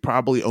ancestry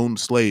probably owned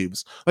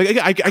slaves. Like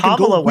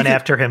Kamala went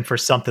after him for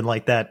something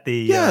like that.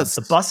 The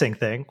busing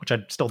thing, which I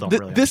still don't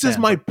really understand. This is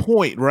my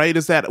point, right?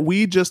 Is that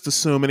we just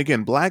assume, and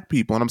again, black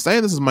people, and I'm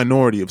saying this is a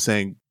minority of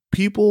saying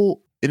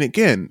people, and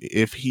again,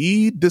 if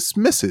he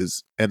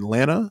dismisses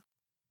Atlanta,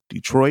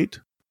 Detroit,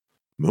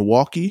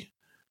 Milwaukee,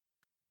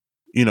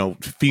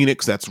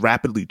 Phoenix, that's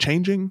rapidly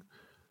changing.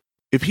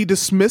 If he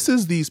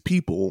dismisses these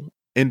people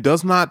and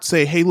does not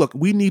say, hey, look,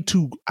 we need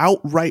to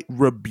outright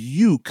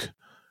rebuke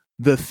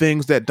the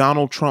things that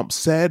Donald Trump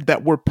said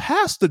that were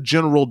past the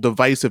general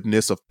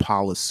divisiveness of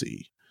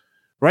policy,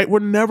 right? We're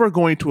never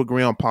going to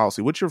agree on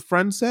policy. What your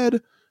friend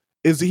said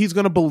is that he's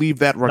going to believe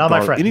that regardless. Not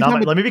my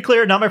friend. Let me be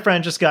clear. Not my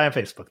friend, just guy on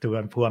Facebook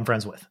who I'm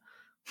friends with.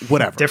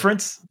 Whatever.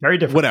 Difference? Very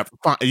different. Whatever.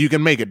 Fine. You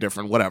can make it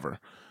different. Whatever.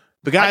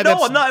 The guy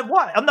I'm not.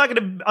 What? I'm going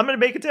to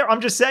make it there. I'm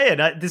just saying.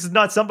 This is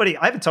not somebody.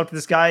 I haven't talked to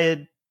this guy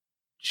in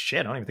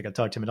shit. I don't even think I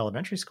talked to him in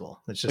elementary school.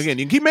 It's just, again,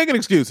 you can keep making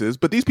excuses,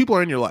 but these people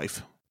are in your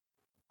life.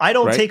 I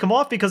don't take them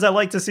off because I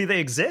like to see they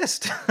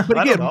exist.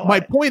 But again, my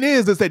point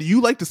is that you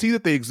like to see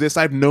that they exist.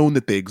 I've known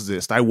that they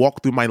exist. I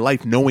walk through my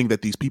life knowing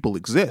that these people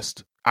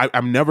exist. I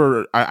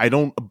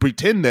don't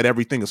pretend that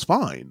everything is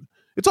fine.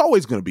 It's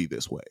always going to be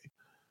this way.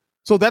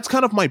 So that's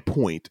kind of my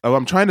point.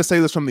 I'm trying to say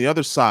this from the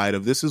other side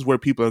of this is where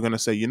people are going to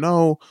say,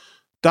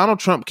 Donald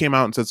Trump came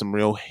out and said some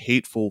real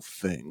hateful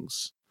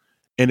things.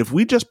 And if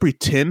we just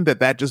pretend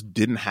that just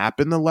didn't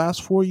happen the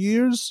last 4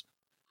 years,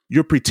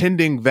 you're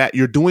pretending that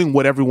you're doing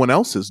what everyone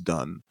else has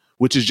done,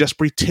 which is just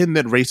pretend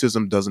that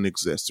racism doesn't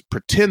exist,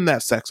 pretend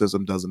that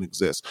sexism doesn't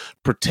exist,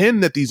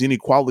 pretend that these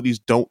inequalities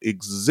don't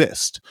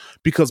exist.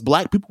 Because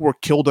black people were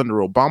killed under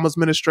Obama's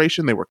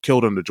administration. They were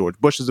killed under George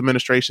Bush's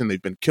administration.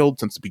 They've been killed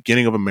since the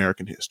beginning of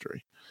American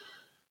history.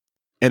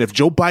 And if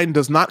Joe Biden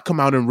does not come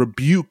out and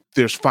rebuke,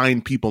 there's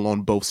fine people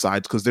on both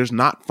sides, because there's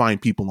not fine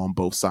people on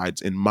both sides,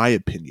 in my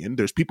opinion.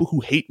 There's people who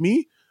hate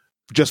me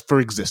just for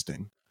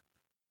existing.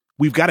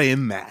 We've got to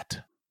end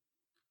that.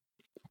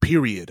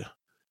 Period.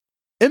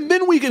 And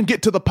then we can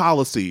get to the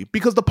policy,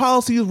 because the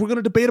policy is, we're going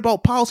to debate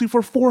about policy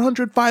for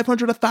 400,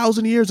 500,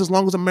 1,000 years, as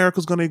long as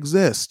America's going to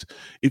exist.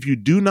 If you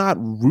do not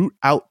root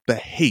out the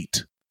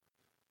hate,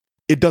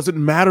 it doesn't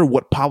matter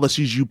what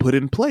policies you put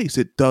in place.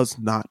 It does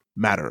not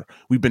matter.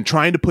 We've been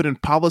trying to put in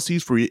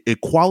policies for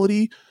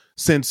equality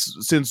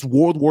since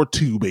World War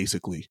II,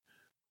 basically.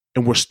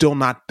 And we're still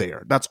not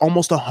there. That's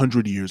almost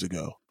 100 years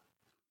ago.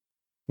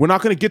 We're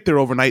not going to get there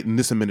overnight in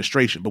this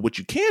administration. But what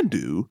you can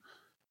do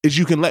is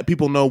you can let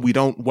people know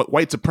what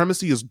white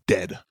supremacy is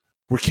dead.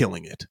 We're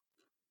killing it.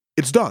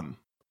 It's done.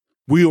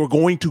 We are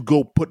going to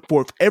go put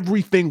forth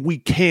everything we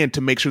can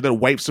to make sure that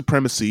white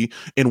supremacy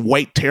and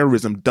white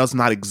terrorism does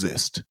not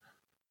exist.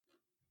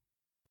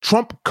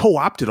 Trump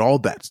co-opted all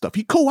that stuff.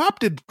 He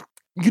co-opted,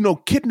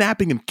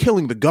 kidnapping and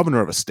killing the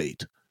governor of a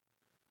state.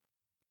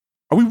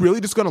 Are we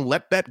really just going to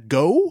let that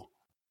go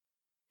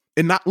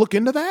and not look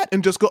into that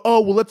and just go,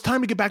 oh, well, it's time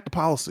to get back to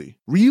policy?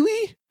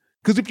 Really?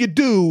 Because if you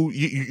do,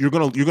 you're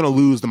gonna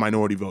lose the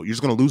minority vote. You're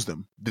just gonna lose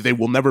them. They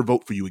will never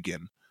vote for you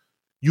again.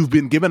 You've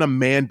been given a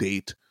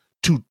mandate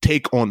to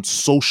take on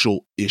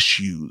social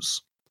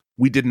issues.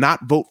 We did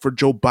not vote for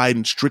Joe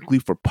Biden strictly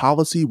for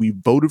policy. We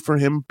voted for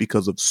him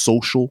because of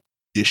social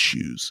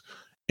issues.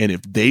 And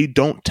if they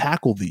don't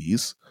tackle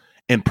these,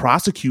 and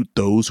prosecute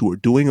those who are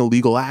doing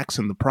illegal acts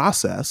in the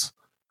process,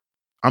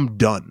 I'm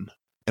done.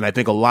 And I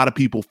think a lot of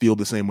people feel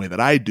the same way that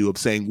I do, of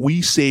saying,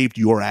 we saved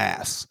your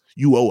ass.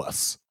 You owe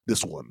us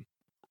this one,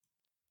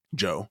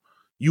 Joe.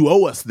 You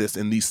owe us this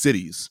in these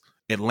cities,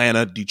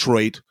 Atlanta,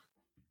 Detroit,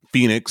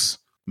 Phoenix,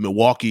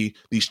 Milwaukee.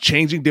 These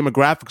changing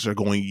demographics are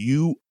going,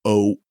 you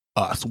owe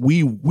us.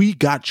 We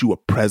got you a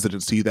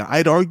presidency that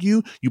I'd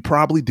argue you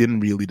probably didn't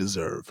really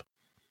deserve.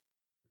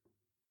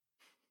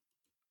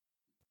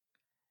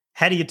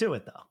 How do you do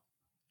it, though?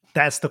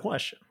 That's the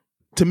question.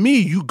 To me,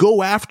 you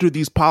go after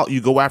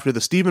you go after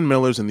the Stephen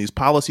Millers and these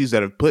policies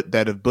that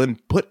have been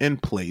put in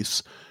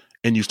place,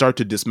 and you start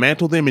to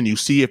dismantle them, and you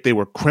see if they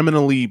were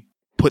criminally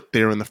put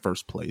there in the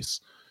first place.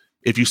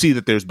 If you see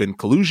that there's been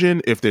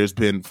collusion, if there's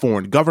been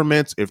foreign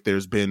governments, if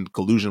there's been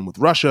collusion with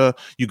Russia,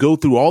 you go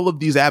through all of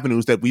these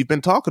avenues that we've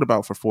been talking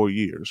about for 4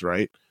 years,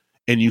 right?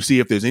 And you see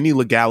if there's any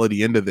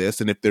legality into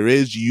this, and if there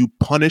is, you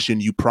punish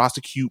and you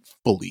prosecute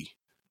fully.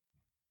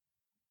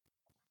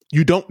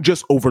 You don't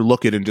just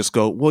overlook it and just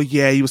go, well,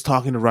 yeah, he was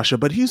talking to Russia,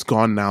 but he's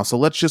gone now, so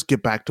let's just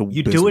get back to business.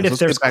 You do it if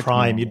there's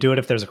crime. You do it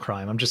if there's a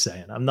crime. I'm just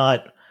saying. I'm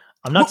not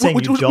saying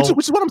you don't.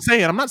 Which is what I'm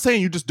saying. I'm not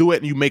saying you just do it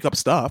and you make up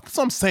stuff. That's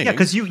what I'm saying. Yeah,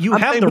 because you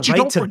have the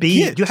right to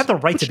be. You have the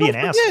right to be an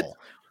asshole.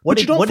 What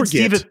did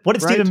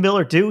Stephen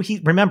Miller do? He's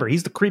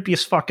the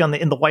creepiest fuck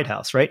in the White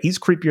House, right? He's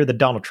creepier than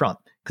Donald Trump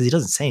because he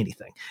doesn't say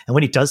anything. And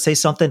when he does say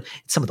something,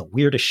 it's some of the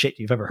weirdest shit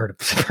you've ever heard a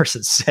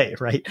person say,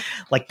 right?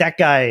 Like that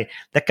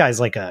guy's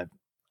like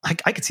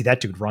I could see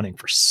that dude running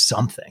for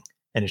something,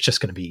 and it's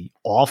just going to be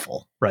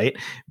awful, right?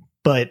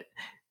 But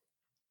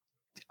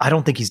I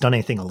don't think he's done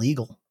anything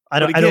illegal. I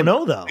don't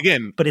know though.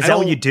 But is that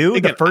what you do?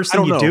 The first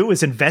thing you do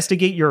is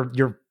investigate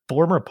your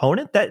former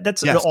opponent.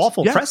 That's an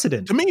awful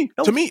precedent. To me,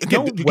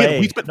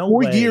 we spent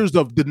 4 years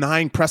of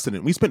denying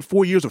precedent. We spent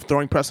 4 years of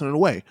throwing precedent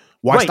away.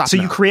 Why stop? So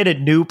now? You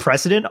created new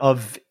precedent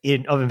of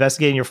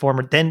investigating your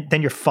former. Then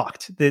you're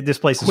fucked. This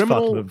place is fucked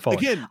moving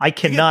forward. I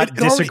cannot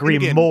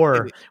disagree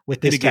more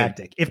with this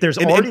tactic. If there's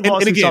already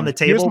lawsuits on the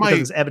table because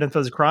there's evidence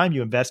of this crime,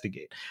 you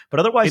investigate.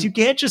 But otherwise, you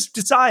can't just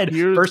decide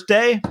first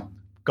day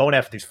going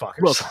after these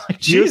fuckers. Look,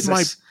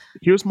 Jesus.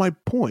 Here's my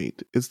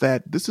point, is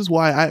that this is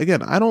why I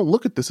don't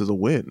look at this as a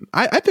win.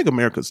 I think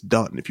America's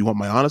done. If you want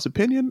my honest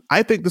opinion,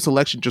 I think this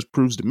election just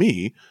proves to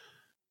me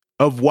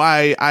of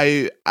why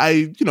I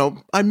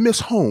miss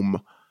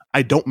home.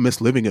 I don't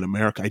miss living in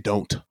America. I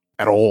don't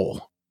at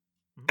all.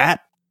 At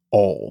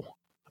all.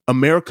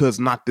 America is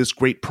not this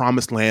great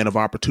promised land of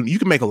opportunity. You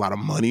can make a lot of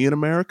money in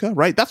America,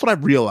 right? That's what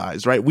I've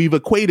realized, right? We've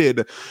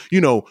equated,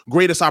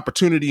 greatest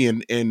opportunity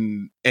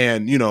and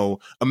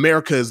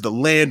America is the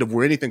land of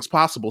where anything's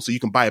possible, so you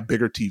can buy a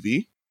bigger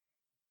TV,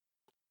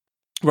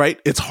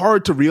 right? It's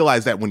hard to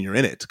realize that when you're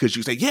in it, because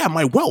you say, yeah,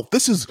 my wealth,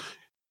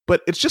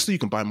 but it's just so you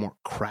can buy more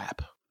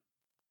crap,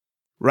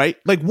 right?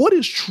 Like, what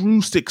is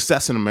true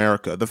success in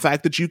America? The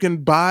fact that you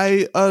can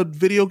buy a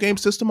video game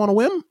system on a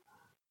whim?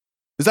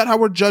 Is that how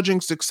we're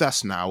judging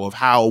success now, of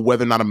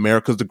whether or not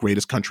America is the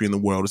greatest country in the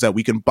world? Is that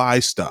we can buy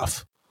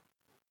stuff?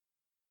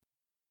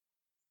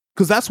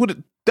 Because that's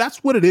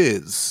what it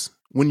is.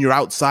 When you're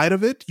outside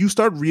of it, you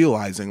start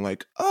realizing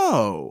like,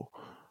 oh,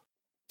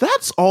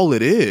 that's all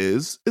it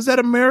is that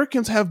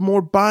Americans have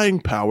more buying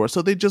power,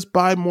 so they just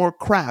buy more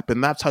crap,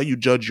 and that's how you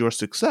judge your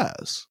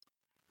success.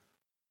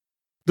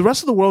 The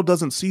rest of the world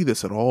doesn't see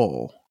this at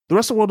all. The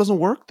rest of the world doesn't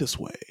work this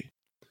way.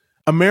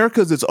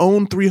 America's its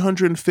own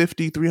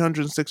 350,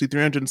 360,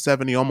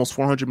 370, almost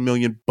 400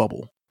 million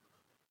bubble.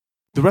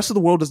 The rest of the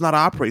world does not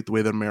operate the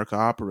way that America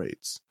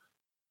operates.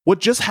 What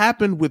just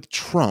happened with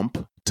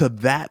Trump to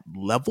that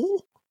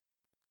level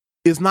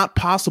is not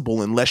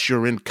possible unless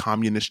you're in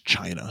communist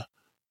China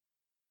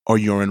or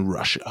you're in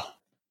Russia.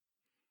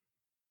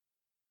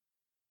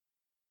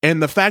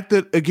 And the fact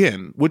that,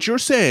 again, what you're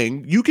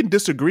saying, you can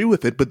disagree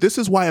with it, but this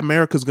is why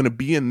America's going to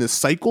be in this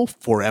cycle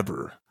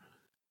forever.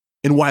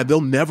 And why they'll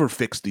never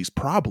fix these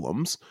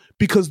problems,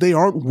 because they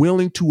aren't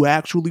willing to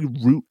actually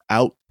root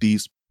out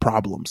these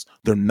problems.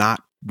 They're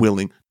not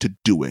willing to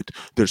do it.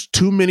 There's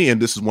too many,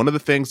 and this is one of the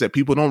things that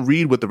people don't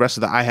read with the rest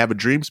of the I Have a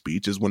Dream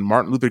speech, is when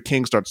Martin Luther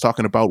King starts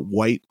talking about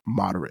white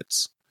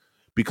moderates.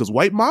 Because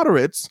white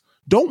moderates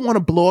don't want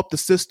to blow up the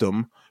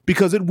system,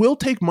 because it will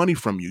take money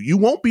from you. You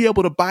won't be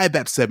able to buy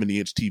that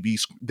 70-inch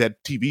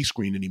TV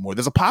screen anymore.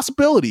 There's a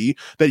possibility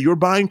that your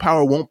buying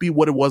power won't be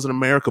what it was in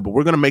America, but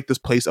we're going to make this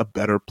place a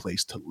better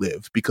place to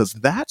live, because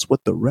that's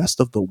what the rest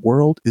of the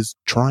world is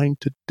trying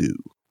to do.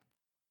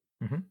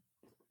 Mm-hmm.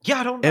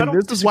 Yeah, I don't.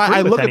 This is why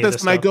I look at this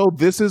and I go,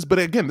 this is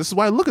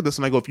why I look at this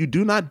and I go, if you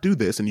do not do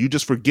this and you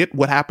just forget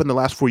what happened the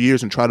last 4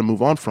 years and try to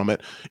move on from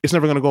it, it's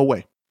never going to go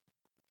away.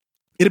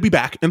 It'll be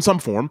back in some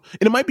form,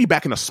 and it might be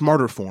back in a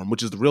smarter form,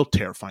 which is the real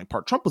terrifying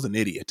part. Trump was an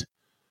idiot.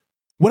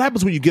 What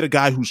happens when you get a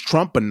guy who's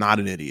Trump but not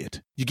an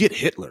idiot? You get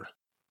Hitler.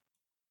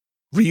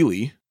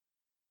 Really?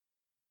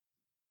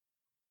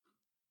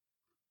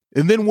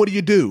 And then what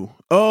do?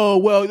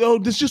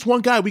 There's just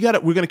one guy. We're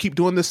going to keep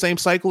doing this same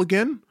cycle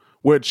again,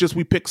 where it's just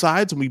we pick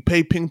sides and we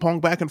play ping pong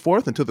back and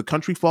forth until the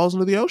country falls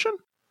into the ocean?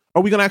 Or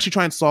are we going to actually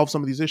try and solve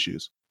some of these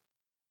issues?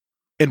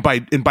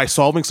 And by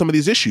solving some of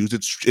these issues,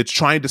 it's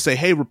trying to say,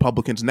 hey,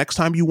 Republicans, next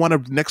time you want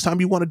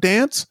to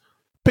dance,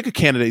 pick a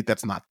candidate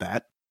that's not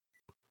that.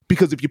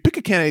 Because if you pick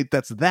a candidate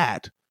that's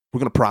that, we're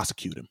going to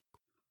prosecute him.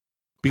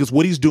 Because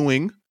what he's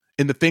doing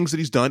and the things that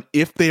he's done,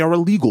 if they are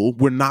illegal,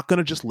 we're not going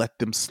to just let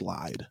them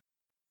slide.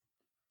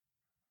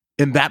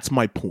 And that's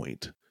my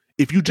point.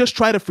 If you just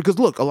try to, because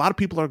look, a lot of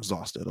people are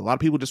exhausted. A lot of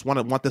people just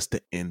want this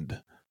to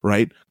end,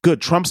 right? Good,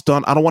 Trump's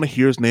done. I don't want to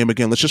hear his name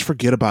again. Let's just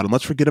forget about him.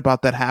 Let's forget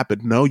about that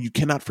happened. No, you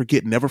cannot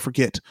forget. Never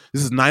forget.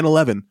 This is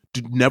 9/11.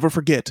 Never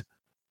forget.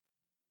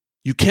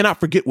 You cannot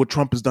forget what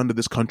Trump has done to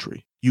this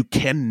country. You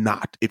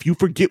cannot. If you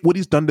forget what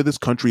he's done to this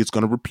country, it's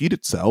going to repeat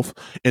itself.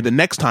 And the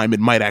next time, it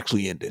might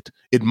actually end it.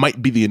 It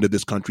might be the end of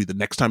this country the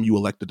next time you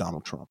elect a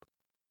Donald Trump.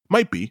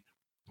 Might be.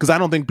 Because I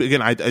don't think,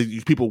 again, I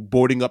people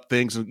boarding up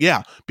things. And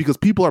yeah, because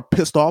people are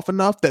pissed off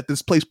enough that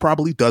this place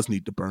probably does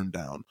need to burn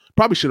down.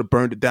 Probably should have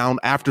burned it down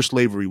after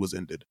slavery was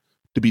ended,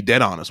 to be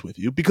dead honest with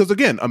you. Because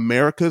again,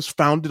 America is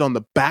founded on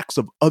the backs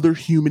of other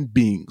human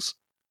beings.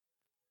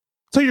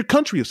 So your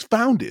country is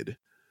founded.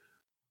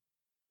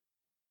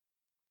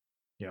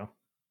 Yeah.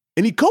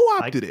 And he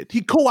co-opted it.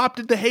 He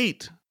co-opted the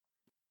hate.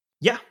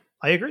 Yeah,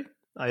 I agree.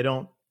 I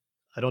don't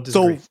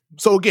disagree.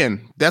 So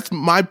again, that's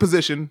my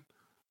position.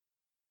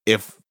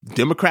 If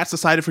Democrats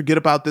decide to forget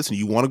about this and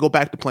you want to go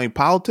back to playing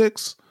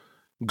politics,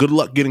 good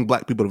luck getting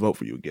black people to vote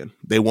for you again.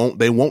 They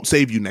won't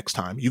save you next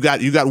time. You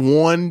got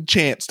one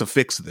chance to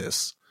fix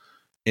this.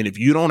 And if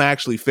you don't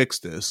actually fix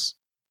this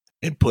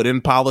and put in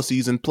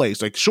policies in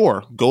place, like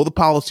sure, go the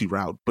policy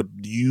route, but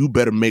you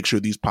better make sure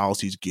these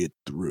policies get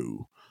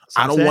through.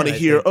 I don't want to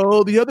hear,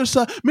 the other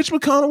side, Mitch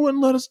McConnell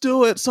wouldn't let us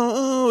do it,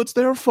 so it's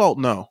their fault.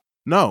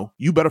 No,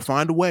 you better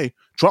find a way.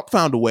 Trump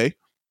found a way.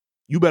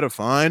 You better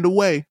find a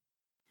way.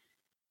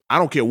 I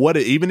don't care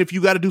even if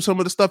you got to do some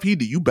of the stuff he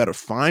did, you better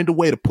find a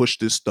way to push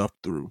this stuff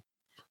through.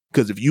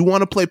 Because if you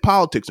want to play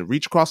politics and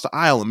reach across the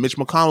aisle and Mitch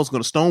McConnell's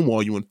going to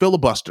stonewall you and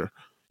filibuster,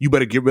 you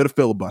better get rid of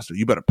filibuster.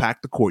 You better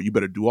pack the court. You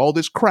better do all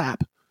this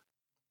crap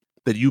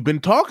that you've been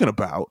talking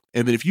about.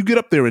 And then if you get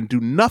up there and do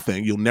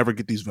nothing, you'll never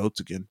get these votes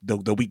again.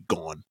 They'll be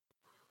gone.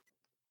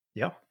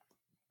 Yeah.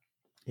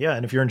 Yeah.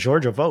 And if you're in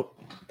Georgia, vote.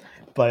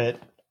 But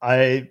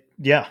I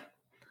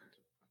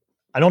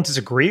don't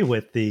disagree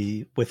with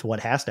what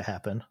has to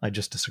happen. I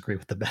just disagree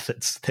with the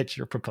methods that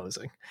you're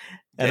proposing.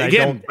 And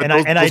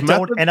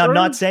I'm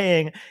not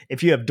saying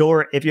if you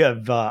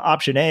have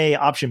option A,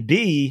 option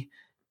B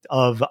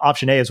of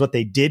option A is what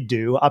they did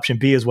do. Option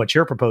B is what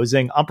you're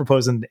proposing. I'm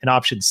proposing an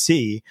option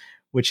C,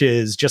 which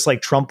is just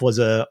like Trump was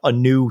a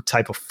new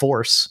type of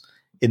force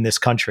in this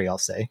country, I'll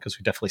say, because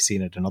we've definitely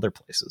seen it in other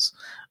places.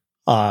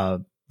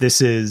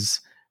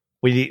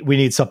 We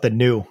need something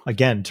new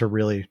again to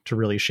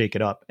really shake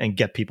it up and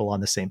get people on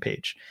the same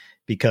page,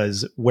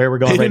 because where we're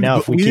going right now,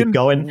 if we keep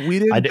going, we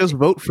didn't just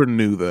vote for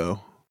new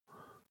though.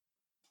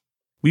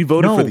 We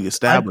voted for the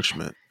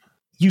establishment.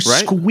 You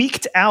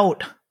squeaked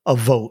out a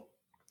vote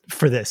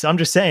for this. I'm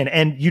just saying,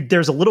 and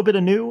there's a little bit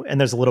of new and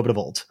there's a little bit of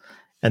old.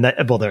 And there's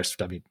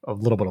a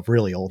little bit of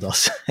really old, I'll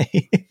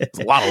say. It's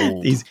a lot of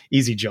old.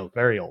 Easy joke.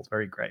 Very old,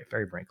 very gray,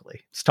 very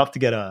wrinkly. It's tough to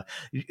get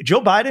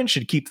Joe Biden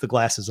should keep the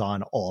glasses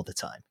on all the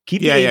time.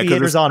 Keep the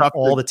aviators on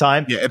all the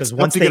time. Because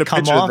once they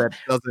come off,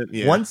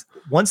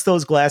 once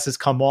those glasses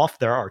come off,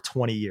 there are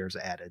 20 years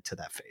added to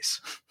that face.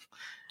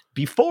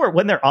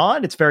 When they're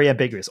on, it's very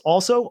ambiguous.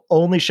 Also,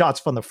 only shots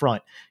from the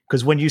front.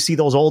 Because when you see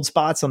those old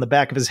spots on the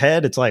back of his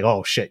head, it's like,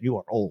 oh shit, you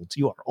are old.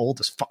 You are old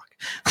as fuck.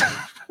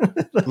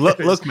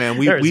 look, man,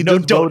 we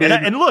just voted.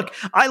 And look,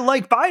 I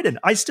like Biden.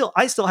 I still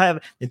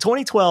have, in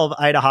 2012,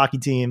 I had a hockey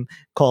team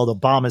called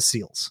Obama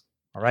Seals.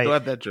 All right. Still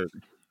have that jersey.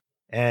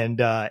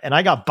 And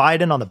I got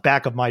Biden on the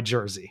back of my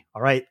jersey.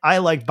 All right. I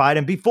liked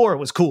Biden before it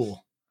was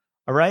cool.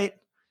 All right.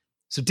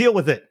 So deal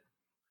with it.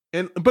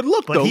 But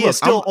he is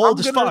still old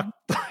as fuck.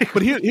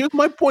 But here's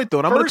my point, though.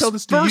 And I'm going to tell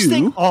this to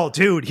you. Oh,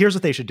 dude, here's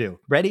what they should do.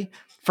 Ready?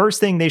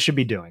 First thing they should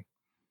be doing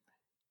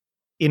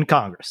in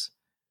Congress: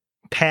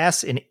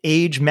 pass an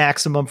age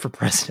maximum for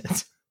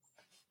president.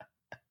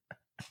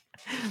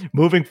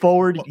 Moving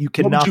forward, you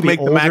cannot be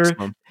older. The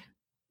maximum?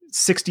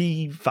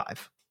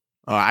 65.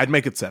 I'd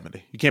make it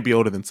 70. You can't be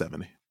older than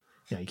 70.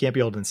 Yeah, you can't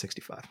be older than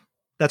 65.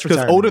 That's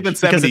because older than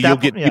 70, you'll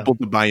get people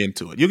to buy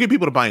into it. You'll get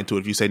people to buy into it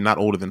if you say not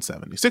older than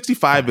 70.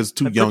 65 is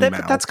too young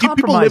now. That's compromise,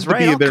 people live right?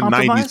 to be in their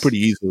 90s pretty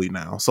easily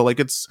now. So like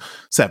it's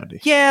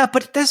 70. Yeah,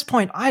 but at this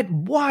point, I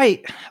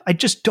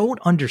just don't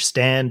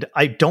understand.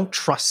 I don't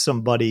trust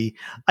somebody.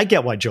 I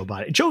get why Joe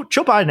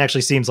Biden actually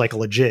seems like a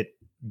legit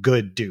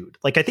good dude.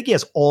 Like I think he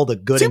has all the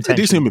good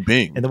intentions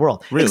in the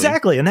world. Really?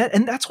 Exactly. And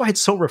that's why it's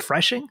so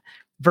refreshing.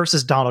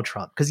 Versus Donald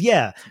Trump. Because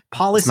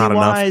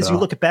policy-wise, you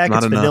look back,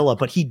 it's vanilla,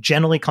 but he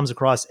generally comes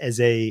across as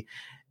a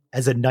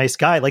nice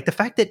guy. Like the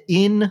fact that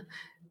in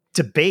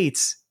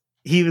debates,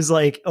 he was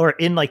like, or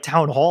in like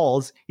town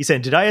halls, he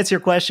said, "Did I answer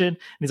your question?" And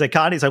he's like,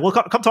 "Connie," he's like, "Well,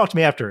 come talk to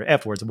me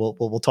afterwards, and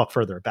we'll talk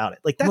further about it."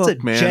 Like that's Look,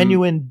 a man,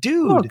 genuine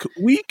dude. Look,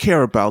 we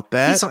care about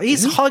that.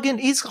 He's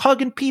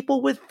hugging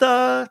people with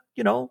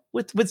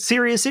with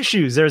serious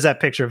issues. There's that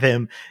picture of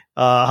him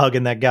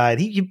hugging that guy.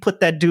 He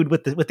put that dude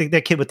with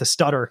that kid with the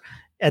stutter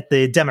at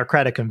the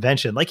Democratic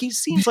convention. Like he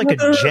seems like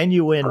a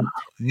genuine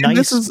nice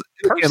this is,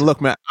 person. Again,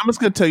 look, man, I'm just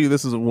going to tell you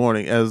this is a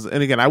warning.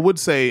 And again, I would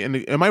say,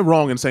 and am I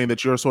wrong in saying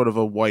that you're sort of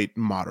a white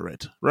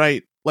moderate,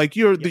 right? Like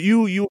you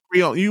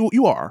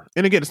are.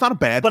 And again, it's not a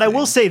bad but thing. I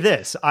will say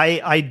this. I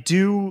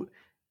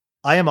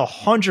am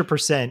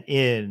 100%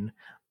 in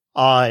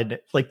on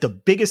like the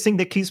biggest thing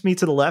that keeps me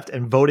to the left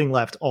and voting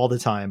left all the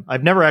time.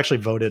 I've never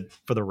actually voted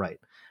for the right.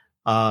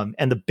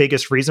 And the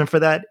biggest reason for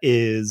that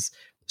is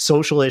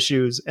social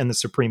issues and the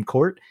Supreme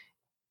Court.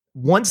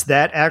 Once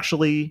that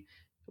actually,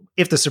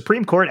 if the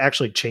Supreme Court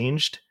actually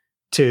changed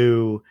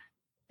to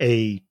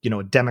a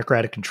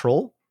Democratic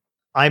control,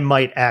 I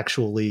might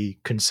actually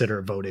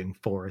consider voting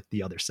for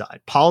the other side.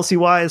 Policy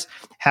wise,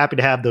 happy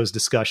to have those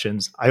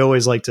discussions. I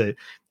always like to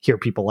hear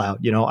people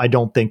out. I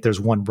don't think there's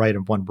one right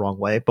and one wrong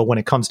way, but when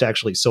it comes to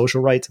actually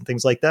social rights and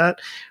things like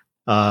that,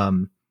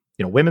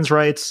 women's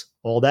rights,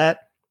 all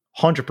that,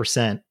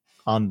 100%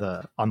 on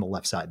the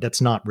left side.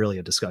 That's not really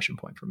a discussion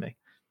point for me.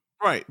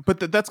 Right.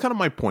 But that's kind of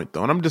my point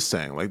though. And I'm just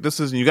saying, like,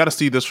 you got to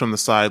see this from the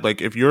side.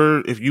 Like if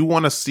you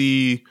want to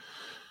see,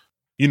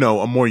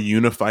 a more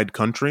unified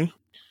country,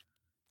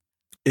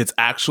 it's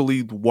actually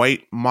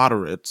white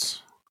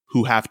moderates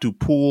who have to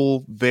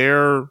pull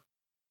their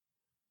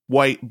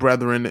white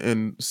brethren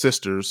and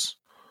sisters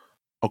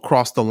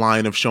across the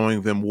line of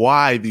showing them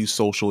why these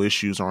social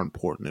issues are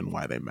important and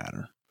why they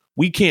matter.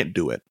 We can't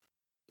do it,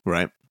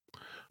 right?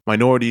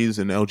 Minorities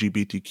and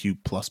LGBTQ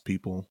plus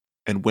people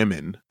and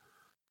women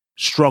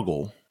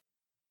struggle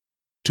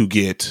to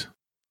get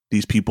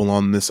these people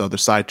on this other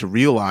side to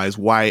realize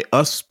why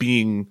us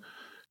being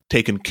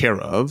taken care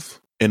of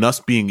and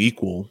us being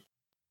equal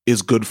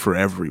is good for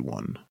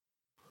everyone.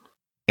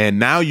 And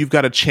now you've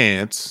got a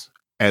chance,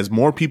 as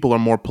more people are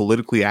more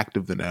politically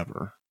active than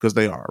ever, because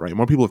they are, right?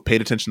 More people have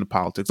paid attention to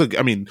politics. Look,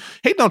 I mean,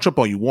 hate Donald Trump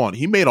all you want.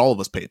 He made all of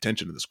us pay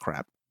attention to this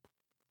crap.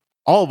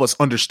 All of us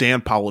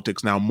understand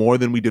politics now more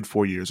than we did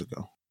 4 years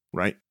ago,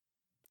 right?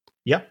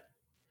 Yeah.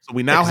 So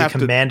we now have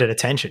commanded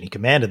attention. He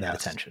commanded that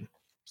attention.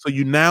 So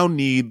you now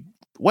need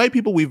white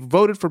people. We've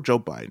voted for Joe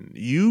Biden.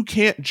 You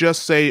can't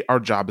just say our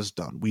job is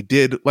done. We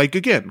did, like,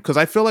 again, because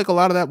I feel like a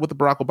lot of that with the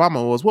Barack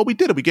Obama was, well, we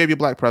did it. We gave you a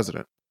black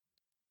president,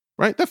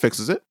 right? That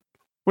fixes it.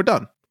 We're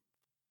done.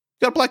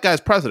 You got a black guy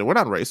as president. We're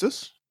not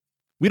racist.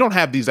 We don't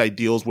have these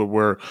ideals where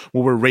we're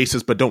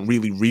racist, but don't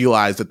really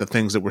realize that the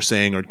things that we're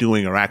saying or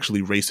doing are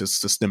actually racist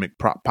systemic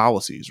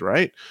policies,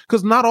 right?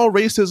 Because not all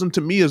racism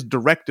to me is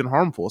direct and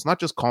harmful. It's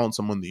not just calling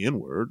someone the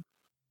N-word,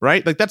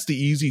 right? Like that's the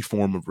easy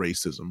form of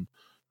racism.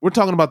 We're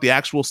talking about the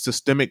actual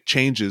systemic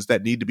changes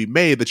that need to be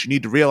made, that you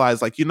need to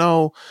realize, like, I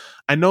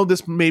know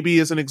this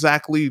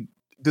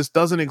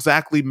doesn't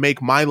exactly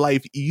make my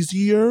life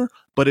easier,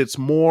 but it's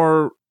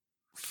more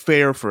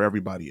fair for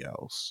everybody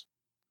else.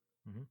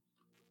 Mm-hmm.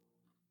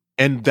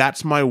 And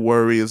that's my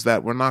worry, is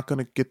that we're not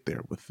going to get there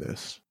with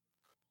this.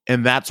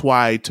 And that's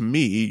why, to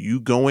me,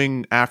 you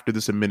going after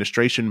this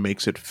administration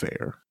makes it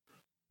fair.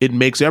 It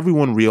makes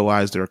everyone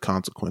realize there are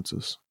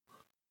consequences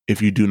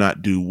if you do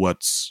not do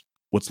what's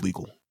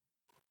legal.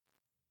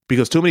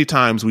 Because too many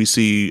times we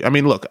see, I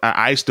mean, look,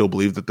 I still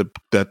believe that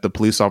the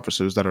police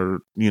officers that are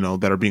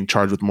being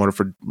charged with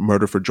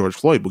murder for George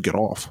Floyd will get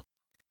off.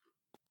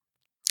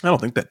 I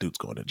don't think that dude's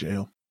going to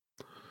jail.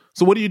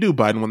 So what do you do,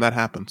 Biden, when that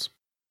happens?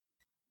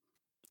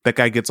 That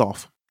guy gets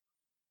off.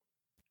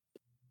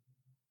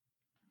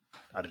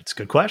 It's a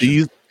good question.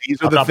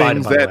 These are the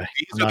things that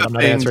I'm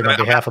not answering on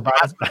behalf of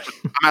Biden.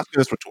 I'm asking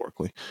this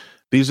rhetorically.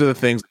 These are the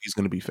things that he's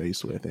going to be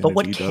faced with. But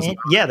what can?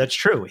 Yeah, that's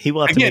true. He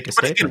will have to make a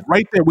statement. Again,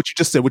 right there, what you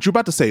just said, what you're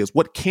about to say is,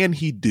 what can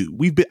he do?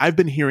 I've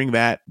been hearing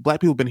that.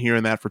 Black people have been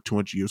hearing that for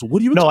 200 years. What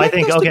do you? No, I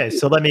think okay.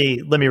 So let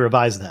me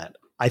revise that.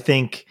 I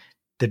think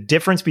the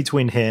difference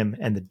between him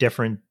and the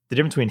difference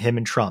between him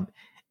and Trump,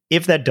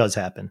 if that does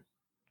happen,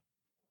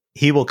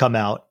 he will come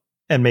out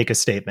and make a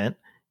statement,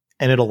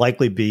 and it'll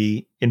likely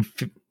be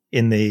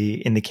in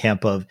the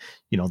camp of,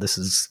 this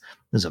is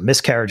a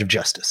miscarriage of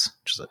justice,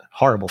 which is a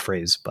horrible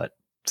phrase, but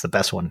it's the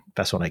best one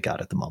I got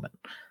at the moment.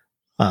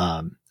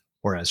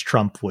 Whereas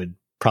Trump would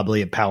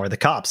probably empower the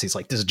cops. He's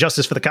like, this is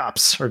justice for the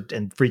cops,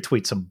 and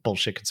retweet some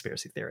bullshit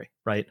conspiracy theory,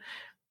 right?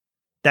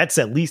 That's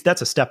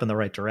a step in the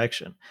right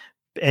direction.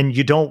 And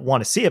you don't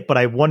want to see it, but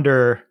I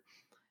wonder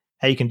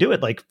how you can do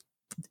it. Like,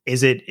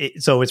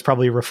 so it's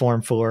probably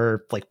reform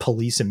for like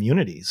police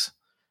immunities,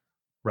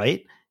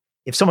 right?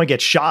 If someone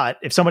gets shot,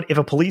 if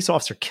a police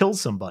officer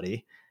kills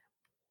somebody,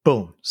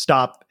 boom,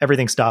 stop,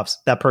 everything stops.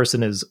 That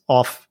person is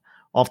off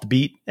the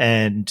beat,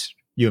 and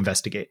you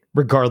investigate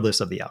regardless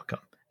of the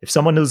outcome. If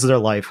someone loses their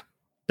life,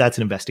 that's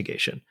an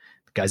investigation.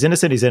 The guy's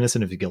innocent, he's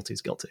innocent. If he's guilty,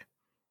 he's guilty.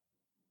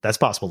 That's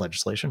possible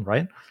legislation,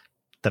 right?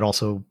 That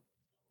also,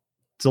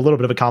 it's a little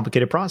bit of a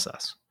complicated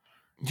process.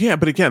 Yeah,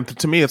 but again,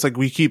 to me, it's like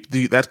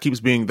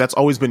that's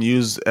always been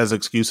used as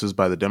excuses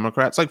by the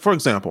Democrats. Like, for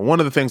example, one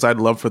of the things I'd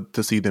love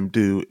to see them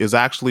do is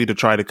actually to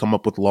try to come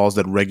up with laws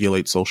that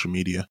regulate social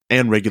media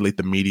and regulate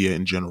the media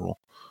in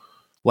general.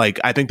 Like,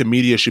 I think the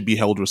media should be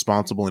held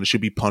responsible and it should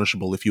be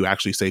punishable if you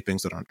actually say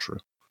things that aren't true.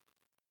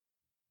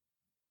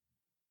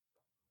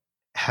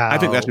 How? I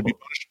think that should be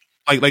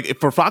punishable. Like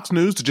for Fox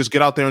News to just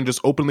get out there and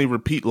just openly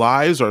repeat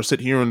lies or sit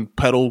here and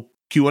peddle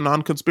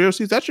QAnon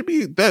conspiracies,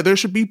 there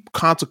should be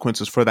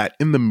consequences for that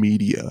in the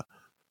media.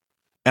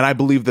 And I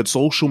believe that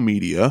social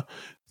media,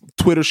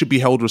 Twitter should be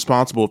held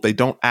responsible if they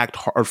don't act,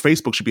 or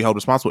Facebook should be held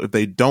responsible if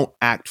they don't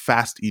act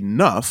fast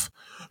enough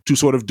to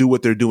sort of do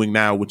what they're doing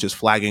now, which is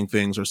flagging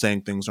things or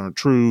saying things aren't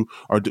true,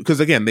 or because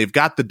again, they've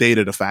got the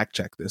data to fact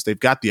check this. They've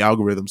got the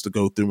algorithms to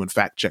go through and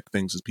fact check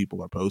things as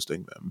people are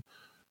posting them.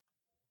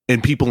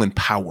 And people in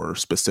power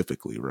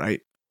specifically,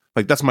 right?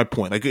 Like, that's my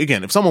point. Like,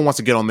 again, if someone wants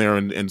to get on there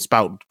and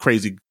spout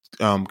crazy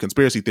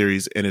conspiracy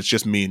theories and it's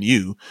just me and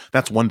you,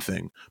 that's one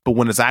thing. But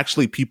when it's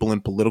actually people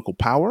in political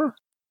power,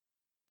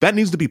 that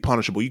needs to be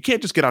punishable. You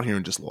can't just get out here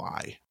and just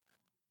lie.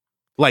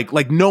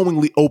 Like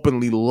knowingly,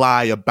 openly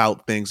lie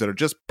about things that are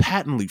just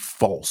patently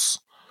false.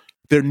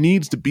 There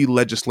needs to be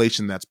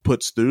legislation that's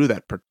put through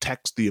that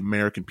protects the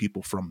American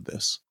people from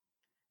this.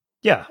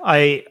 Yeah,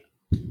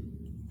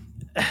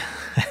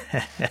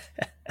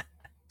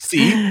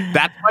 See,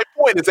 that's my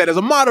point. Is that as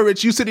a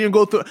moderate, you sit here and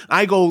go through.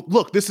 I go,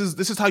 look, this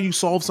is how you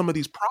solve some of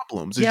these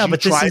problems. Yeah,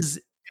 but this is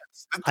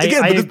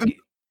again, my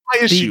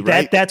issue,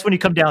 right? That's when you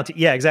come down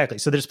to exactly.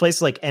 So there's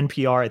places like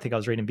NPR. I think I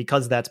was reading,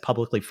 because that's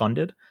publicly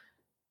funded.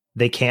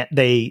 They can't.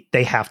 They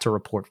have to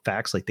report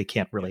facts. Like, they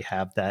can't really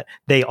have that.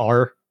 They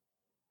are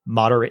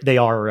moderate. They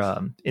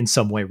are in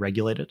some way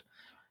regulated.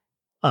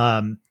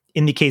 In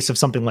the case of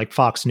something like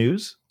Fox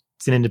News,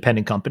 it's an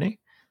independent company.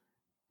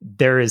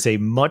 There is a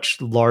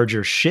much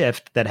larger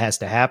shift that has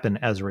to happen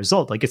as a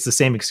result. Like, it's the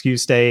same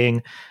excuse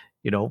saying,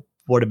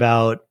 what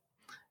about,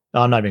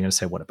 I'm not even going to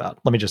say what about,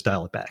 let me just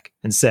dial it back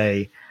and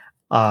say,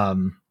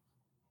 I'm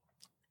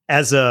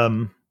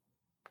trying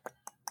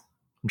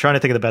to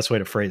think of the best way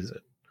to phrase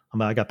it.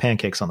 I got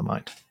pancakes on the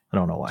mind. I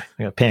don't know why.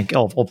 I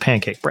got old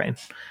pancake brain,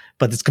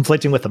 but it's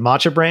conflicting with the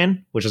matcha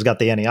brain, which has got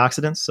the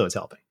antioxidants. So it's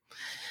helping.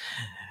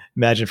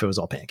 Imagine if it was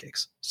all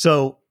pancakes.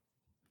 So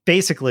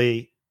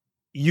basically,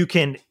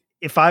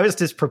 if I was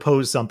to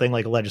propose something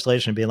like a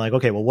legislation, being like,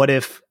 okay, well, what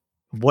if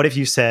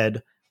you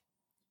said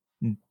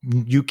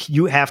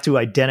you have to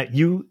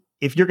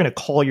if you're going to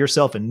call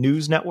yourself a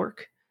news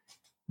network,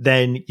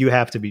 then you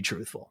have to be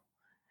truthful.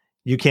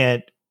 You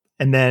can't.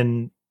 And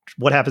then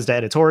what happens to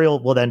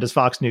editorial? Well, then does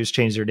Fox News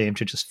change their name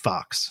to just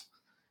Fox?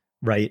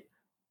 Right?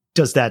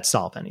 Does that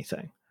solve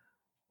anything?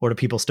 Or do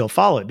people still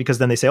follow it? Because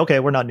then they say,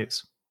 okay, we're not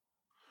news.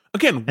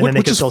 Again, and then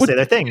they can still say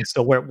their thing.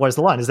 So where's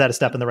the line? Is that a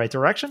step in the right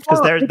direction? Because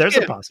there's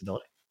a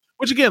possibility.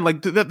 Which again,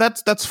 like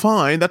that's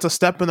fine. That's a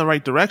step in the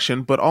right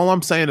direction. But all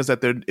I'm saying is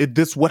that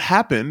this what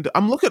happened.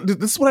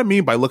 This is what I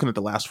mean by looking at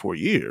the last 4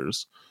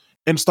 years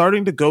and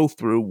starting to go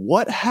through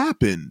what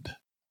happened.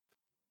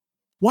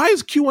 Why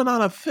is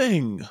QAnon a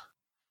thing?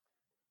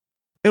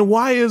 And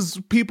why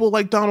is people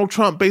like Donald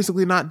Trump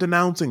basically not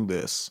denouncing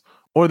this,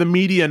 or the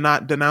media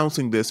not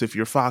denouncing this? If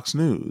you're Fox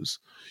News,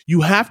 you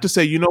have to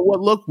say, you know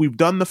what? Look, we've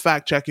done the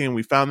fact checking and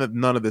we found that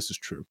none of this is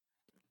true.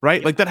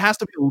 Right? Like, that has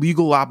to be a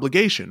legal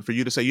obligation for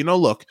you to say,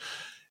 look,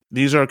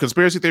 these are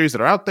conspiracy theories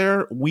that are out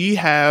there. We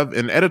have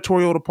an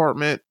editorial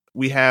department.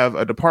 We have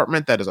a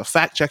department that is a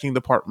fact-checking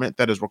department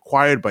that is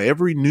required by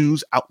every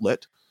news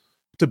outlet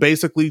to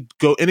basically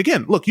go. And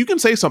again, look, you can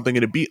say something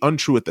and it be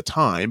untrue at the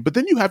time, but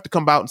then you have to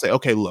come out and say,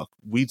 okay, look,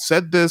 we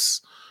said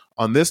this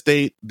on this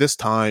date, this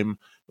time.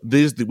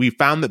 We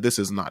found that this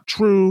is not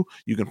true.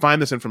 You can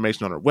find this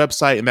information on our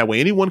website, and that way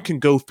anyone can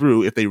go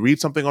through, if they read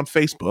something on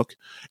Facebook,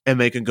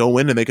 and they can go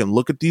in and they can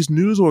look at these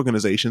news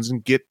organizations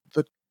and get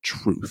the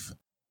truth.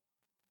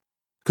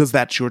 Because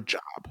that's your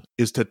job,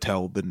 is to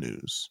tell the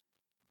news.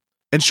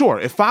 And sure,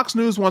 if Fox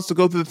News wants to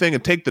go through the thing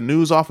and take the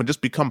news off and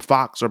just become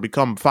Fox, or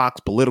become Fox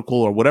Political,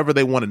 or whatever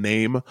they want to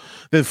name,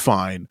 then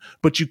fine.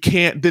 But you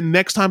can't. Then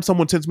next time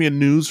someone sends me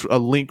a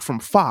link from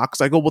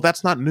Fox, I go, well,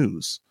 that's not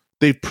news.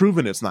 They've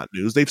proven it's not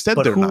news. They've said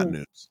they're not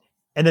news.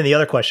 And then the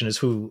other question is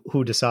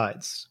who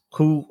decides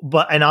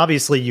and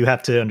obviously you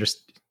have to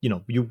understand,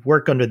 you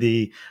work under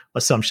the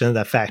assumption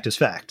that fact is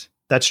fact.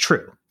 That's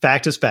true.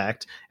 Fact is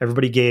fact.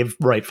 Everybody gave,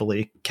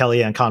 rightfully,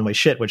 Kellyanne Conway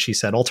shit when she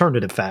said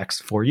alternative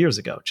facts 4 years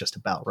ago, just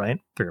about,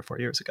 right? 3 or 4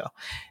 years ago.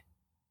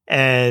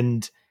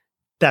 And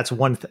that's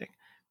one thing.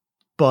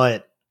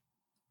 But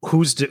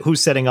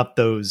who's setting up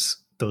those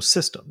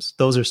systems?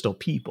 Those are still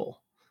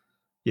people.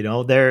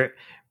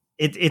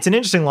 It's an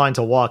interesting line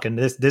to walk, and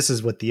this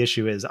is what the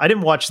issue is. I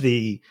didn't watch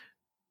the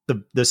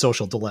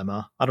Social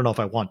Dilemma. I don't know if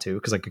I want to,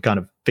 because I could kind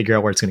of figure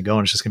out where it's going to go,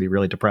 and it's just going to be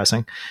really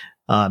depressing.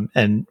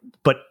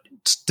 But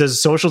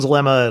does Social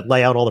Dilemma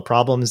lay out all the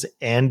problems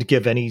and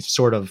give any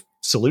sort of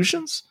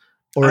solutions,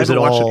 or is it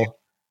all?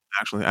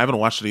 Actually, I haven't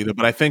watched it either,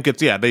 but I think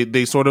it's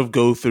they sort of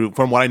go through,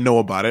 from what I know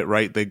about it,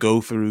 right? They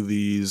go through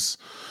these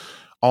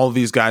all of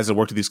these guys that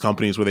worked at these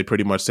companies where they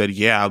pretty much said,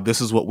 yeah,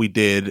 this is what we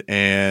did,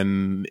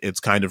 and it's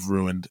kind of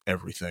ruined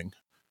everything.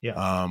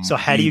 Yeah. So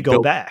how do you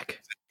go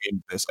back?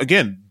 This.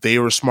 Again, they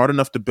were smart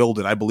enough to build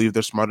it. I believe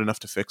they're smart enough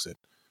to fix it.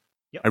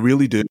 Yep. I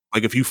really do.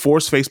 Like, if you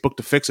force Facebook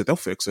to fix it, they'll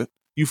fix it.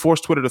 You force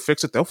Twitter to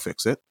fix it, they'll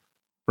fix it.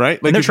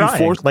 Right? Like, and they're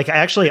trying. Like,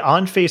 actually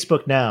on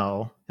Facebook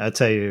now, I'll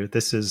tell you,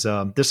 this is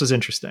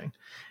interesting.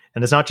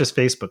 And it's not just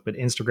Facebook, but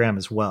Instagram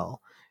as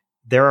well.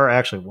 There are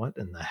actually, what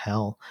in the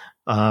hell?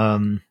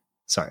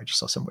 Sorry, I just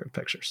saw some weird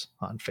pictures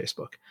on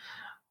Facebook.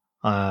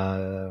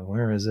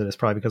 Where is it? It's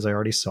probably because I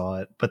already saw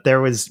it. But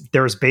there was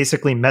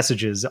basically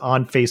messages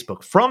on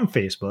Facebook from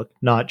Facebook,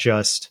 not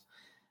just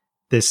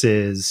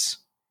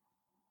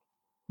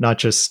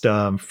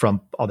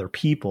from other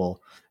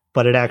people,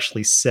 but it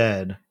actually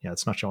said, yeah,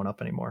 it's not showing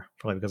up anymore,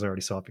 probably because I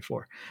already saw it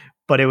before.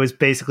 But it was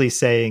basically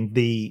saying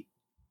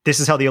this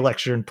is how the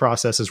election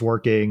process is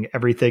working.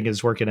 Everything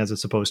is working as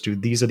it's supposed to.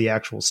 These are the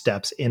actual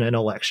steps in an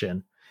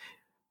election.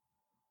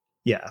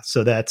 Yeah.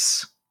 So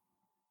that's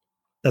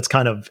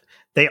kind of,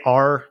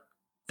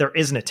 there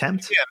is an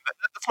attempt. Yeah,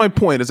 that's my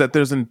point, is that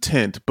there's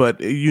intent,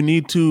 but you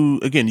need to,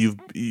 again,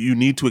 you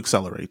need to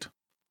accelerate.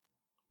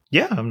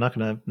 Yeah. I'm not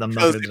going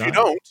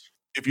to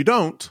if you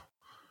don't,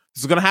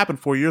 this is going to happen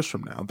 4 years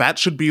from now. That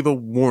should be the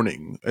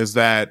warning, is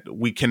that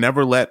we can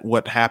never let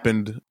what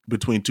happened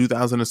between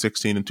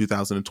 2016 and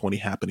 2020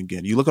 happen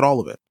again. You look at all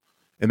of it.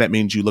 And that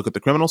means you look at the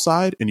criminal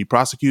side and you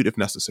prosecute if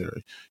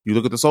necessary. You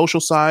look at the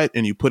social side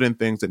and you put in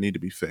things that need to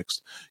be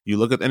fixed. You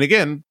look at, and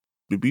again,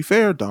 to be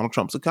fair, Donald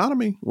Trump's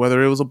economy,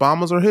 whether it was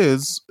Obama's or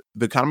his,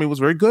 the economy was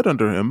very good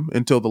under him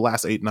until the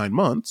last 8-9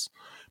 months.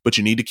 But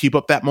you need to keep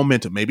up that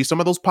momentum. Maybe some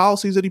of those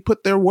policies that he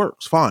put there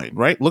works fine,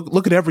 right?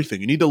 Look at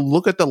everything. You need to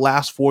look at the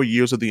last 4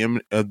 years of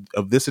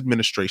this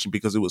administration,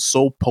 because it was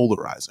so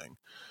polarizing.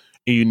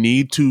 And you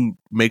need to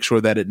make sure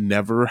that it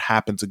never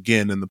happens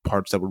again in the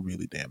parts that were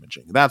really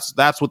damaging. That's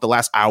what the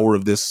last hour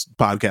of this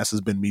podcast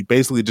has been me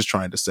basically just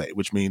trying to say,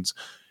 which means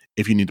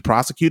if you need to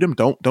prosecute him,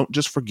 don't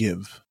just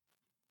forgive.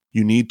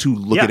 You need to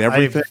look at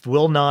everything. I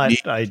will not.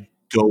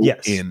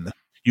 In.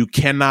 You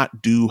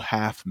cannot do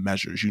half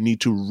measures. You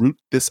need to root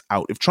this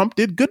out. If Trump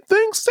did good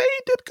things, say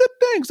he did good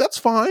things. That's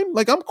fine.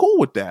 Like, I'm cool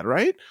with that,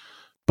 right?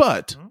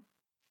 But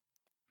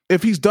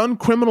if he's done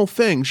criminal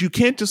things, you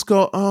can't just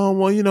go, oh,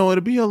 well,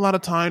 it'd be a lot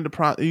of time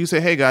to you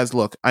say, hey guys,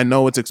 look, I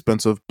know it's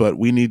expensive, but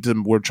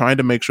we're trying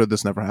to make sure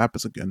this never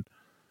happens again.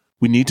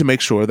 We need to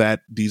make sure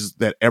that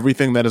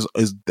everything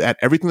that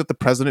everything that the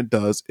president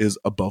does is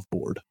above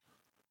board.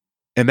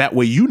 And that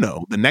way,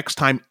 the next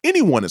time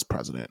anyone is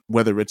president,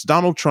 whether it's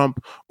Donald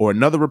Trump or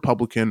another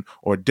Republican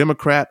or a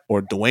Democrat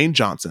or Dwayne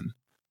Johnson,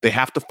 they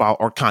have to follow,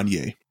 or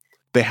Kanye,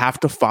 they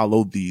have to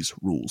follow these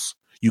rules.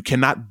 You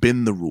cannot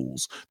bend the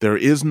rules. There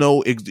is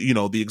no,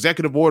 the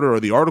executive order or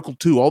the Article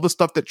 2, all the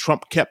stuff that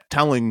Trump kept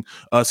telling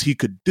us he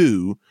could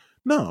do.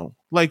 No,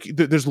 like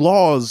there's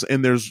laws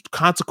and there's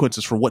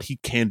consequences for what he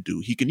can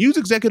do. He can use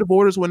executive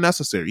orders when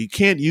necessary. He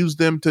can't use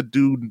them to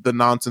do the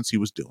nonsense he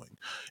was doing.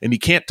 And he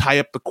can't tie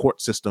up the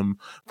court system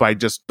by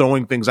just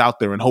throwing things out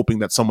there and hoping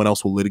that someone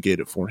else will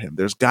litigate it for him.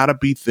 There's got to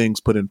be things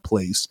put in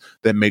place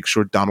that make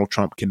sure Donald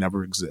Trump can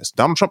never exist.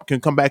 Donald Trump can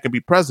come back and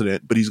be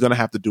president, but he's going to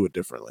have to do it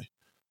differently.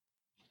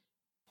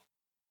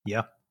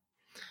 Yeah.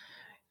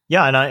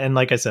 Yeah. And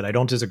like I said, I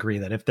don't disagree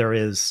that if there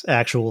is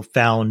actual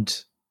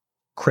found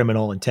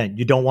criminal intent,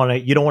 you don't want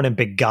to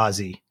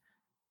Benghazi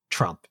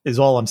Trump, is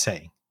all I'm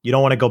saying. You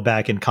don't want to go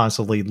back and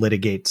constantly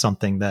litigate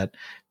something that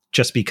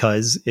just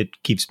because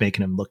it keeps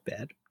making him look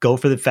bad. Go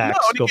for the facts.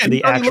 Go for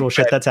the actual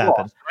shit that's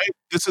happened. Right?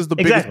 This is the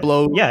biggest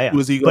blow. Yeah.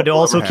 But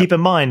also keep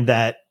in mind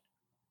that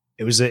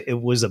it was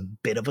a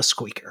bit of a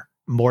squeaker,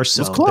 more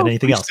so than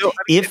anything else.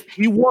 If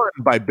he won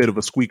by a bit of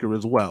a squeaker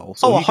as well.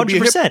 So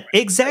 100%.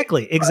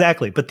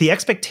 Exactly. But the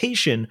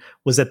expectation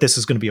was that this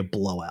is going to be a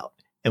blowout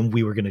and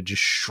we were going to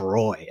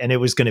destroy. And it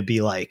was going to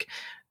be like,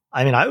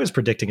 I was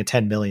predicting a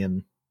 10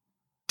 million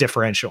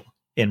differential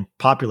in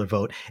popular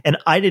vote. And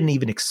I didn't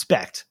even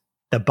expect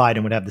that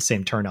Biden would have the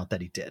same turnout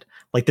that he did.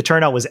 Like, the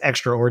turnout was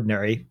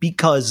extraordinary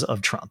because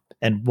of Trump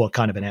and what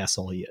kind of an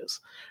asshole he is.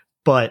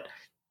 But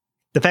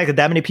the fact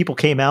that many people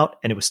came out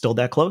and it was still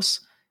that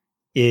close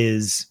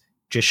is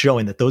just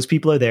showing that those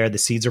people are there, the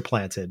seeds are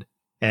planted,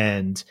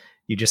 and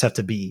you just have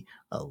to be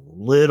a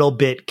little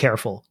bit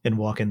careful in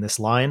walking this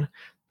line,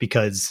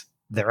 because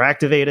they're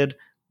activated,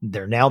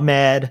 they're now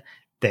mad,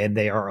 then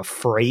they are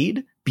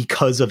afraid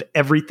because of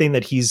everything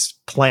that he's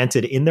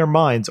planted in their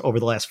minds over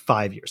the last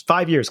 5 years.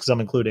 5 years, because I'm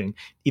including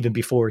even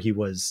before he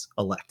was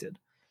elected.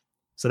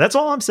 So that's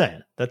all I'm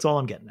saying. That's all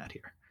I'm getting at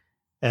here.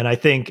 And I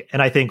think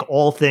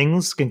all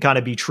things can kind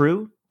of be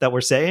true that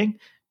we're saying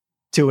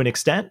to an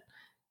extent.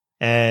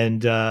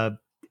 And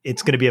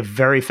it's going to be a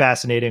very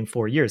fascinating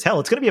 4 years.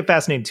 Hell, it's going to be a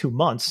fascinating 2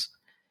 months,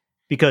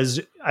 because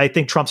I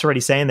think Trump's already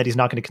saying that he's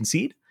not going to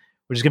concede,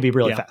 which is going to be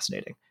really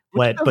fascinating.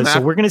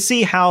 So we're going to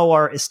see how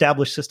our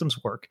established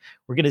systems work.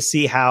 We're going to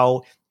see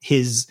how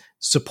his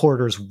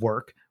supporters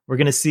work. We're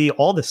going to see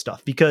all this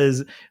stuff,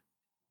 because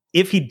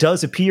if he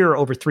does appear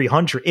over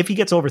 300, if he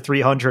gets over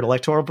 300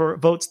 electoral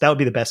votes, that would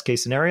be the best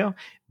case scenario.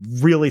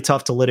 Really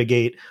tough to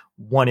litigate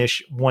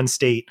one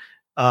state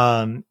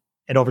and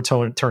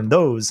overturn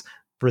those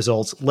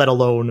results, let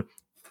alone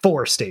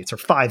 4 states or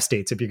 5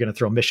 states if you're going to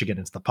throw Michigan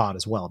into the pot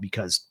as well,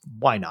 because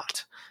why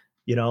not?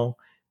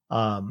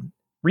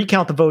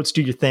 Recount the votes,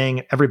 do your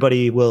thing.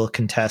 Everybody will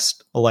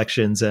contest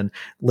elections and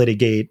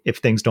litigate if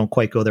things don't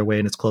quite go their way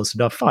and it's close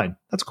enough. Fine,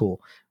 that's cool.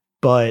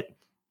 But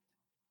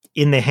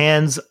in the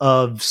hands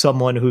of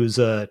someone who's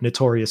a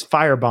notorious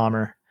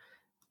firebomber,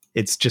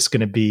 it's just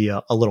going to be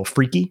a little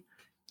freaky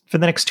for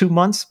the next 2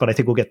 months, but I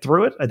think we'll get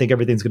through it. I think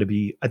everything's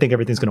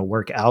going to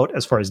work out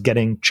as far as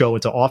getting Joe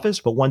into office.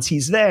 But once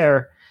he's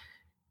there,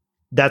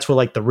 that's where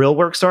like the real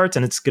work starts.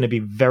 And it's going to be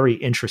very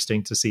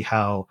interesting to see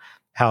how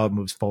it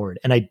moves forward.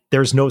 And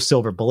there's no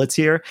silver bullets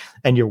here.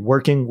 And you're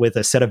working with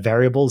a set of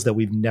variables that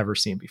we've never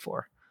seen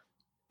before.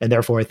 And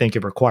therefore, I think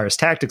it requires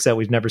tactics that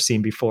we've never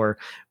seen before,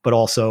 but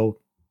also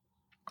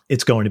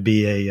it's going to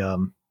be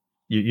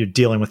you're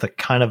dealing with a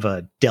kind of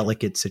a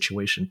delicate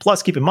situation.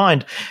 Plus, keep in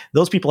mind,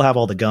 those people have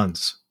all the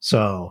guns.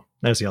 So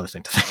there's the other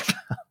thing to think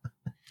about.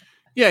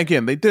 Yeah,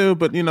 again, they do,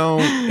 but and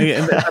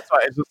that's why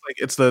it's just like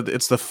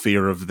it's the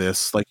fear of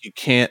this. Like, you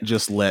can't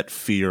just let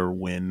fear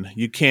win.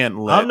 You can't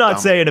let. I'm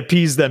not saying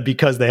appease them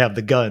because they have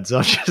the guns.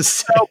 I'm just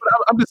saying. No,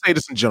 but I'm just saying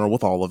this in general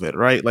with all of it,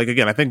 right? Like,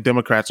 again, I think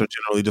Democrats are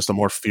generally just a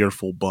more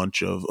fearful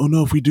bunch of, oh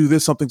no, if we do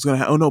this, something's going to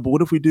happen. Oh no, but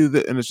what if we do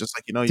that? And it's just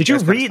like,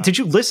 Did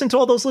you listen to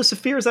all those lists of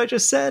fears I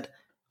just said?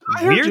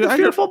 We're the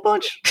fearful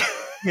bunch.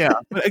 Yeah,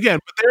 but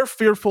they're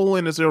fearful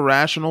and it's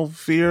irrational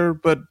fear.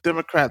 But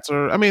Democrats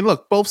are. I mean,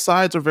 look, both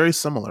sides are very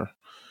similar.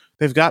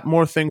 They've got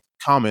more things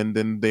in common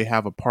than they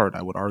have apart,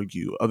 I would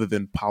argue, other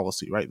than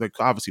policy, right? Like,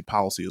 obviously,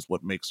 policy is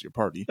what makes your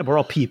party. Yeah, we're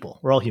all people.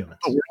 We're all humans.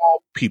 But we're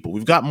all people.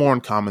 We've got more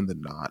in common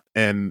than not.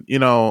 And,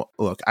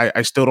 look,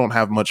 I still don't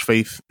have much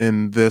faith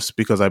in this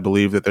because I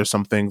believe that there's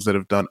some things that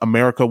have done.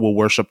 America will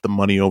worship the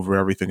money over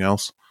everything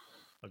else.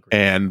 Agreed.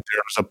 And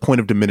there's a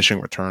point of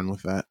diminishing return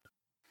with that,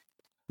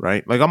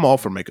 right? Like, I'm all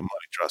for making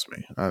money, trust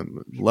me. I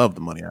love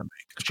the money I make.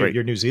 It's great.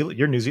 You're New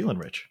Zealand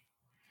rich.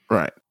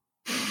 Right.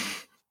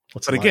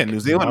 But again, New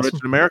Zealand rich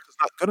in America is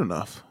not good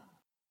enough.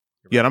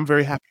 Yet I'm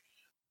very happy,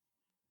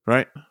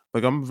 right?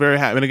 Like, I'm very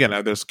happy. And again,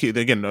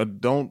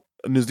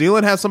 New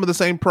Zealand has some of the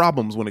same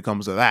problems when it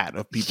comes to that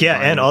of people.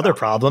 Yeah, and other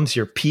problems.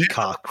 Your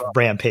peacock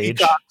rampage.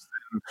 Peacocks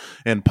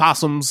and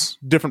possums,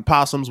 different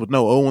possums with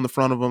no O in the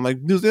front of them. Like,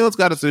 New Zealand's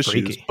got its issues,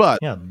 freaky. But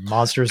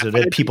monsters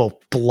that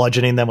people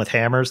bludgeoning them with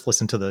hammers.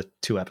 Listen to the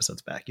 2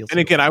 episodes back. And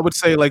again, I would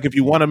say, like, if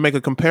you want to make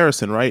a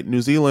comparison, right?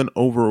 New Zealand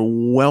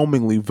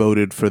overwhelmingly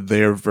voted for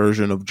their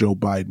version of Joe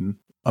Biden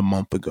a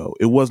month ago.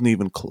 It wasn't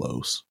even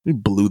close.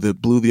 It blew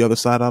the other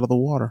side out of the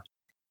water.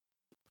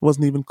 It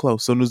wasn't even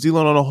close. So New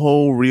Zealand on a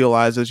whole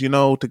realizes,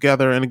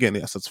 together, and again,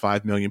 yes, it's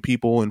 5 million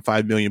people, and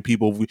 5 million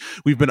people,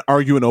 we've been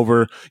arguing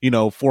over,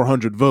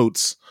 400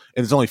 votes,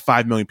 and there's only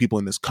 5 million people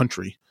in this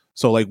country.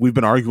 So, like, we've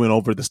been arguing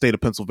over the state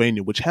of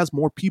Pennsylvania, which has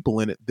more people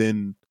in it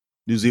than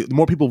New Zealand.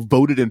 More people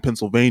voted in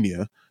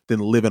Pennsylvania than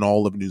live in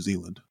all of New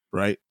Zealand,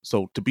 right?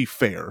 So, to be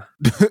fair,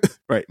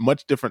 right,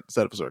 much different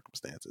set of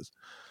circumstances.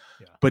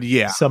 Yeah. But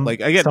yeah, somebody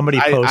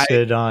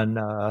posted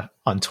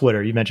on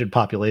Twitter. You mentioned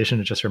population;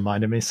 it just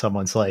reminded me.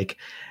 Someone's like,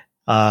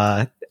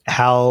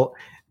 "How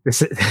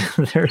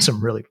there are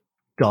some really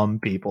dumb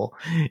people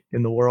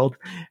in the world,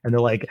 and they're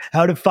like,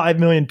 how did 5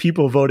 million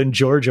people vote in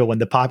Georgia when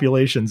the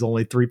population's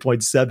only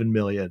 3.7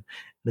 million?"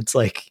 And it's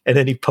like, and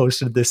then he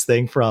posted this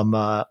thing from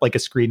like a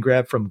screen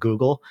grab from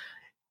Google,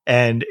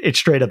 and it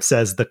straight up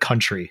says the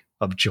country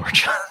of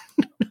Georgia,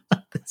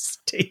 not the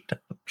state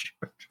of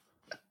Georgia.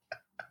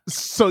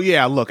 So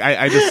yeah, look,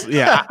 if you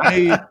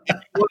want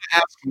to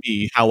ask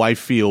me how I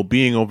feel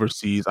being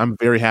overseas, I'm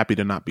very happy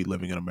to not be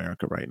living in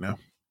America right now.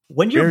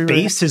 When your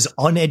base is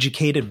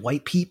uneducated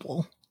white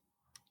people,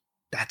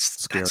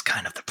 that's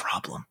kind of the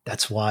problem.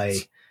 That's why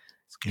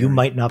you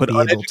might not be able to.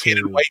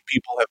 Uneducated white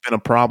people have been a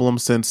problem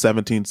since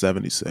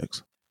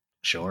 1776.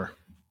 Sure.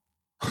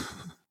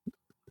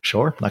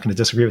 Sure. Not going to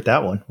disagree with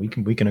that one.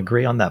 We can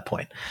agree on that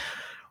point.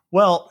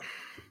 Well,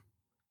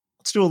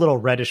 let's do a little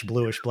reddish,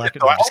 bluish, black.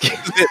 No, I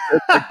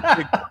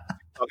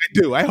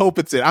do. I hope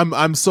it's it.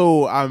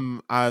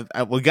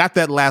 We got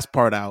that last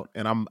part out,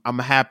 and I'm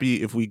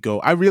happy if we go.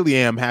 I really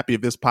am happy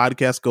if this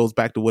podcast goes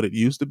back to what it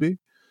used to be.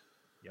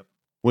 Yep.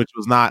 Which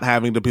was not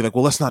having to be like,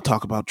 well, let's not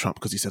talk about Trump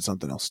because he said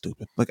something else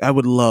stupid. Like, I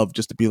would love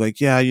just to be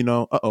like, yeah,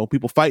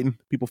 people fighting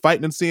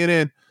in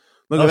CNN.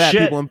 Look at that.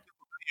 Shit.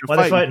 Why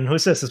are they fighting?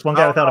 Who's this? This one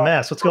guy without a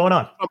mask. What's going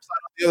on? Trump's on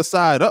the other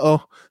side.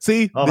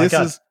 See,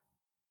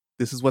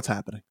 this is what's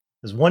happening.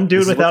 There's one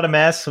dude without a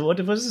mask. What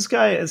is this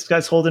guy? This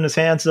guy's holding his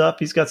hands up.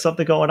 He's got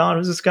something going on.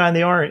 Who's this guy in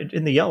the orange,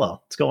 in the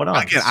yellow? What's going on?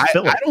 Again, I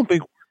don't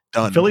think we're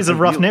done. Philly's a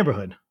rough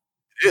neighborhood.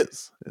 It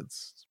is.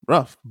 It's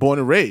rough. Born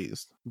and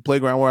raised. The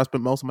playground where I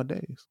spent most of my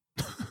days.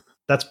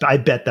 I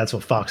bet that's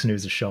what Fox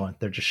News is showing.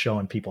 They're just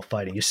showing people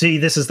fighting. You see,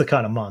 this is the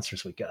kind of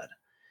monsters we got.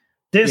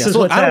 This is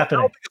what's happening.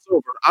 I don't think it's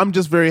over. I'm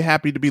just very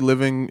happy to be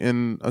living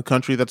in a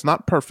country that's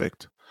not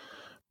perfect,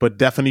 but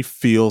definitely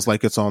feels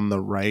like it's on the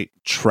right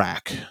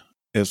track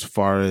as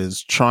far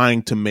as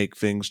trying to make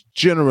things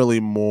generally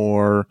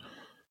more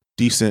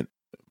decent,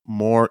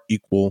 more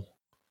equal,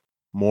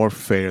 more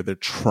fair. They're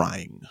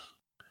trying.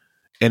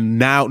 And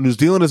now New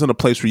Zealand is in a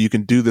place where you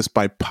can do this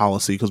by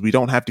policy because we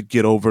don't have to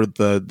get over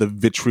the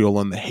vitriol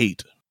and the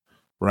hate,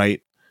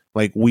 right?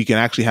 Like we can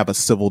actually have a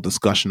civil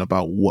discussion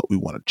about what we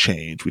want to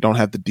change. We don't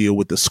have to deal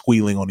with the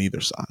squealing on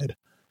either side.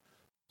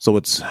 So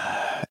it's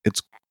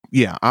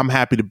yeah, I'm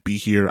happy to be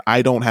here.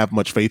 I don't have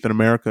much faith in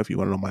America, if you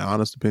want to know my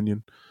honest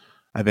opinion.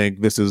 I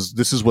think this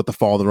is what the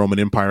fall of the Roman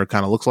Empire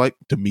kind of looks like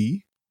to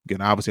me.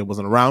 Again, obviously I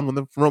wasn't around when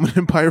the Roman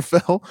Empire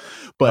fell,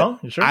 but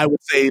sure. I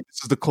would say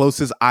this is the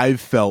closest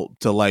I've felt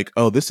to like,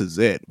 oh, this is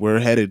it. We're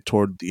headed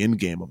toward the end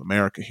game of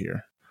America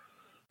here.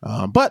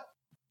 But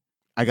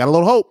I got a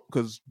little hope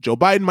because Joe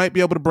Biden might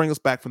be able to bring us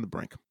back from the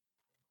brink.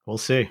 We'll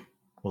see.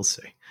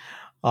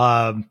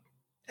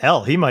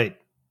 Hell, he might.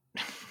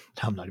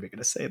 I'm not even going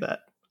to say that.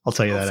 I'll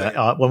tell you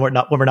that when we're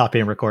not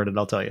being recorded.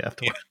 I'll tell you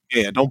afterward.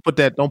 Yeah. Don't put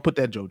that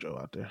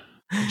JoJo out there.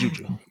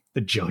 Juju.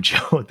 The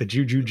JoJo, the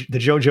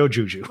JoJo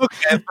Juju. Okay,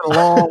 it's been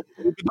long.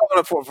 We've been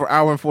talking for an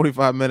hour and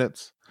 45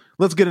 minutes.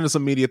 Let's get into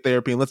some media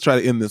therapy and let's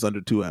try to end this under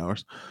 2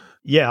 hours.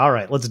 Yeah, all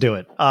right, let's do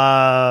it.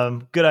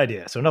 Good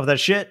idea. So enough of that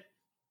shit.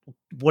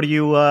 What are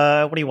you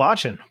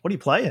watching? What are you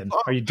playing?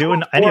 Are you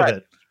doing any of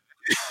it?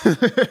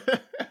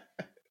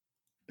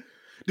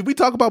 Did we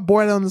talk about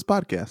Borat on this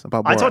podcast?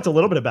 About Borat? I talked a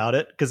little bit about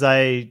it because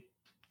I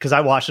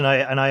watched and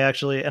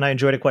I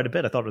enjoyed it quite a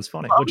bit. I thought it was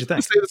funny. What'd you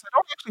think? I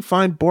don't actually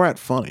find Borat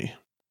funny.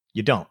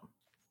 You don't?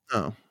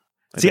 Oh.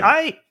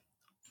 I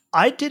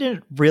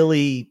didn't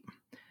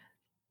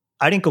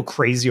go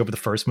crazy over the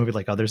first movie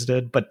like others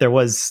did, but there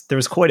was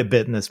quite a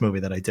bit in this movie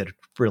that I did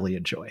really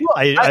enjoy. Well,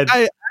 I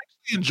actually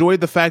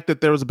enjoyed the fact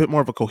that there was a bit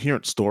more of a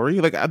coherent story.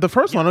 Like the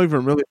first one, I don't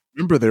even really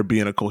remember there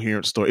being a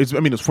coherent story. It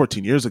was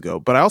 14 years ago,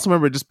 but I also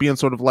remember it just being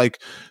sort of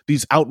like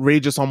these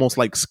outrageous, almost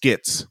like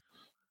skits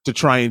to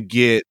try and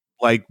get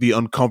like the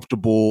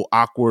uncomfortable,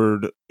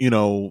 awkward,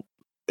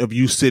 of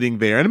you sitting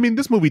there. And I mean,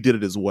 this movie did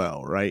it as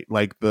well, right?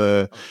 Like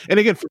and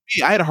again, for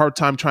me, I had a hard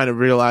time trying to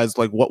realize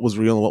like what was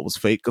real and what was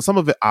fake, because some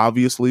of it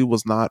obviously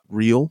was not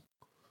real.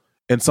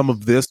 And some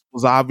of this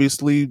was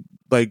obviously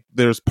like,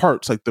 there's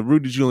parts like the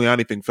Rudy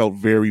Giuliani thing felt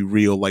very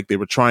real. Like they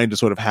were trying to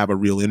sort of have a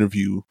real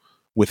interview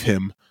with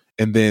him.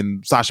 And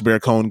then Sacha Baron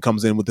Cohen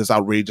comes in with this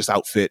outrageous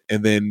outfit,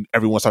 and then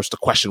everyone starts to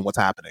question what's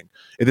happening.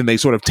 And then they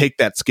sort of take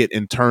that skit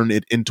and turn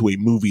it into a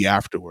movie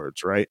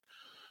afterwards, right?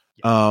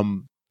 Yeah.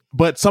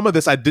 But some of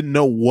this, I didn't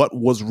know what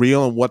was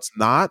real and what's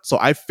not. So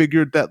I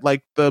figured that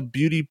like the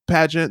beauty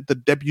pageant, the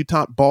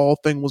debutante ball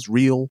thing was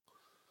real.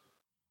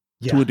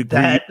 Yeah, to a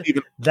degree.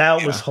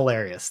 That was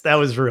hilarious. That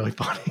was really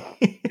funny.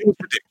 It was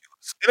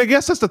ridiculous. And I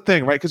guess that's the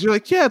thing, right? Because you're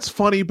like, yeah, it's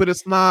funny, but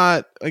it's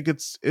not like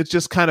it's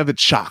just kind of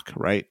it's shock,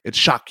 right? It's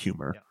shock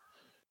humor. Yeah.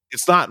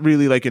 It's not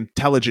really like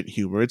intelligent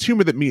humor. It's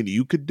humor that me and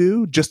you could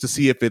do just to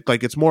see if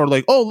it's more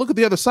like, oh, look at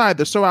the other side.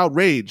 They're so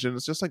outraged. And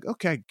it's just like,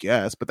 okay, I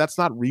guess. But that's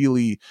not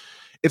really,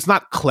 it's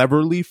not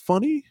cleverly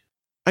funny,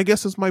 I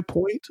guess is my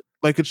point.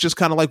 Like, it's just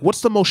kind of like,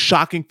 what's the most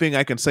shocking thing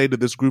I can say to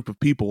this group of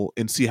people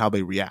and see how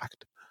they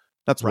react?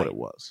 That's what it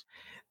was.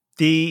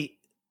 The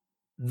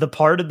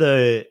part of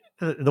the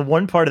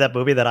one part of that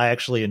movie that I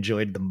actually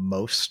enjoyed the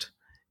most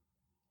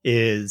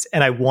is,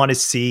 and I want to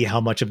see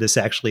how much of this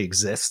actually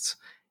exists,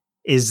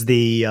 is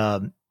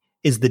the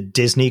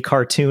Disney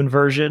cartoon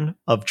version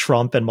of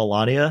Trump and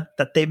Melania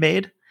that they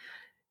made.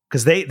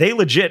 Because they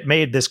legit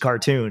made this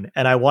cartoon,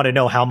 and I want to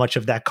know how much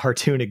of that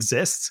cartoon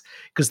exists,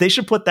 because they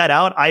should put that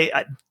out.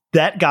 I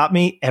that got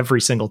me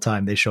every single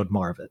time they showed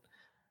more of it.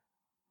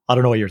 I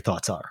don't know what your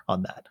thoughts are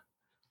on that.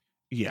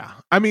 Yeah,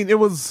 I mean,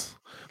 it's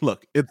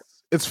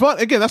fun.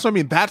 Again, that's what I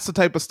mean. That's the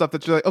type of stuff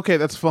that you're like, okay,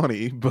 that's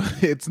funny,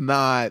 but it's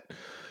not.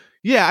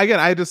 Yeah, again,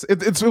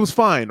 it was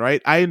fine,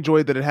 right? I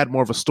enjoyed that it had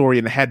more of a story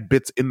and it had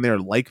bits in there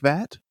like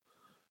that.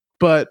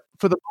 But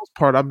for the most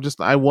part,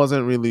 I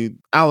wasn't really.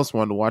 Alice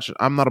wanted to watch it.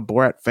 I'm not a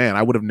Borat fan.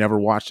 I would have never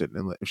watched it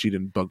if she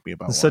didn't bug me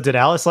about it. So did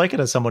Alice like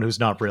it, as someone who's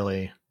not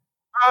really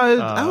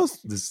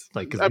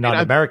not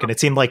American?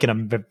 It seemed like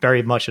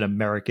very much an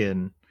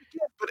American.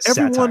 Yeah, but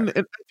everyone, I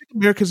think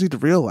Americans need to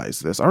realize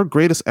this. Our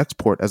greatest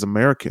export as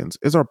Americans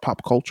is our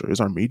pop culture,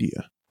 is our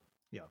media.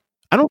 Yeah.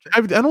 I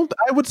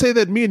would say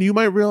that me and you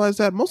might realize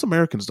that. Most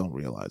Americans don't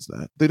realize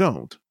that. They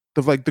don't.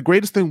 The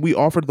greatest thing we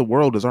offer to the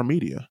world is our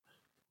media.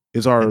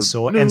 Is our and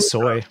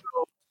soy.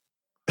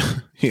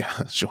 Yeah,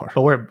 sure.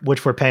 But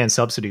which we're paying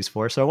subsidies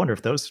for. So I wonder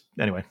if those.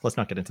 Anyway, let's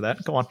not get into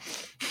that. Go on.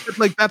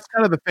 But that's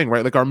kind of the thing,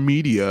 right? Like our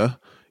media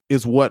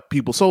is what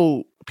people.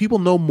 So people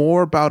know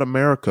more about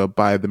America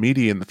by the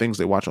media and the things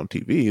they watch on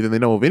TV than they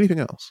know of anything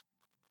else,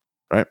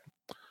 right?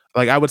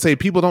 Like I would say,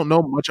 people don't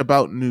know much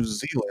about New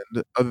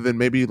Zealand other than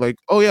maybe like,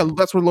 oh yeah,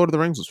 that's where Lord of the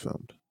Rings was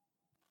filmed.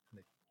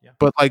 Yeah.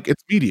 But like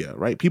it's media,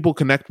 right? People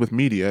connect with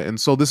media,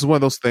 and so this is one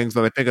of those things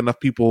that I think enough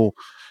people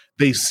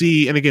they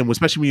see, and again,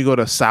 especially when you go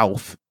to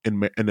South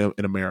in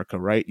America,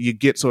 right? You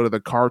get sort of the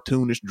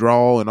cartoonish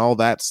drawl and all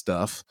that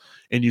stuff,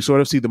 and you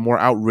sort of see the more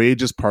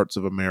outrageous parts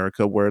of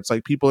America where it's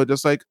like people are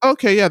just like,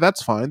 okay, yeah,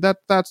 that's fine.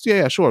 That's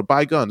yeah, sure,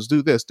 buy guns,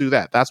 do this, do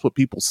that. That's what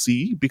people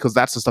see because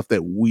that's the stuff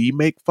that we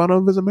make fun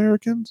of as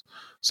Americans.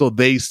 So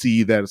they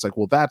see that it's like,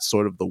 well, that's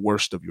sort of the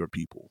worst of your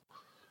people,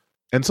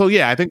 and so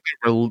yeah, I think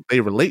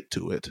they relate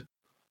to it.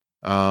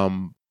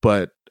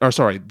 But or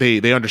sorry,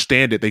 they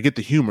understand it, they get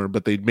the humor,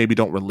 but they maybe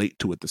don't relate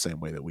to it the same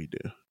way that we do.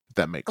 If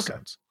that makes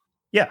sense.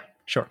 Yeah,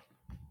 sure.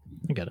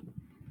 I get it.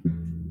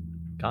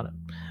 Got it.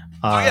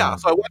 So I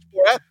watched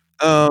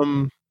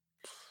Borat.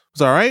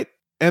 It's all right.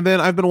 And then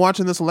I've been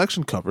watching this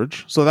election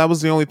coverage. So that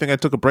was the only thing I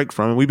took a break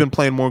from. And we've been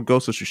playing more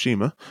Ghost of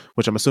Tsushima,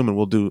 which I'm assuming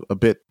we'll do a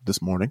bit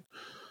this morning.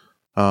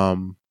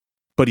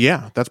 But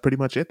yeah, that's pretty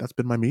much it. That's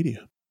been my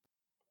media.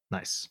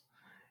 Nice.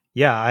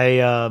 Yeah,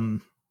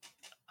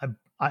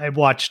 I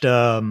watched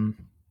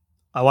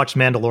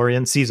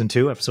Mandalorian season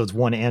 2, episodes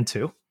 1 and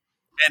 2.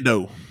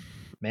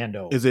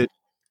 Mando. Is it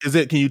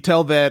can you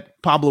tell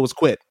that Pablo has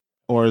quit,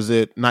 or is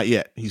it not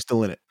yet? He's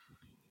still in it.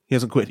 He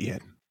hasn't quit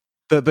yet.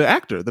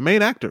 The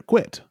main actor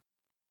quit.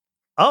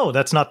 Oh,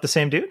 that's not the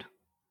same dude?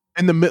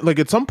 And like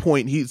at some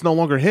point he's no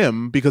longer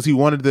him because he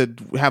wanted to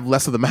have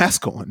less of the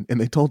mask on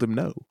and they told him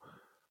no.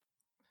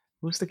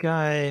 Who's the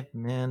guy?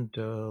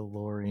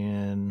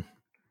 Mandalorian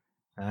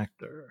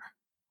actor.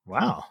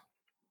 Wow.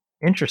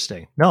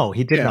 Interesting. No,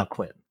 he did not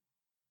quit.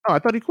 Oh, I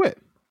thought he quit.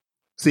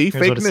 See,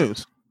 here's fake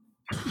news.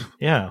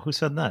 Yeah, who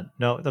said that?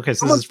 No, okay,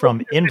 so this is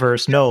from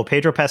Inverse. No,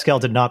 Pedro Pascal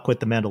did not quit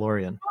The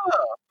Mandalorian.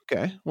 Oh,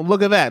 okay. Well,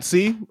 look at that.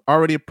 See?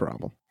 Already a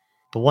problem.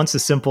 But once a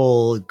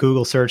simple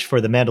Google search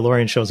for The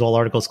Mandalorian shows all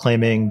articles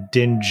claiming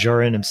Din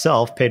Djarin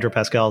himself, Pedro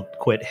Pascal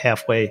quit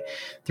halfway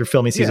through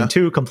filming season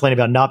 2, complaining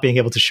about not being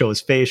able to show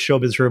his face.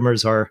 Showbiz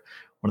rumors are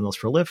one of the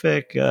most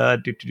prolific.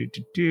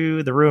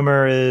 The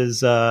rumor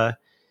is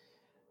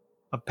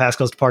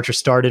Pascal's departure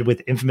started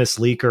with infamous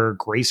leaker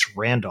Grace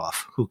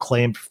Randolph, who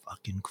claimed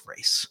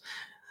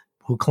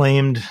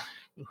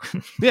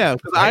yeah,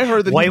 because I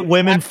heard that white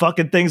women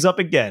fucking things up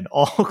again.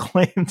 All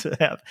claimed to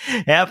have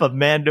half of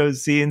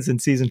Mando's scenes in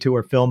season 2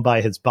 were filmed by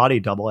his body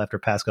double after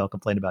Pascal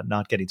complained about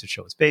not getting to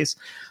show his face.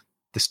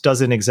 This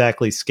doesn't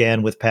exactly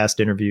scan with past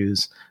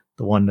interviews.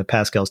 The one that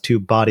Pascal's 2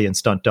 body and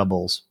stunt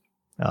doubles,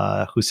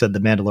 who said the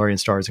Mandalorian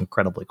star is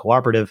incredibly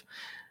cooperative.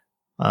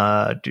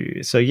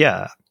 So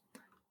yeah,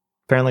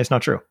 apparently it's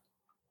not true.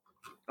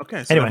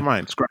 Okay, so anyway. Never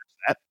mind. Scratch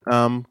that.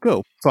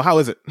 Go. So how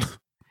is it?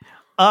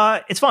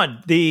 It's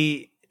fun.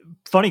 The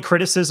funny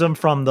criticism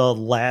from the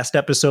last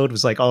episode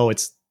was like, oh,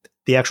 it's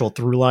the actual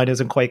through line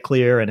isn't quite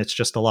clear and it's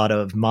just a lot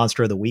of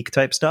Monster of the Week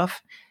type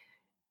stuff.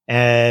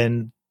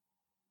 And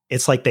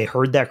it's like they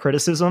heard that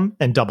criticism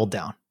and doubled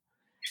down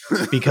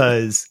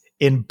because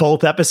in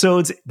both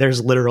episodes,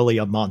 there's literally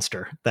a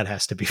monster that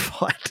has to be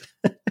fought.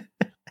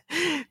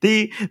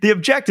 The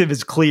objective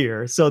is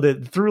clear. So the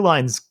through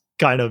line's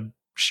kind of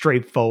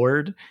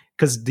straightforward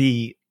because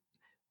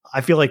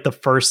I feel like the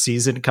first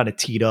season kind of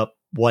teed up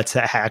what's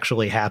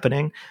actually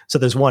happening. So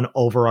there's one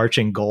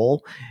overarching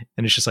goal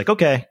and it's just like,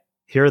 okay,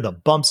 here are the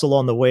bumps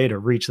along the way to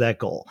reach that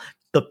goal.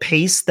 The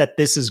pace that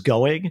this is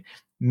going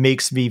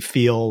makes me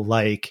feel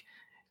like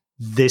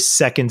this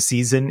second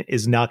season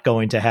is not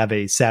going to have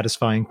a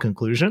satisfying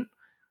conclusion,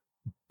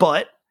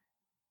 but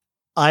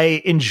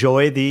I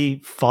enjoy the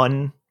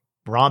fun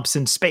romps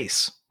in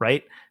space,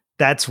 right?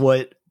 That's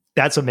what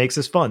makes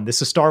this fun.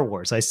 This is Star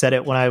Wars. I said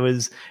it when I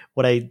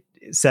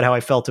said how I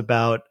felt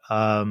about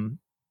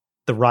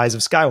The Rise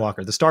of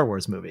Skywalker, the Star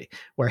Wars movie,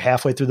 where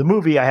halfway through the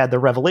movie, I had the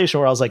revelation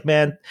where I was like,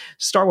 man,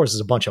 Star Wars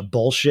is a bunch of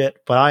bullshit,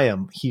 but I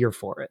am here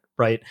for it,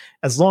 right?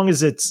 As long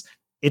as it's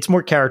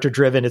more character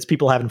driven, it's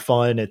people having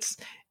fun, it's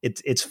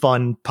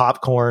fun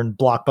popcorn,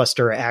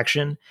 blockbuster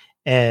action.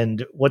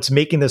 And what's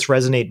making this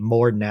resonate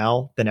more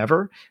now than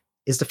ever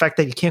is the fact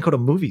that you can't go to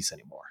movies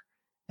anymore.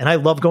 And I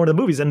love going to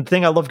the movies. And the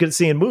thing I love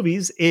seeing in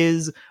movies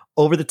is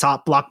over the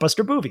top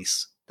blockbuster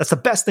movies. That's the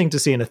best thing to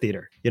see in a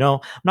theater. You know,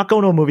 I'm not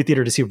going to a movie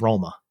theater to see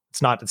Roma.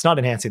 It's not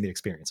enhancing the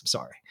experience. I'm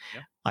sorry.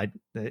 Yeah.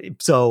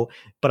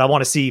 But I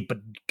want to see, but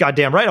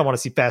goddamn right, I want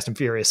to see Fast and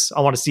Furious.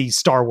 I want to see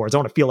Star Wars. I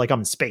want to feel like I'm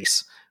in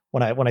space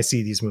when I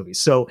see these movies.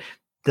 So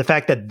the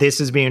fact that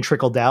this is being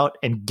trickled out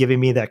and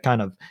giving me that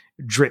kind of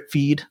drip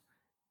feed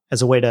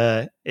as a way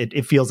to,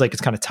 it feels like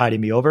it's kind of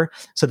tiding me over.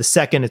 So the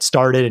second it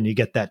started and you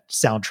get that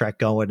soundtrack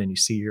going and you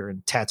see you're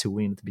in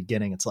Tatooine at the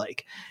beginning, it's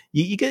like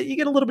you get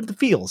a little bit of the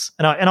feels,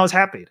 and I was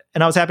happy,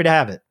 to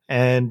have it.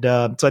 And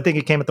so I think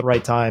it came at the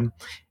right time.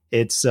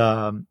 It's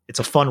a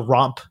fun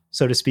romp,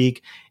 so to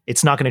speak.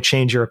 It's not going to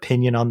change your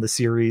opinion on the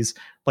series.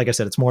 Like I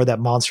said, it's more of that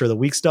Monster of the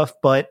Week stuff,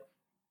 but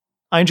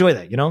I enjoy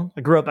that. You know,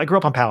 I grew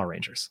up on Power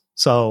Rangers,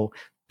 so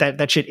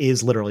that shit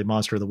is literally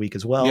Monster of the Week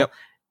as well. Yep.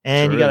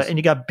 And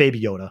you got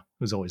Baby Yoda,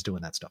 who's always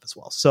doing that stuff as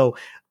well. So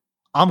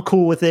I'm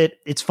cool with it.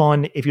 It's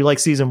fun. If you like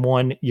season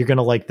 1, you're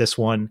gonna like this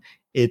one.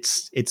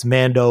 It's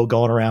Mando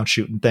going around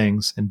shooting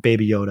things and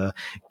Baby Yoda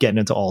getting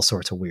into all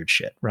sorts of weird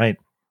shit, right?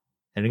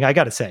 And I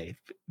got to say,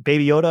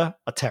 Baby Yoda,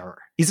 a terror.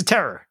 He's a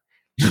terror.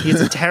 He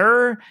is a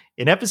terror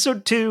in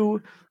episode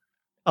 2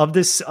 of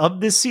this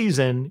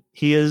season.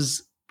 He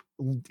is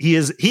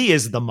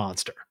the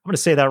monster. I'm going to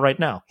say that right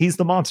now. He's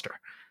the monster.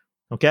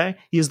 Okay,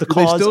 he is the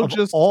cause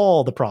of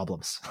all the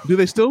problems. Do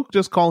they still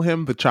just call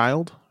him the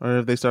child, or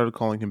have they started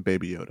calling him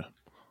Baby Yoda?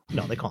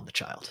 No, they call him the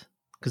child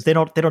because they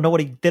don't know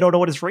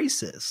what his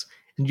race is.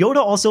 And Yoda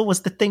also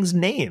was the thing's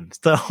name.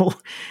 So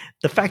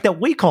the fact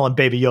that we call him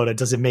Baby Yoda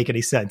doesn't make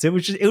any sense. It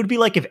would be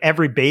like if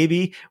every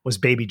baby was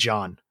Baby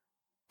John.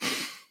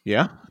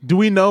 Yeah. Do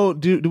we know?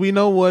 Do we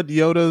know what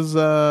Yoda's?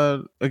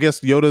 I guess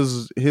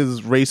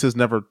his race is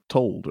never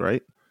told,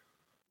 right?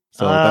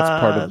 So that's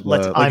part of.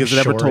 I'm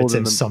sure it's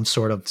in some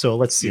sort of. So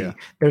let's see. Yeah.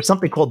 There's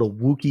something called the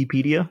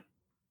Wikipedia.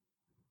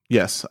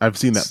 Yes, I've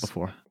seen that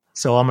before.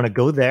 So I'm going to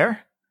go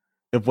there.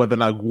 If whether or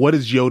not what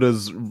is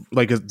Yoda's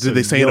like? Did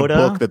they say Yoda, in a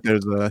book that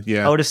there's a?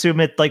 Yeah, I would assume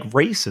it like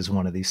race is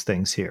one of these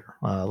things here.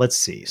 Let's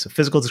see. So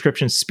physical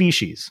description,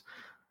 species.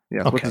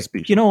 Yeah. Okay. What's a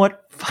species? You know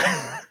what?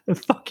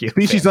 Fuck you.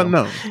 Species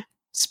unknown.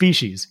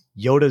 Species.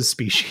 Yoda's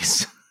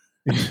species.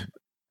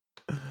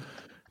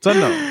 It's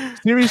unknown.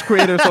 Series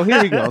creator. So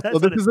here we go. So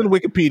this is in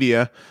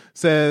Wikipedia.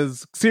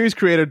 Says series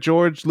creator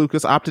George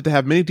Lucas opted to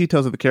have many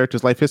details of the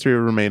character's life history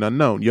remain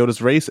unknown.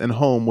 Yoda's race and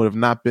home would have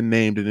not been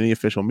named in any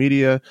official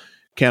media,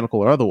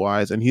 canonical or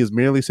otherwise, and he is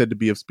merely said to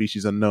be of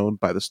species unknown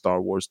by the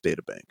Star Wars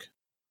databank.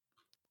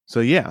 So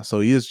yeah, so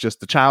he is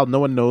just the child. No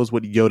one knows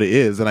what Yoda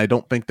is, and I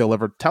don't think they'll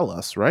ever tell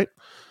us, right?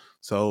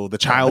 So the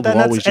child will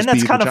always just be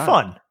the child. And that's kind of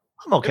fun.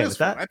 I'm okay with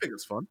that. I think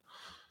it's fun.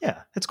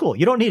 Yeah, it's cool.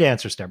 You don't need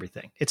answers to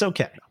everything. It's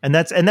okay. And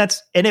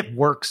it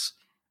works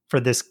for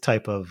this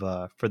type of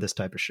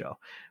show.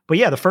 But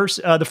yeah, the first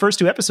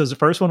 2 episodes, the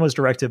first one was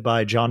directed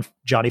by Johnny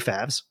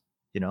Favs,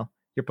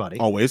 your buddy.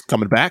 Always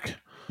coming back.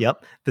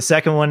 Yep. The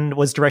second one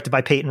was directed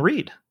by Peyton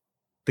Reed,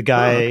 the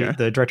guy,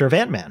 the director of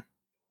Ant-Man.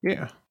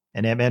 Yeah.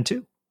 And Ant-Man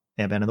 2,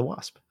 Ant-Man and the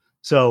Wasp.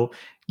 So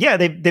yeah,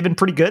 they've been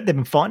pretty good. They've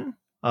been fun.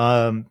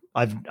 I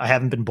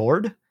haven't been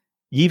bored.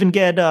 You even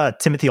get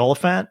Timothy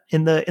Olyphant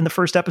in the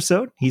first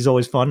episode. He's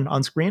always fun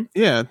on screen.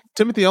 Yeah,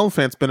 Timothy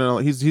Olyphant's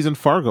been he's in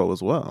Fargo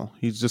as well.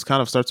 He just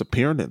kind of starts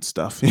appearing in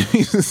stuff.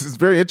 It's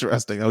very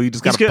interesting. He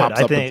just kind of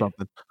pops up in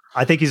something.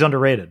 I think he's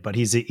underrated, but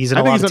he's in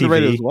a lot of TV.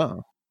 Underrated as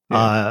well.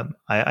 Yeah.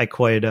 I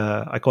quite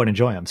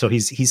enjoy him. So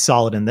he's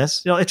solid in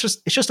this. It's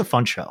just a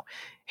fun show.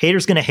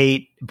 Haters gonna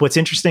hate. What's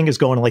interesting is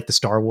going to like the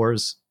Star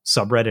Wars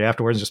subreddit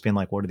afterwards, just being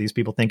like, what do these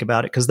people think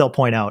about it? Because they'll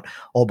point out a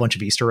whole bunch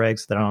of Easter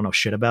eggs that I don't know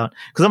shit about.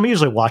 Because I'm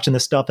usually watching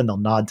this stuff and they'll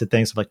nod to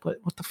things like,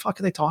 what the fuck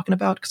are they talking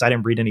about? Because I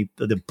didn't read any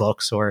of the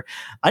books, or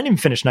I didn't even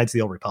finish Knights of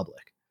the Old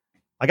Republic.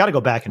 I got to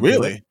go back and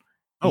do it.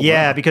 Oh,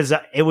 yeah, wow. Because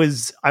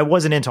I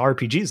wasn't into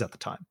RPGs at the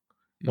time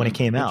when it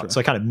came out,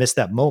 so I kind of missed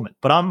that moment.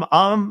 But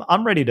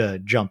I'm ready to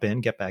jump in,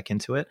 get back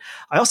into it.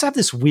 I also have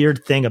this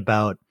weird thing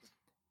about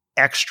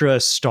extra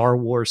Star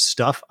Wars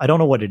stuff. I don't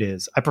know what it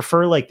is. I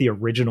prefer like the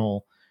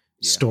original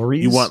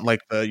stories. You want like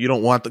you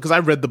don't want because I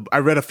read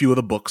a few of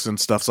the books and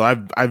stuff, so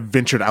I've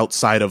ventured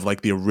outside of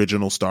like the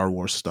original Star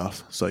Wars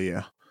stuff. So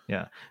yeah.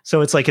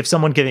 So it's like if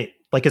someone can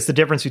like, it's the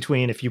difference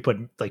between if you put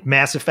like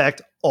Mass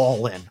Effect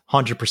all in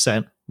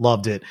 100%,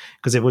 loved it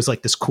because it was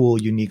like this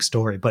cool, unique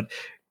story. But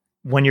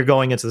when you're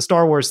going into the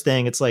Star Wars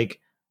thing, it's like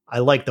I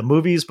like the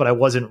movies, but I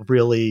wasn't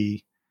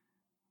really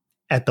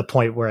at the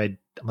point where I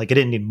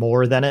didn't need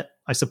more than it,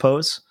 I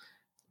suppose.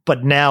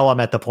 But now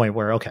I'm at the point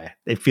where, okay,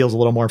 it feels a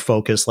little more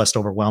focused, less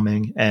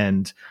overwhelming,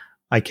 and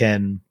I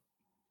can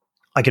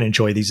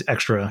enjoy these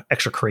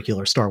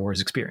extracurricular Star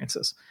Wars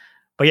experiences.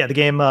 But yeah, the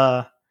game,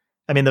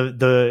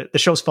 the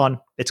show's fun.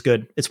 It's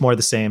good. It's more of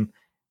the same.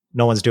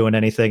 No one's doing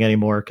anything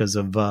anymore because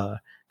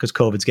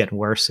COVID's getting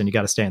worse and you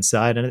got to stay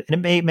inside. And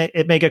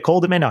it may get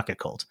cold. It may not get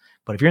cold.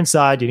 But if you're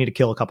inside, you need to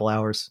kill a couple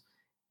hours.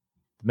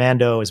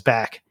 Mando is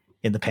back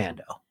in the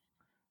Pando.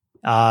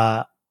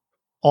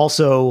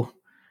 Also,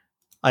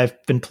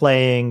 I've been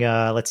playing,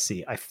 let's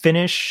see, I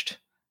finished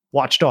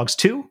Watch Dogs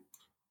 2.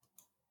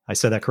 I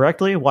said that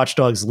correctly. Watch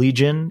Dogs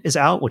Legion is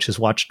out, which is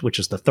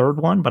the third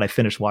one, but I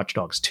finished Watch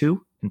Dogs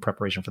 2 in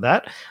preparation for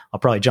that. I'll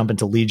probably jump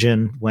into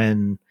Legion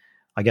when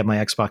I get my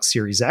Xbox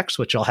Series X,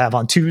 which I'll have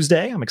on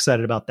Tuesday. I'm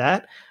excited about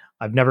that.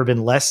 I've never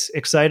been less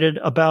excited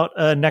about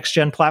a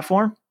next-gen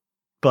platform,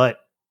 but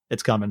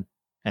it's coming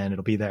and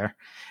it'll be there.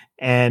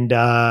 And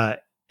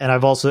I've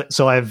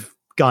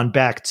gone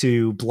back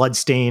to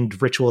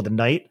Bloodstained Ritual of the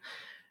Night,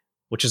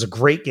 which is a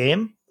great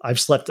game. I've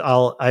slept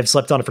on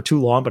it for too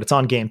long, but it's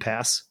on Game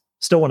Pass.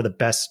 Still one of the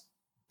best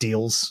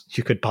deals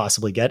you could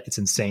possibly get. It's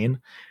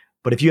insane.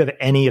 But if you have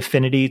any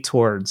affinity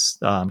towards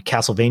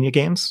Castlevania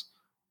games,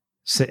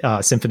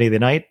 Symphony of the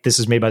Night, this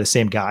is made by the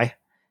same guy.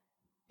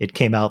 It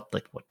came out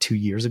 2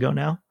 years ago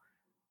now,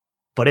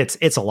 but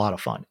it's a lot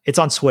of fun. It's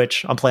on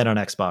Switch. I'm playing on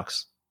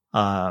Xbox,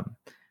 and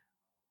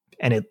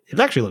it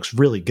actually looks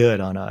really good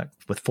on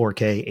with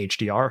 4K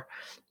HDR.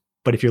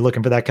 But if you're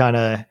looking for that kind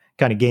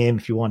of game,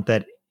 if you want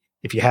that,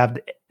 if you have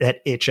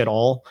that itch at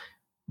all,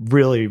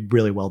 really,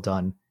 really well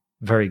done.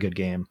 Very good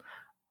game.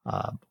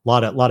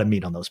 Lot of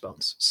meat on those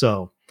bones.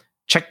 So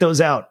check those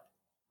out.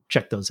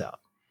 And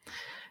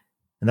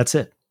that's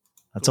it.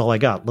 That's all I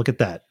got. Look at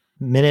that.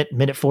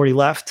 minute 40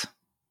 left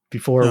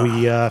before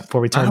we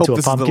turn to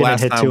a pumpkin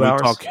and hit 2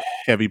 hours. Talk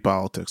heavy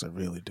politics. I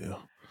really do.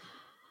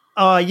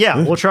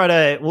 Yeah, we'll try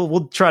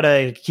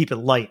to keep it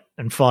light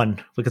and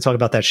fun. We could talk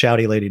about that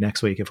shouty lady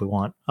next week if we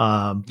want.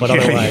 But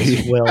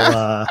otherwise, we'll.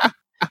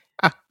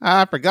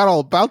 I forgot all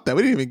about that.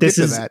 We didn't even get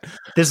to that.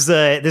 This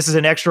is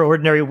an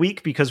extraordinary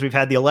week because we've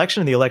had the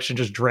election, and the election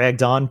just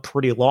dragged on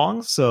pretty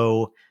long.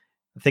 So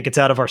I think it's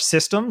out of our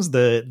systems.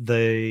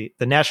 The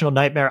national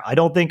nightmare. I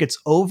don't think it's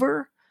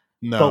over.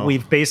 No. But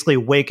we've basically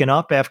waken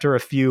up after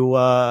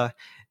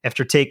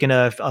after taking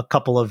a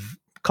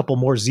couple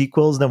more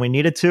ZQuils than we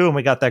needed to, and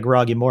we got that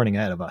groggy morning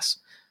ahead of us.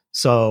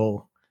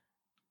 So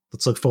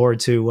let's look forward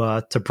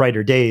to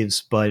brighter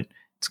days, but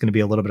it's going to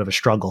be a little bit of a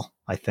struggle.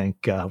 I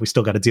think we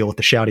still got to deal with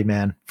the shouty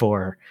man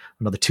for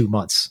another 2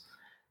 months.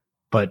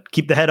 But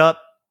keep the head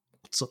up.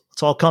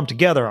 Let's all come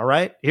together, all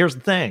right? Here's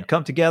the thing.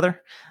 Come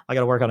together. I got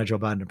to work on a Joe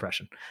Biden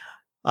impression.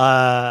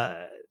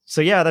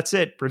 So yeah, that's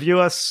it. Review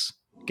us.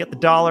 Get the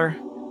dollar.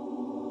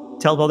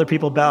 Tell other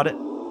people about it.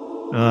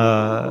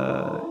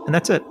 And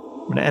that's it.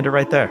 I'm going to end it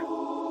right there.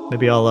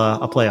 Maybe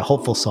I'll play a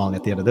hopeful song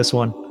at the end of this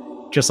one,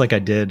 just like I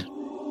did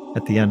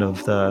at the end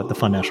of the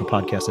Fun National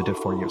podcast I did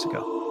 4 years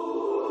ago.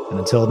 And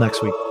until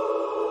next week,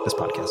 this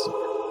podcast is over.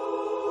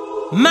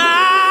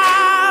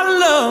 My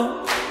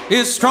love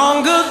is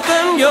stronger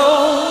than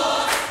yours.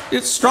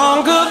 It's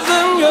stronger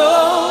than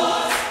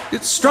yours.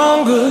 It's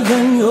stronger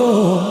than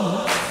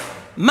yours.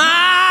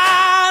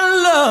 My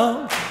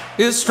love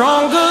is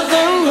stronger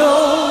than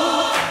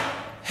yours.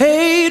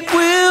 Hate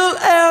will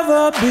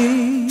ever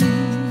be.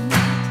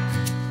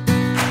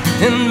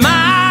 And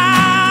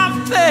my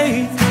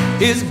faith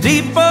is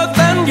deeper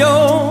than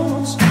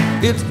yours.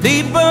 It's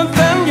deeper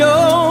than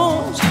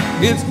yours.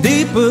 It's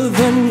deeper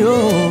than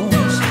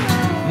yours.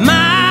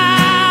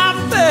 My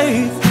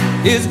faith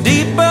is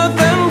deeper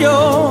than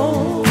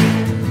yours.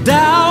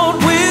 Doubt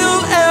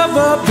will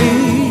ever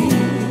be.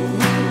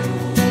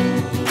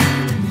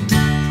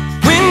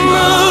 We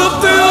move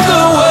through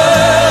the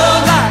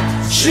world like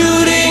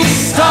shooting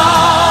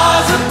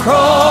stars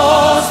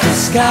across the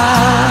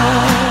sky.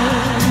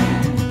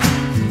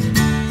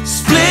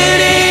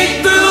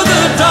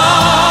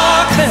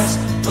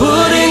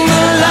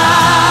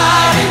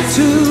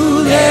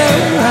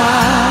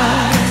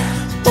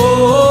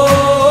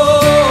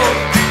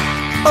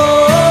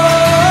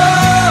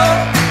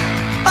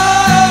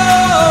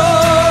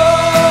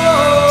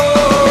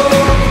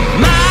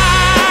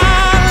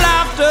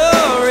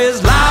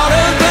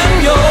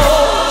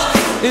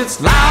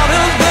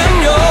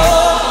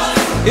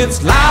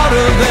 It's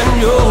louder than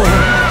yours.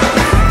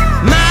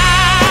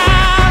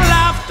 My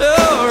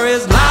laughter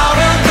is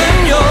louder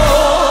than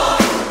yours.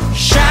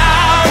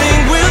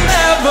 Shouting will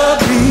never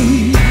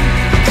be.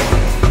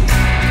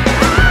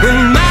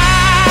 And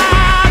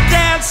my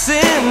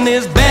dancing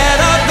is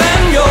better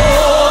than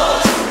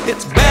yours.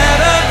 It's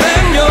better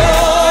than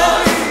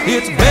yours.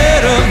 It's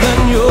better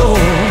than yours.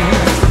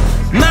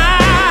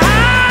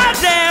 My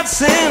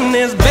dancing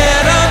is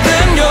better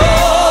than yours.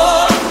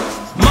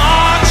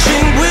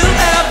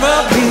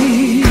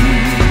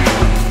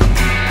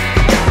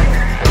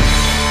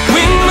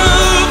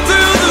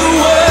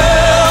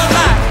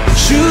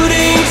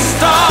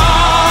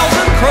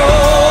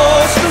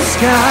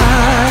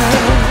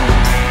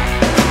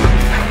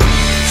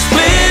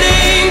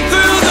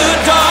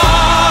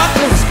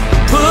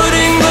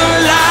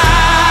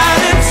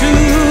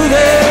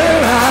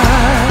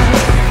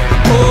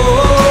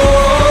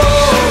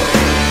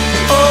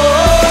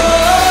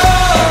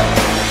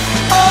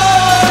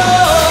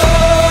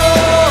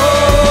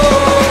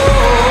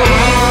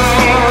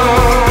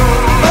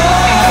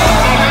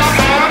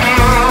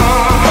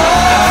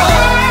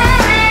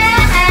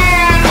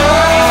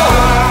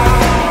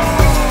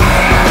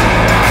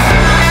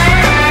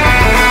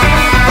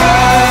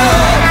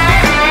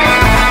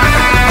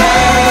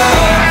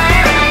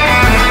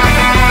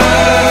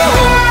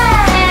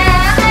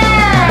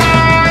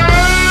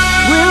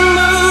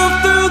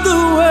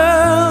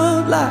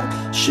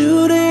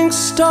 Shooting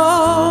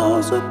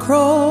stars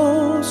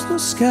across the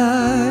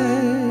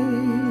sky.